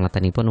 punika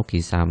pitangletanipun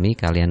ugi sami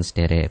kalian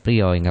sedherek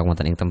priya ingkang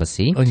wonten ing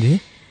Tembesi. Oh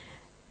nggih.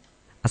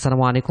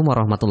 Assalamualaikum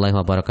warahmatullahi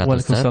wabarakatuh.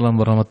 Waalaikumsalam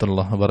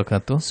warahmatullahi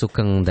wabarakatuh.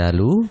 Sugeng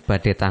dalu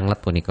badhe tanglet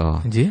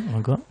punika. Nggih,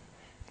 monggo.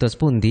 Dos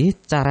pundi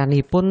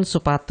caranipun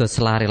supados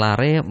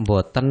lare-lare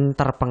mboten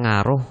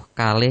terpengaruh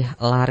kalih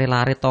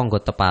lare-lare tangga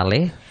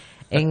tepalih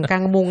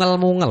ingkang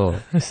mungel-mungel,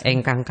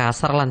 ingkang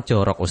kasar lan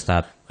jorok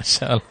Ustaz.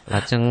 Masyaallah.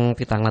 Lajeng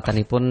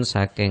pitangletanipun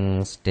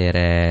saking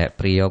sedherek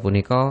priya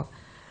punika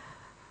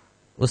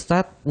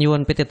Ustadz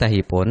nyuwun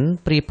pitidhahipun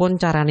pripun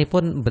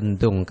caranipun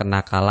bendung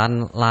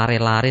kenakalan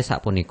lare-lare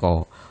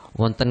sapunika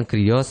wonten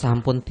griya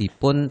sampun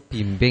dipun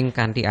bimbing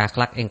kanthi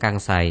akhlak ingkang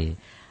sae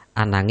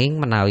ananging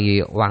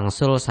menawi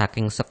wangsul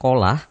saking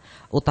sekolah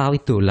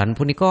utawi dolan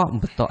punika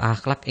mbeto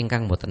akhlak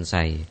ingkang boten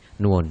sae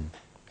nuwun.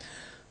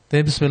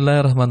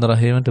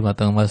 Bismillahirrahmanirrahim.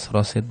 Dumateng Mas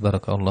Rosid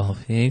barakallahu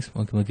fiik.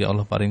 Mugi-mugi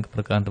Allah paring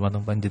keberkahan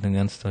dumateng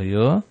panjenengan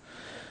sedaya.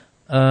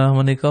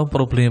 Menika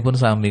problemipun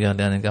sami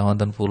kaliyan ingkang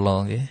wonten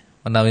pulau nggih.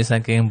 Menawi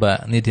saking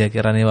Mbak Nidia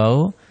Kirani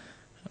wau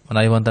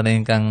menawi wonten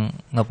ingkang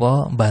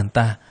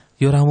bantah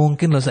ya ora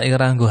mungkin lho saiki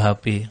ora nggo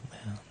HP.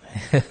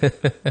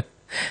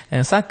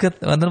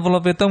 Saged wonten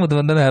pulau pitung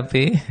mboten wonten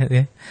HP.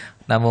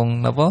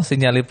 Namung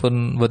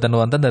sinyalipun mboten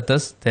wonten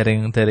dados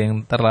dereng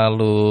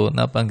terlalu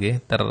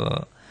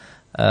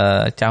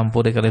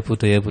campur kali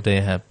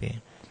budaya-budaya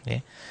HP.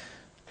 Nggih.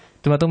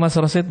 Dumateng Mas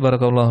Rosid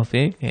barakallahu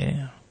fiik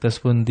nggih. Terus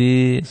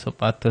pundi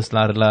supados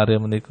lari-lari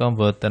menika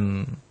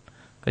mboten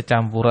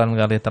kecampuran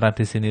kali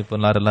tradisinipun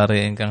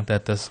lari-lari ingkang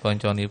dados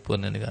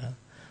kancanipun menika.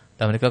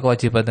 Dan menika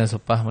kewajiban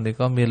sepah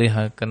menika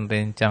milihaken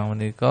rencang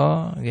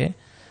menika nggih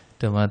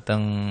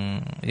dumateng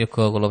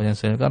yoga kula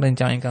panjenengan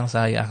rencang ingkang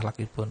sae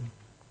akhlakipun.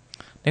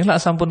 Nek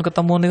lak sampun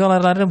ketemu nika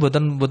lari-lari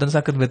mboten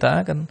saged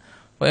betakaken.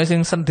 Pokoke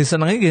sing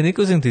disenengi nggih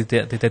niku sing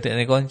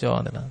didadekne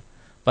kanca.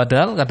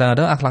 Padahal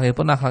kadang-kadang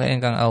akhlakipun akhlak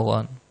ingkang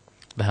awon.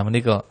 Lah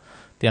menika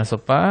tiyang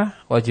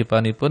sepah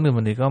kewajibanipun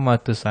menika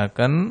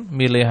madosaken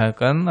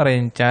milihaken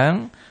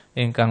rencang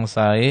ingkang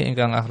sae,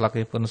 ingkang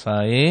akhlakipun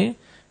sae,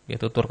 nggih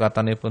tutur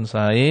katanipun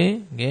sae,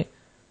 nggih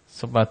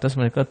supados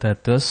menika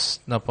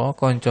dados napa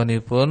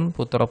kancanipun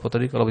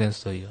putra-putri kula panjenengan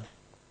sedaya.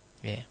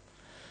 Nggih.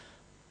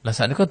 Lah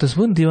sanika dados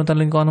pundi wonten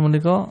lingkungan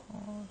menika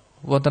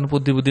wonten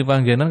pundi-pundi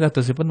panggenan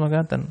kadosipun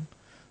makaten.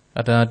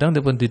 Kadang-kadang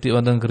dipun didik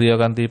wonten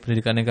griya kanthi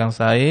pendidikan ingkang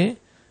sae,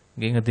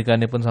 nggih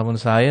ngedikanipun sampun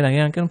sae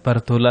nanging mungkin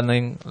bar dolan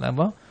ing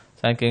apa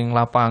saking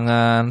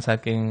lapangan,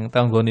 saking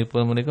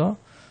tanggonipun menika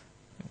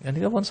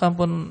menika pun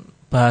sampun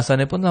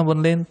bahasanipun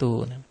sampun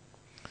lentu.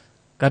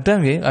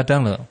 Kadang nggih,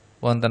 kadang lho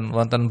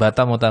wonten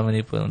Batam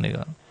utaminipun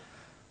menika.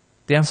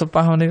 Tiyang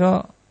sepah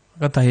menika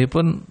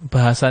kedahipun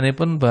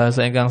bahasanipun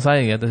bahasa ingkang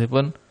sae nggih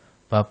atosipun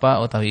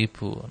bapak utawi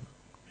ibu.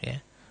 Ya.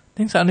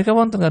 Ning sakmenika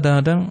wonten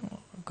kadang-kadang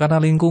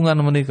karena lingkungan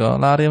menika,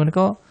 lari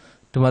menika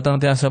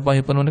dumateng tiyang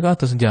sepahipun menika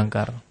dados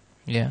jangkar.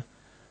 Ya.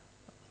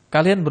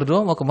 Kalian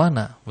berdua mau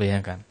kemana?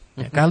 Bayangkan.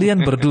 Ya,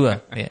 kalian berdua.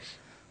 Ya.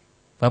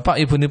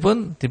 Bapak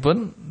ibunipun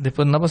dipun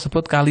apa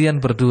sebut kalian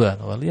berdua.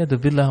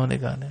 Waliyadzubillah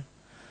menika.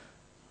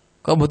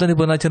 Kok mboten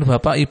dipun ajar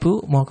bapak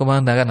ibu mau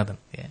kemana kan ngoten.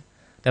 Ya.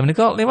 Dan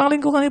menika limang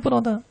lingkunganipun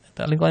wonten.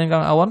 Lingkungan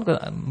ingkang awon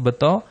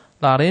beto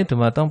lari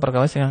dumateng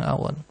perkawis ingkang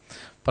awon.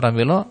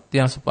 Pramila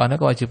tiyang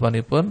sepahane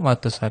kewajibanipun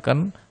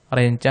madosaken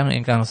rencang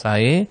ingkang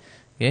sae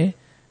nggih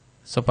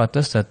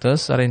supados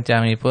dados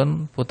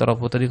rencangipun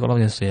putra-putri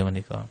kula panjenengan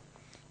menika.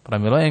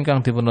 Pramila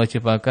ingkang dipun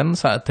wajibaken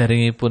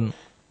saderengipun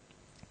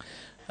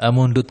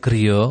mundhut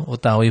griya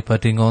utawi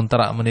badhe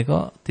ngontrak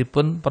menika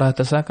dipun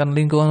perhatosaken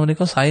lingkungan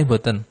menika sae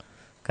boten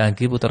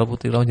kangge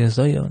putra-putri kula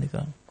panjenengan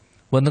menika.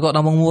 Mboten kok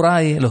namung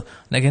murahi lho,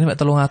 nek kene mek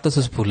 300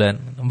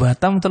 sebulan.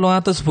 Batam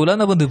 300 sebulan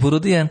apa diburu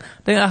tiyang.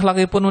 Ning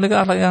akhlakipun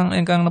menika akhlak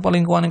ingkang napa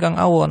lingkungan ingkang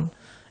awon.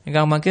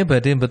 Ingkang mangke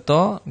badhe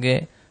beto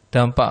nggih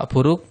dampak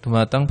buruk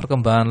dumateng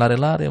perkembangan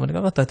lari-lari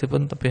menika kedah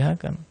dipun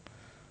tebihaken.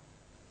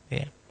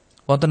 Nggih.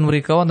 Wonten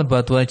mriku wonten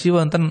Batu Haji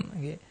wonten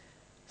nggih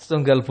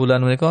setunggal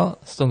bulan menika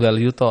setunggal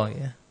yuta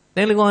nggih.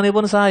 Ning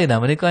lingkunganipun sae nah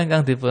menika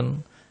ingkang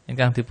dipun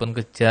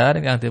kejar,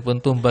 ingkang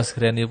dipun tumbas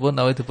griyanipun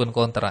awit dipun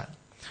kontrak.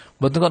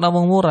 Mboten kok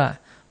namung murah.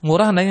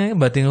 Murah nang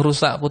badhe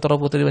ngrusak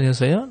putra-putri panjenengan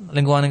saya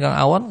lingkungan ingkang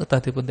awon kedah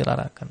dipun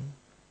tilaraken.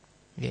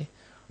 Nggih.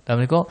 Dan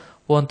menika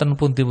wonten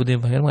pundi-pundi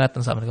bagian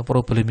ngaten sak menika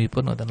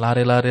problemipun wonten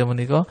lari-lari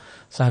menika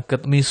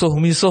saged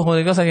misuh-misuh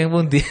menika saking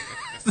pundi.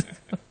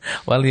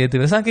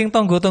 Waliyadzubillah saking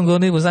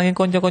tangga-tangganipun saking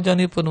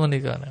kanca-kancanipun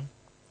menika.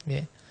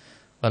 Nggih.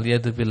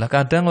 Waliyadzubillah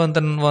kadang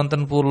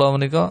wonten pulau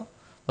menika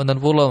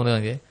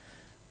nggih.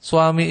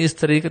 Suami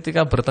istri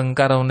ketika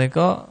bertengkar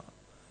menika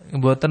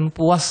mboten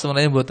puas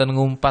menawi mboten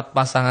ngumpat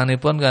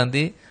pasanganipun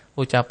ganti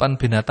ucapan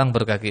binatang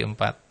berkaki 4.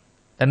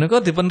 Dan niku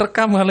dipun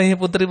rekam kalih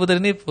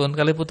putri-putrinipun,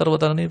 kalih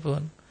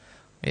putra-putranipun.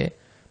 Nggih.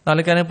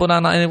 Nalikanipun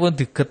anakipun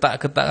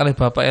digetak-getak kalih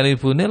bapak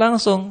ibune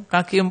langsung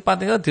kaki 4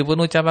 niku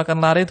dipun ucapaken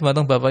lari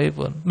dumateng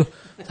bapakipun. Lho,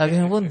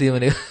 saking pundi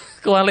menika?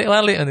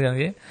 Kewalik-walik menika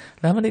nggih.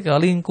 Lah menika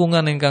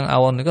lingkungan ingkang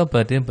awon niku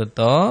badhe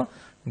beto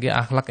nggih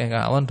akhlak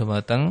ingkang awon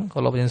dumateng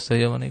kula panjenengan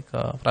sedaya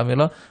menika.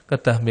 Pramila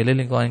kedah milih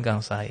lingkungan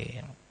ingkang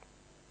sae.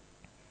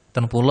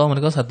 Ten pulau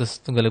menika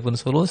satunggalipun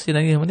solusi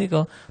nggih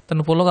menika.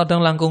 Ten pulau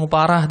kadang langkung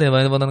parah teh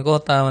wonten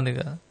kota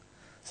menika.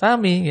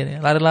 Sami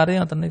ngene,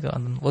 lari-lari wonten nika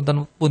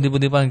wonten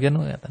pundi-pundi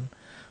panggen ngoten.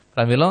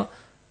 Pramila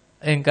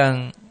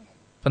ingkang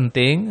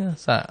penting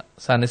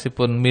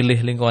sanesipun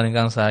milih lingkungan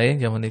ingkang sae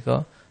nggih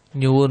menika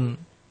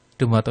nyuwun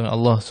dumateng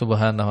Allah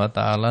Subhanahu wa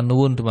taala,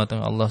 nuwun dumateng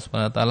Allah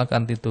Subhanahu wa taala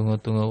kanthi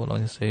donga-donga kula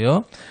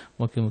sedaya.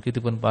 Mugi-mugi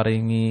dipun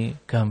paringi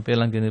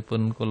gampil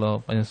anggenipun kula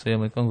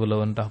panjenengan menika kula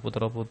wentah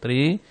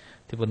putra-putri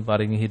dipun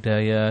paringi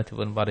hidayah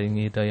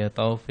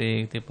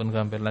taufik, dipun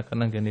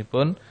gampilaken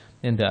anggenipun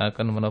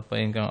nindakaken menapa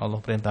ingkang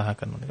Allah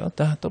perintahaken menika.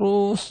 Dah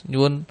terus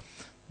nyuwun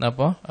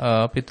napa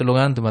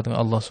pitulungan dumateng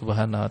Allah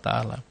Subhanahu wa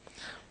taala.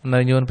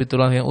 Menawi nyuwun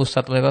pitulungan yang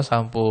ustaz menika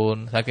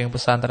sampun, saking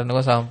pesantren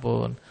menika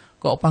sampun.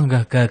 Kok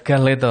panggah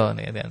gagal itu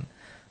niku.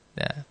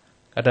 Ya.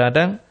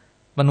 Kadang-kadang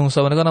menungso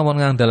menika namun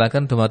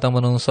ngandalaken dumateng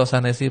menungso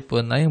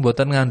sanesipun, nanging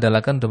boten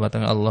ngandalaken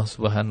dumateng Allah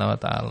Subhanahu wa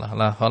taala.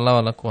 La haula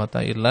wala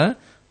quwata illa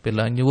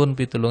bila nyuwun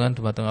pitulungan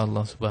dumateng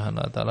Allah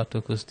Subhanahu wa taala. Duh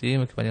Gusti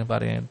mugi panjenengan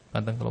paring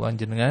panteng kula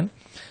panjenengan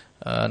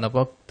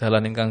napa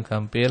dalan ingkang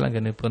gampil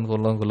anggenipun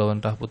kula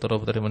wentah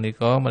putra-putri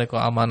menika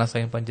amanah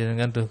saking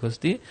panjenengan Duh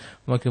Gusti.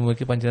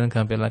 Mugi-mugi panjenengan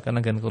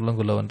gampilaken anggen kula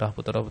wentah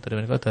putra-putri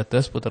menika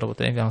dados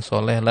putra-putri ingkang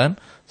saleh lan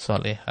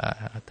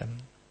salehah.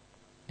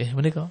 Nggih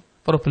menika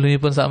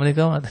problemipun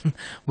sakmenika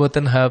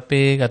mboten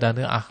HP,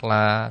 kadang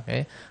akhlak,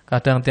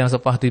 kadang tiang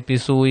sepah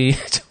dipisui,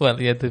 coba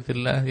lihat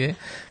billah,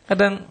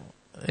 kadang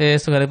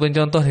setunggalipun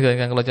contoh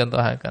ingkang kula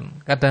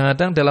contohaken.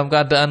 Kadang-kadang dalam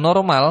keadaan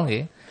normal,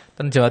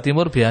 ten Jawa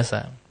Timur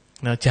biasa.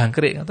 Nah,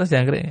 jangkrik, atau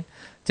jangkrik.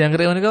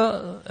 Jangkrik menika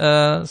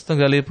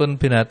setunggalipun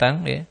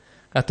binatang,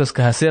 kados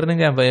gasir ning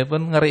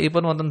piyambakipun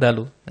ngerikipun wonten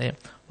dalu.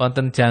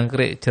 Wonten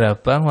jangkrik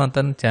jerabang,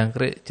 wonten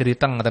jangkrik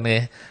jeriteng ngoten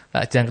nggih.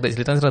 Lah jangkrik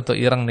jeriteng rada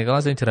ireng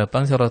nika sing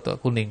jerabang sing rada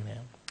kuning.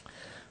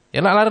 Ya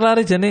lak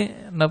lari-lari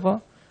jane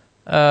napa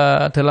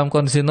dalam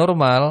kondisi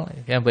normal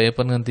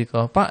piyambakipun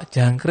ngendika, "Pak,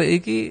 jangkrik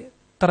iki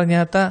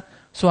ternyata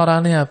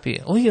suarane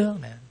apik." Oh iya,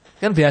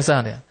 kan biasa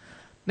ya.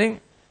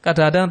 Ning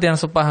kadang-kadang tiang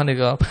sepah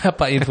nika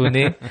bapak ibu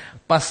nih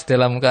pas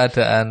dalam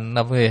keadaan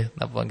napa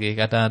nggih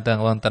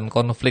kadang-kadang wonten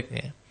konflik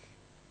ya.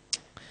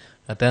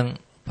 Kadang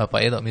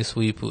bapak itu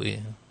misu ibu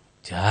ya.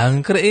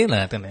 Jangkrik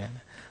lah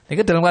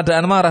ini dalam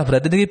keadaan marah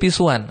berarti ini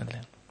pisuan.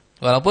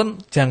 Walaupun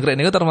jangkrik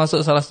ini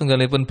termasuk salah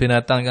setunggalipun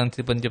binatang yang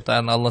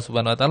diciptaan Allah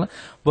Subhanahu wa taala,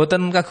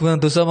 boten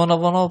kagungan dosa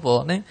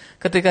menapa-napa. Ning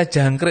ketika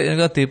jangkrik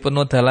niku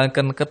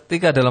dipunodalaken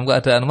ketika dalam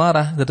keadaan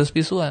marah dados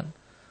pisuan.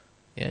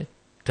 Ya,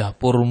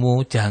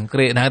 dapurmu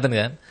jangkrik nah ngoten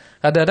kan.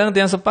 Kadang-kadang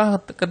tiang sepah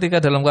ketika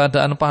dalam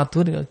keadaan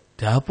padu niku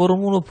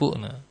dapurmu lho Bu.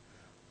 Nah,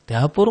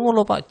 dapurmu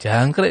lho Pak,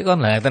 jangkrik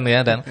kon lah ngoten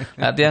ya dan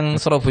tiang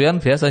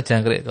Surabayaan biasa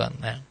jangkrik kon.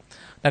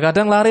 Nah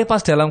kadang lari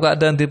pas dalam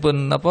keadaan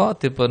dipun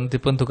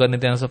dukani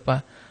tiang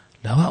sepah.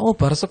 Lah awakmu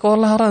bar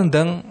sekolah ora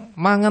ndang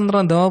mangan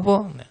ora ndang apa.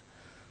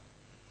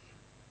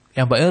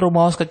 Ya mbake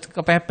rumaos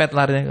kepepet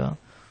lari kok.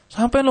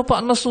 Sampai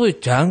lupa nesu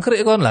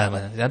jangkrik kon lah.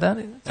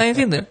 Saya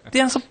sinten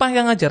tiang sepah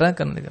yang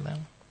ngajaraken niku.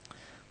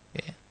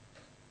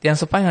 Tiang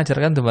sepah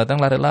ngajarkan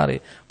dumateng lari-lari.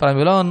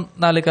 Pramila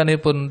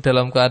nalikanipun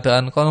dalam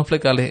keadaan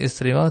konflik kalih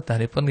istri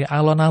dalipun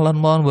alon-alon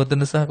mawon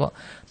mboten desah kok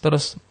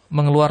terus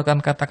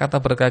mengeluarkan kata-kata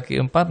berkaki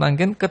empat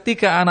nangkin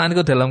ketika anak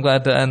niku dalam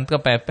keadaan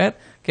kepepet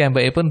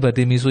piyambakipun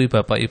badhe misui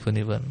bapak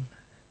ibunipun.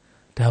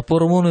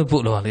 Dapurmu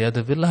ibu lho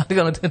alhamdulillah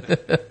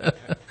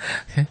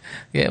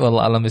ya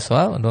wallahu alam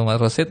bisawab untuk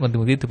marosid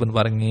mugi-mugi dipun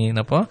paringi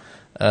napa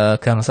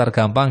gangsar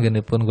gampang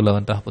genipun kula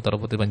wentah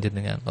putra-putri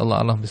panjenengan.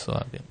 Allah alam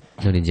bisawab.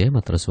 Nurin J,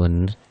 matur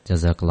suwun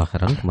jazakallahu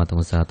khairan kumatung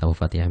usaha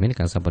Taufati Amin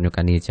kang sampun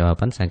nyukani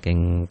jawaban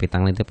saking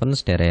pitang lintipun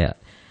sederek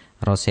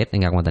Roset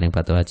ingkang wonten ing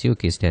Batu Haji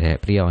ugi sederek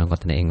priya ingkang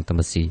wonten ing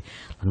Temesi.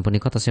 Lan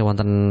punika tesih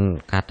wonten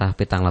kathah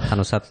pitang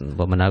latan Ustaz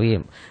mbok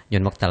menawi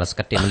nyun wekdal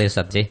sekedhik melih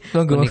Ustaz nggih.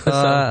 Punika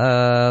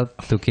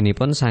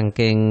duginipun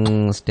saking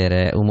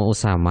sederek Umu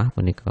Usamah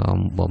punika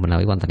mbok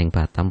menawi wonten ing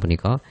Batam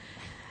punika.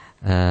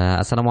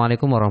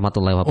 Assalamualaikum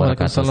warahmatullahi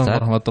wabarakatuh. Waalaikumsalam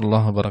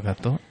warahmatullahi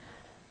wabarakatuh.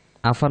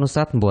 Afan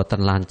Ustaz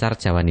mboten lancar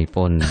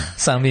jawanipun.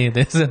 Sami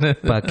itu.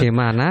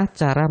 Bagaimana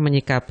cara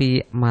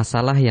menyikapi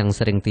masalah yang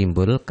sering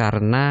timbul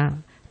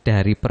karena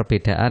dari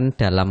perbedaan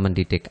dalam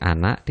mendidik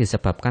anak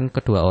disebabkan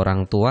kedua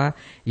orang tua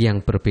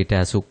yang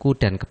berbeda suku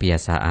dan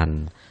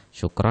kebiasaan?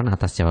 Syukron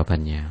atas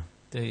jawabannya.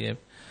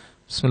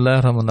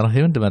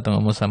 Bismillahirrahmanirrahim. Dumateng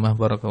Ummu Samah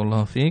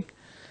barakallahu fiik.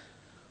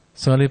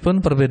 Soalipun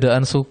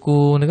perbedaan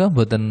suku nika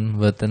boten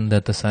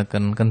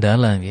dadosaken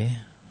kendala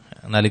nggih.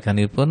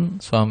 Nalikanipun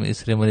suami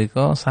istri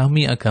menika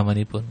sami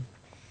agamanipun.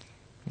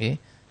 Nggih.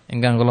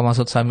 Ingkang kula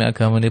maksud sami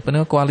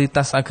agamanipun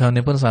kualitas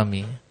agamipun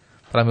sami.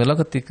 Pramila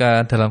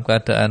ketika dalam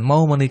keadaan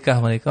mau menikah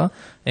menika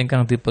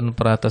ingkang dipun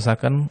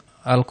peratosaken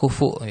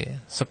al-kufu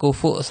nggih.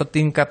 Sekufu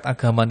setingkat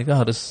agama nika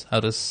harus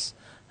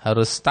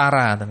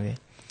setara nggih.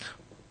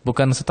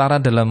 Bukan setara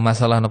dalam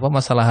masalah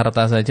masalah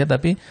harta saja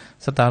tapi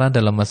setara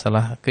dalam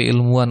masalah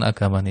keilmuan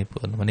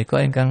agamanipun.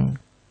 Menika ingkang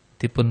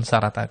dipun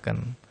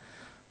syarataken.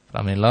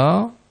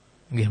 Pramila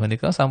nggih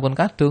menika sampun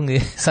kadung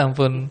nggih,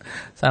 sampun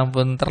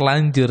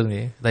terlanjur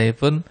nggih. Tapi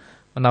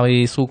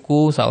menawi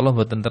suku insyaallah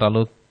mboten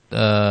terlalu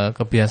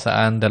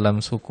kebiasaan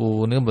dalam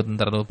suku ini mboten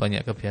terlalu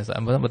banyak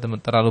kebiasaan, mboten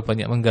terlalu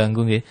banyak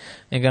mengganggu nggih.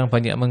 Ingkang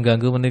banyak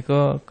mengganggu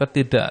menika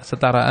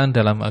ketidaksetaraan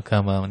dalam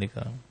agama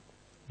menika.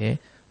 Nggih.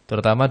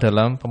 Terutama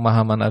dalam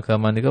pemahaman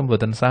agama menika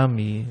mboten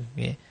sami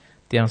nggih.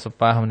 Tiang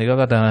sepah menika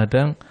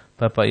kadang-kadang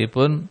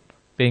bapakipun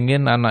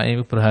pengin anak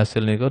ibu berhasil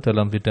niku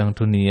dalam bidang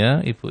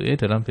dunia, ibuke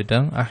dalam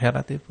bidang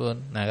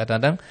akhiratipun. Nah,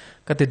 kadang-kadang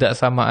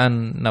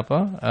ketidaksamaan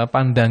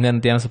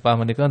pandangan tiang sepah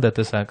menika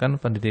ndadosaken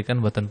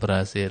pendidikan mboten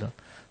berhasil.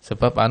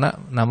 Sebab anak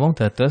namung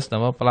dados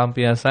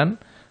pelampiasan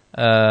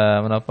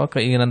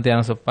keinginan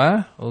tiang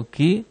sepah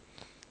ugi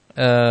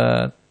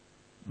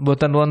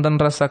boten wonten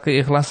rasa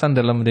keikhlasan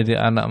dalam mendidik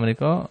anak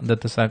menika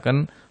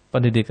ndadosaken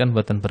pendidikan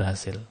boten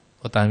berhasil.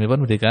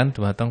 Utaminipun pendidikan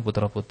dumateng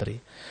putra-putri.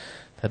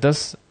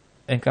 Dados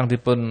ingkang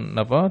dipun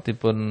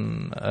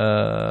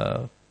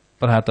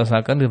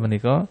perhatosaken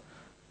menika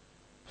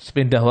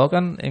sepindah wae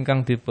kan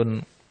ingkang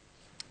dipun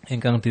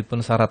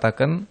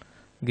syarataken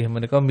nggih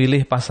menika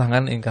milih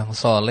pasangan ingkang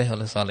saleh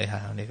oleh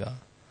salehah menika.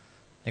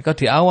 Nika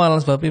di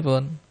awal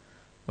sebabipun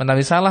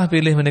menawi salah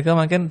pilih menika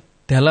mungkin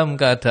dalam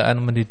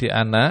keadaan mendidik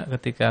anak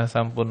ketika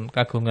sampun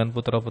kagungan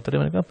putra-putri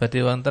menika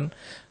badhe wonten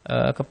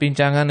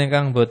kepincangan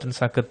ingkang boten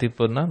saged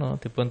dipun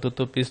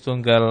tutupi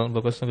setunggal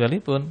mboko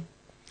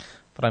setunggalipun.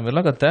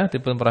 Pramila kedah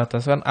dipun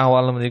perhatosaken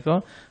awal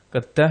menika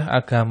kedah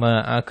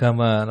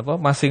agama napa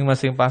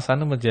masing-masing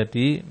pasangan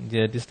menjadi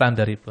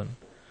standaripun.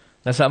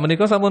 Nah sak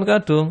menika sampun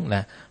kadung.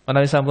 Nah,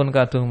 menawi sampun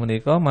kadung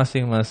menika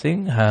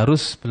masing-masing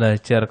harus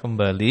belajar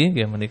kembali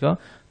nggih menika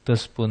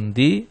dos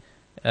pundi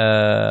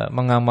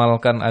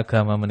mengamalkan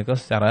agama menika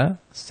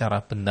secara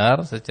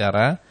benar,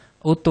 secara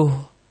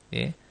utuh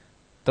nggih.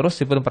 Terus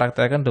dipun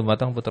praktekkan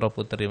dumateng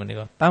putra-putri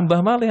menika.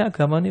 Tambah malih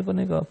agamanipun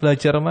menika,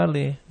 belajar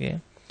malih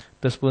nggih.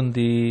 Terus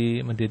pundi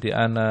mendidik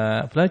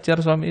anak, belajar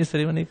suami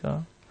istri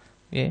menika.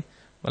 Nggih.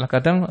 Malah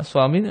kadang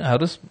suami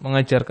harus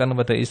mengajarkan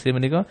kepada istri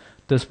menika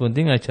terus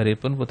pundi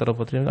ngajaripun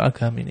putra-putri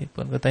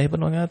agaminipun.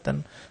 Ketahipun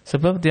mengatakan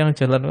sebab tiyang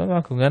jalan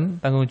kagungan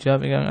tanggung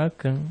jawab ingkang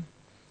ageng.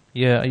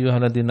 Ya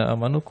ayyuhalladzina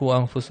amanu qu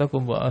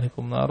anfusakum wa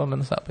ahlikum naron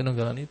lan sak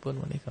pinunggalanipun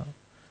menika.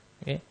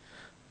 Nggih.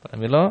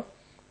 Pramila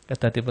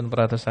kedah dipun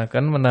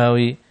perhatosaken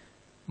menawi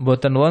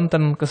boten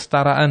wonten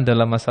kesetaraan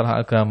dalam masalah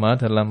agama,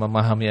 dalam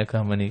memahami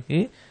agama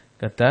niki,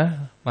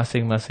 kedah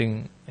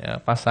masing-masing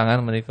ya,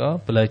 pasangan menika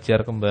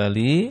belajar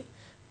kembali,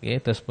 ya,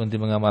 terus pun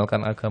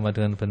mengamalkan agama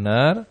dengan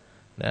benar,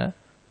 ya.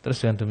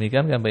 Terus dengan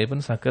demikian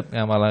pun saged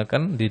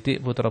ngamalaken didik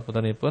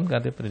putra-putranipun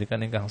kanthi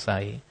pendidikan ingkang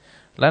sae.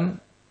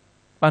 Lan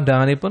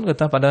pandanganipun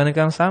kedah pandangan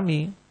ingkang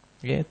sami,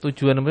 ya.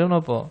 Tujuanipun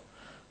napa?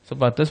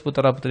 Supados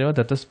putra-putri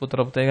dados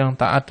putra-putri yang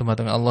taat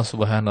dumateng Allah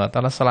Subhanahu wa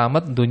taala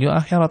selamat dunya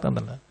akhirat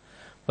enten.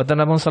 Boten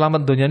namung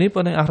selamat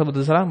donyanipun ing akhirat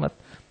boten selamat.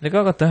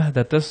 Menika kedah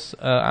dados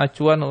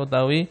acuan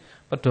utawi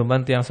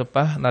pedoman tiyang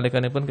sepah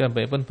nalikanipun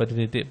pun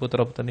badhe didik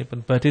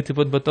putra-putranipun badhe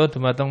dipun beto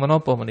dumateng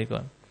menapa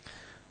menika.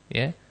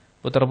 Ya,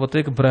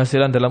 putra-putri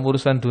keberhasilan dalam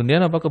urusan dunia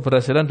apa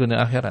keberhasilan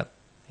dunia akhirat.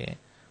 Ya.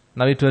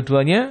 Menawi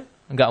dua-duanya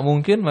enggak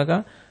mungkin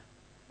maka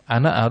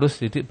anak harus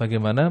didik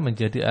bagaimana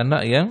menjadi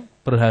anak yang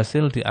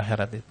berhasil di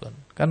akhiratipun.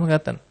 Kan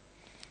mengatakan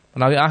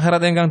menawi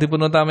akhirat ingkang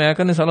dipun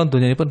utamaken insyaallah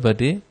dunyanipun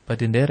badhe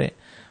nderek.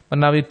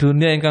 Menawi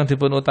dunia ingkang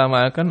dipun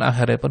utamaken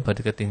akhiratipun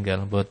badhe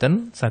ketinggal.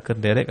 Boten saged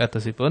nderek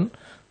katosipun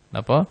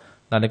napa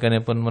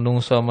nalikanipun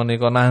menungso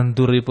menika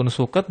nanduripun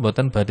suket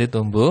boten badhe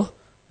tumbuh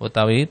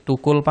utawi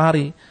tukul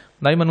pari.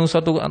 Menawi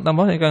menungso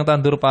napa ingkang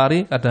tandur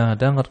pari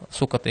kadang-kadang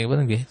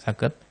suketipun nggih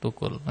saged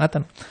tukul.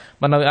 Ngaten.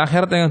 Menawi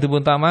akhirat ingkang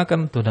dipun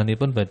utamaken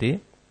dunyanipun badhe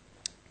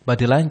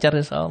lancar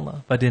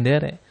insyaallah, badhe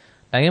nderek.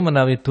 Nanging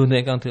menawi dunia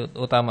ingkang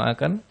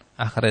diutamaken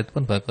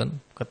akhiratipun bakun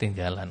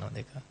ketinggalan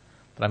menika.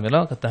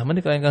 Pramila kedah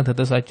menika ingkang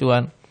dados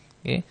acuan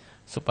nggih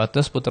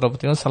supados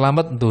putra-putri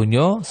selamat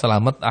donya,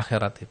 selamat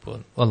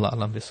akhiratipun. Wallahu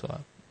a'lam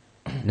bishawab.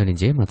 Nun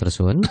inggih matur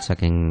suwun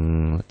saking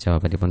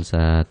jawabanipun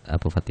Ustaz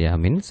Abu Fathia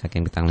Amin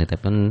saking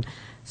pitangnipun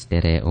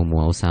sedherek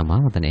Ummu Usama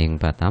wonten ing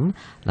Batam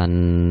lan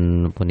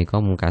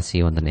punika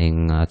mungkasi wonten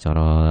ing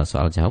acara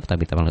soal jawab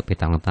tapi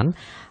pitangetan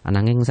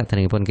ananging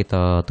saderengipun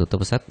kita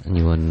tutup Ustaz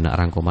nyuwun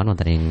rangkuman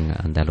wonten ing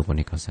dalu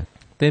punika Ustaz.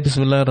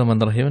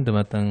 Bismillahirrahmanirrahim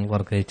dumateng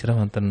warga hijrah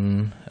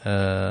wonten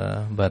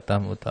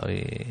Batam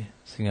utawi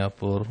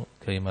Singapura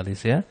utawi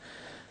Malaysia.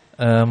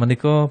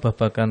 Menika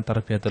babagan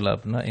Tarbiyatul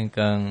Abnaa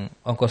ingkang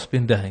ongkos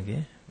pindah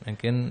nggih.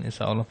 Mungkin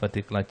insyaallah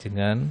badhe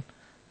kelajengan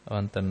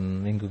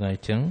wonten minggu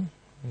ngajeng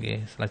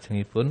nggih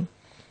salajengipun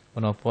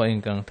menapa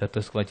ingkang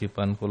dados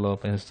kewajiban kula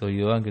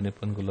panjenengan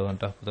anggenipun kula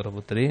wantah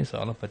putra-putri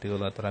insyaallah badhe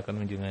kula aturaken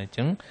minggu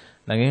ngajeng.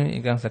 Nanging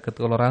ingkang saged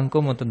kula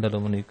rangkum wonten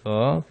dalu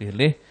menika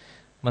pilih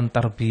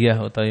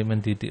mentarbiyah utawi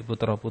mendidik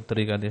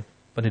putra-putri kanthi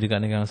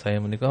pendidikan ingkang saya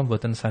menika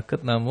mboten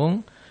saged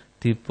namung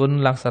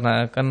dipun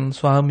laksanaken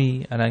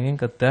suami ananging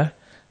kedah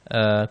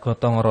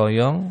gotong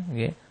royong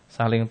nggih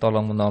saling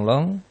tolong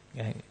menolong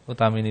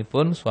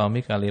utaminipun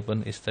suami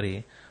kalipun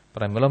istri.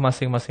 Pramila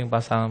masing-masing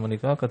pasangan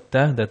menika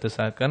kedah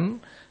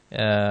dadosaken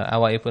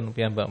awakipun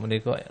piyambak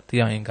menika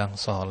tiyang ingkang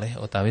saleh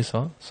utawi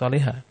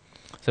salehah.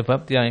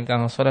 Sebab tiyang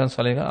ingkang saleh lan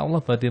salehah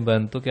Allah badhe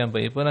bantu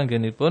piyambakipun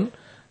anggenipun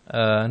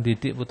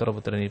didik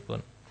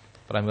putra-putranipun.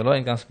 Pramila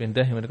ingkang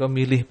sepindah menika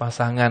milih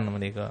pasangan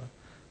menika.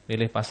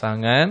 Milih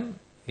pasangan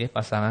nggih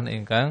pasangan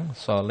ingkang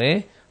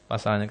saleh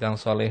pasangan ingkang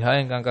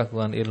soleha, ingkang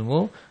kagungan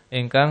ilmu,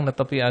 ingkang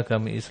netepi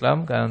agami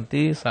Islam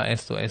kanthi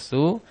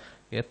saestu-estu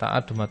ya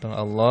taat dumateng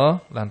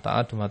Allah lan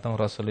taat dumateng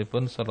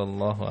Rasulipun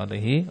sallallahu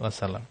alaihi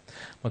wasallam.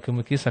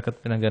 Mugi-mugi saged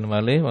pinanggan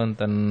malih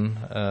wonten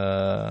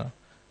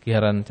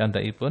giharan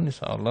candhaipun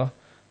insyaallah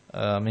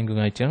minggu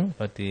ngajeng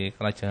badhe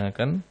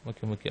kalajengaken.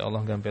 Mugi-mugi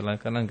Allah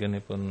gampelaken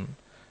anggenipun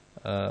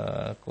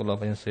kula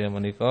panjenengan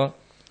menika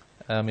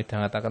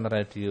midhangetaken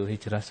radio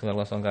Hijrah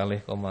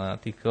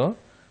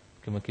 102,3.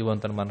 Mugi-mugi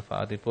wonten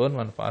manfaatipun,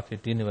 manfaat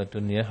fid-dini wa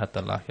dunya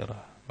hatta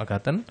akhirah.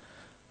 Makaten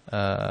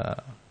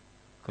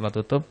kula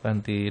tutup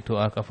kanthi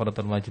doa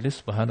kafaratul majelis.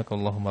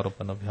 Subhanakallahumma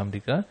rabbana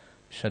bihamdika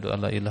asyhadu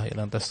an la ilaha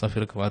illa anta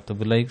astaghfiruka wa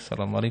atubu ilaik.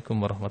 Assalamualaikum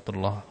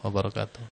warahmatullahi wabarakatuh.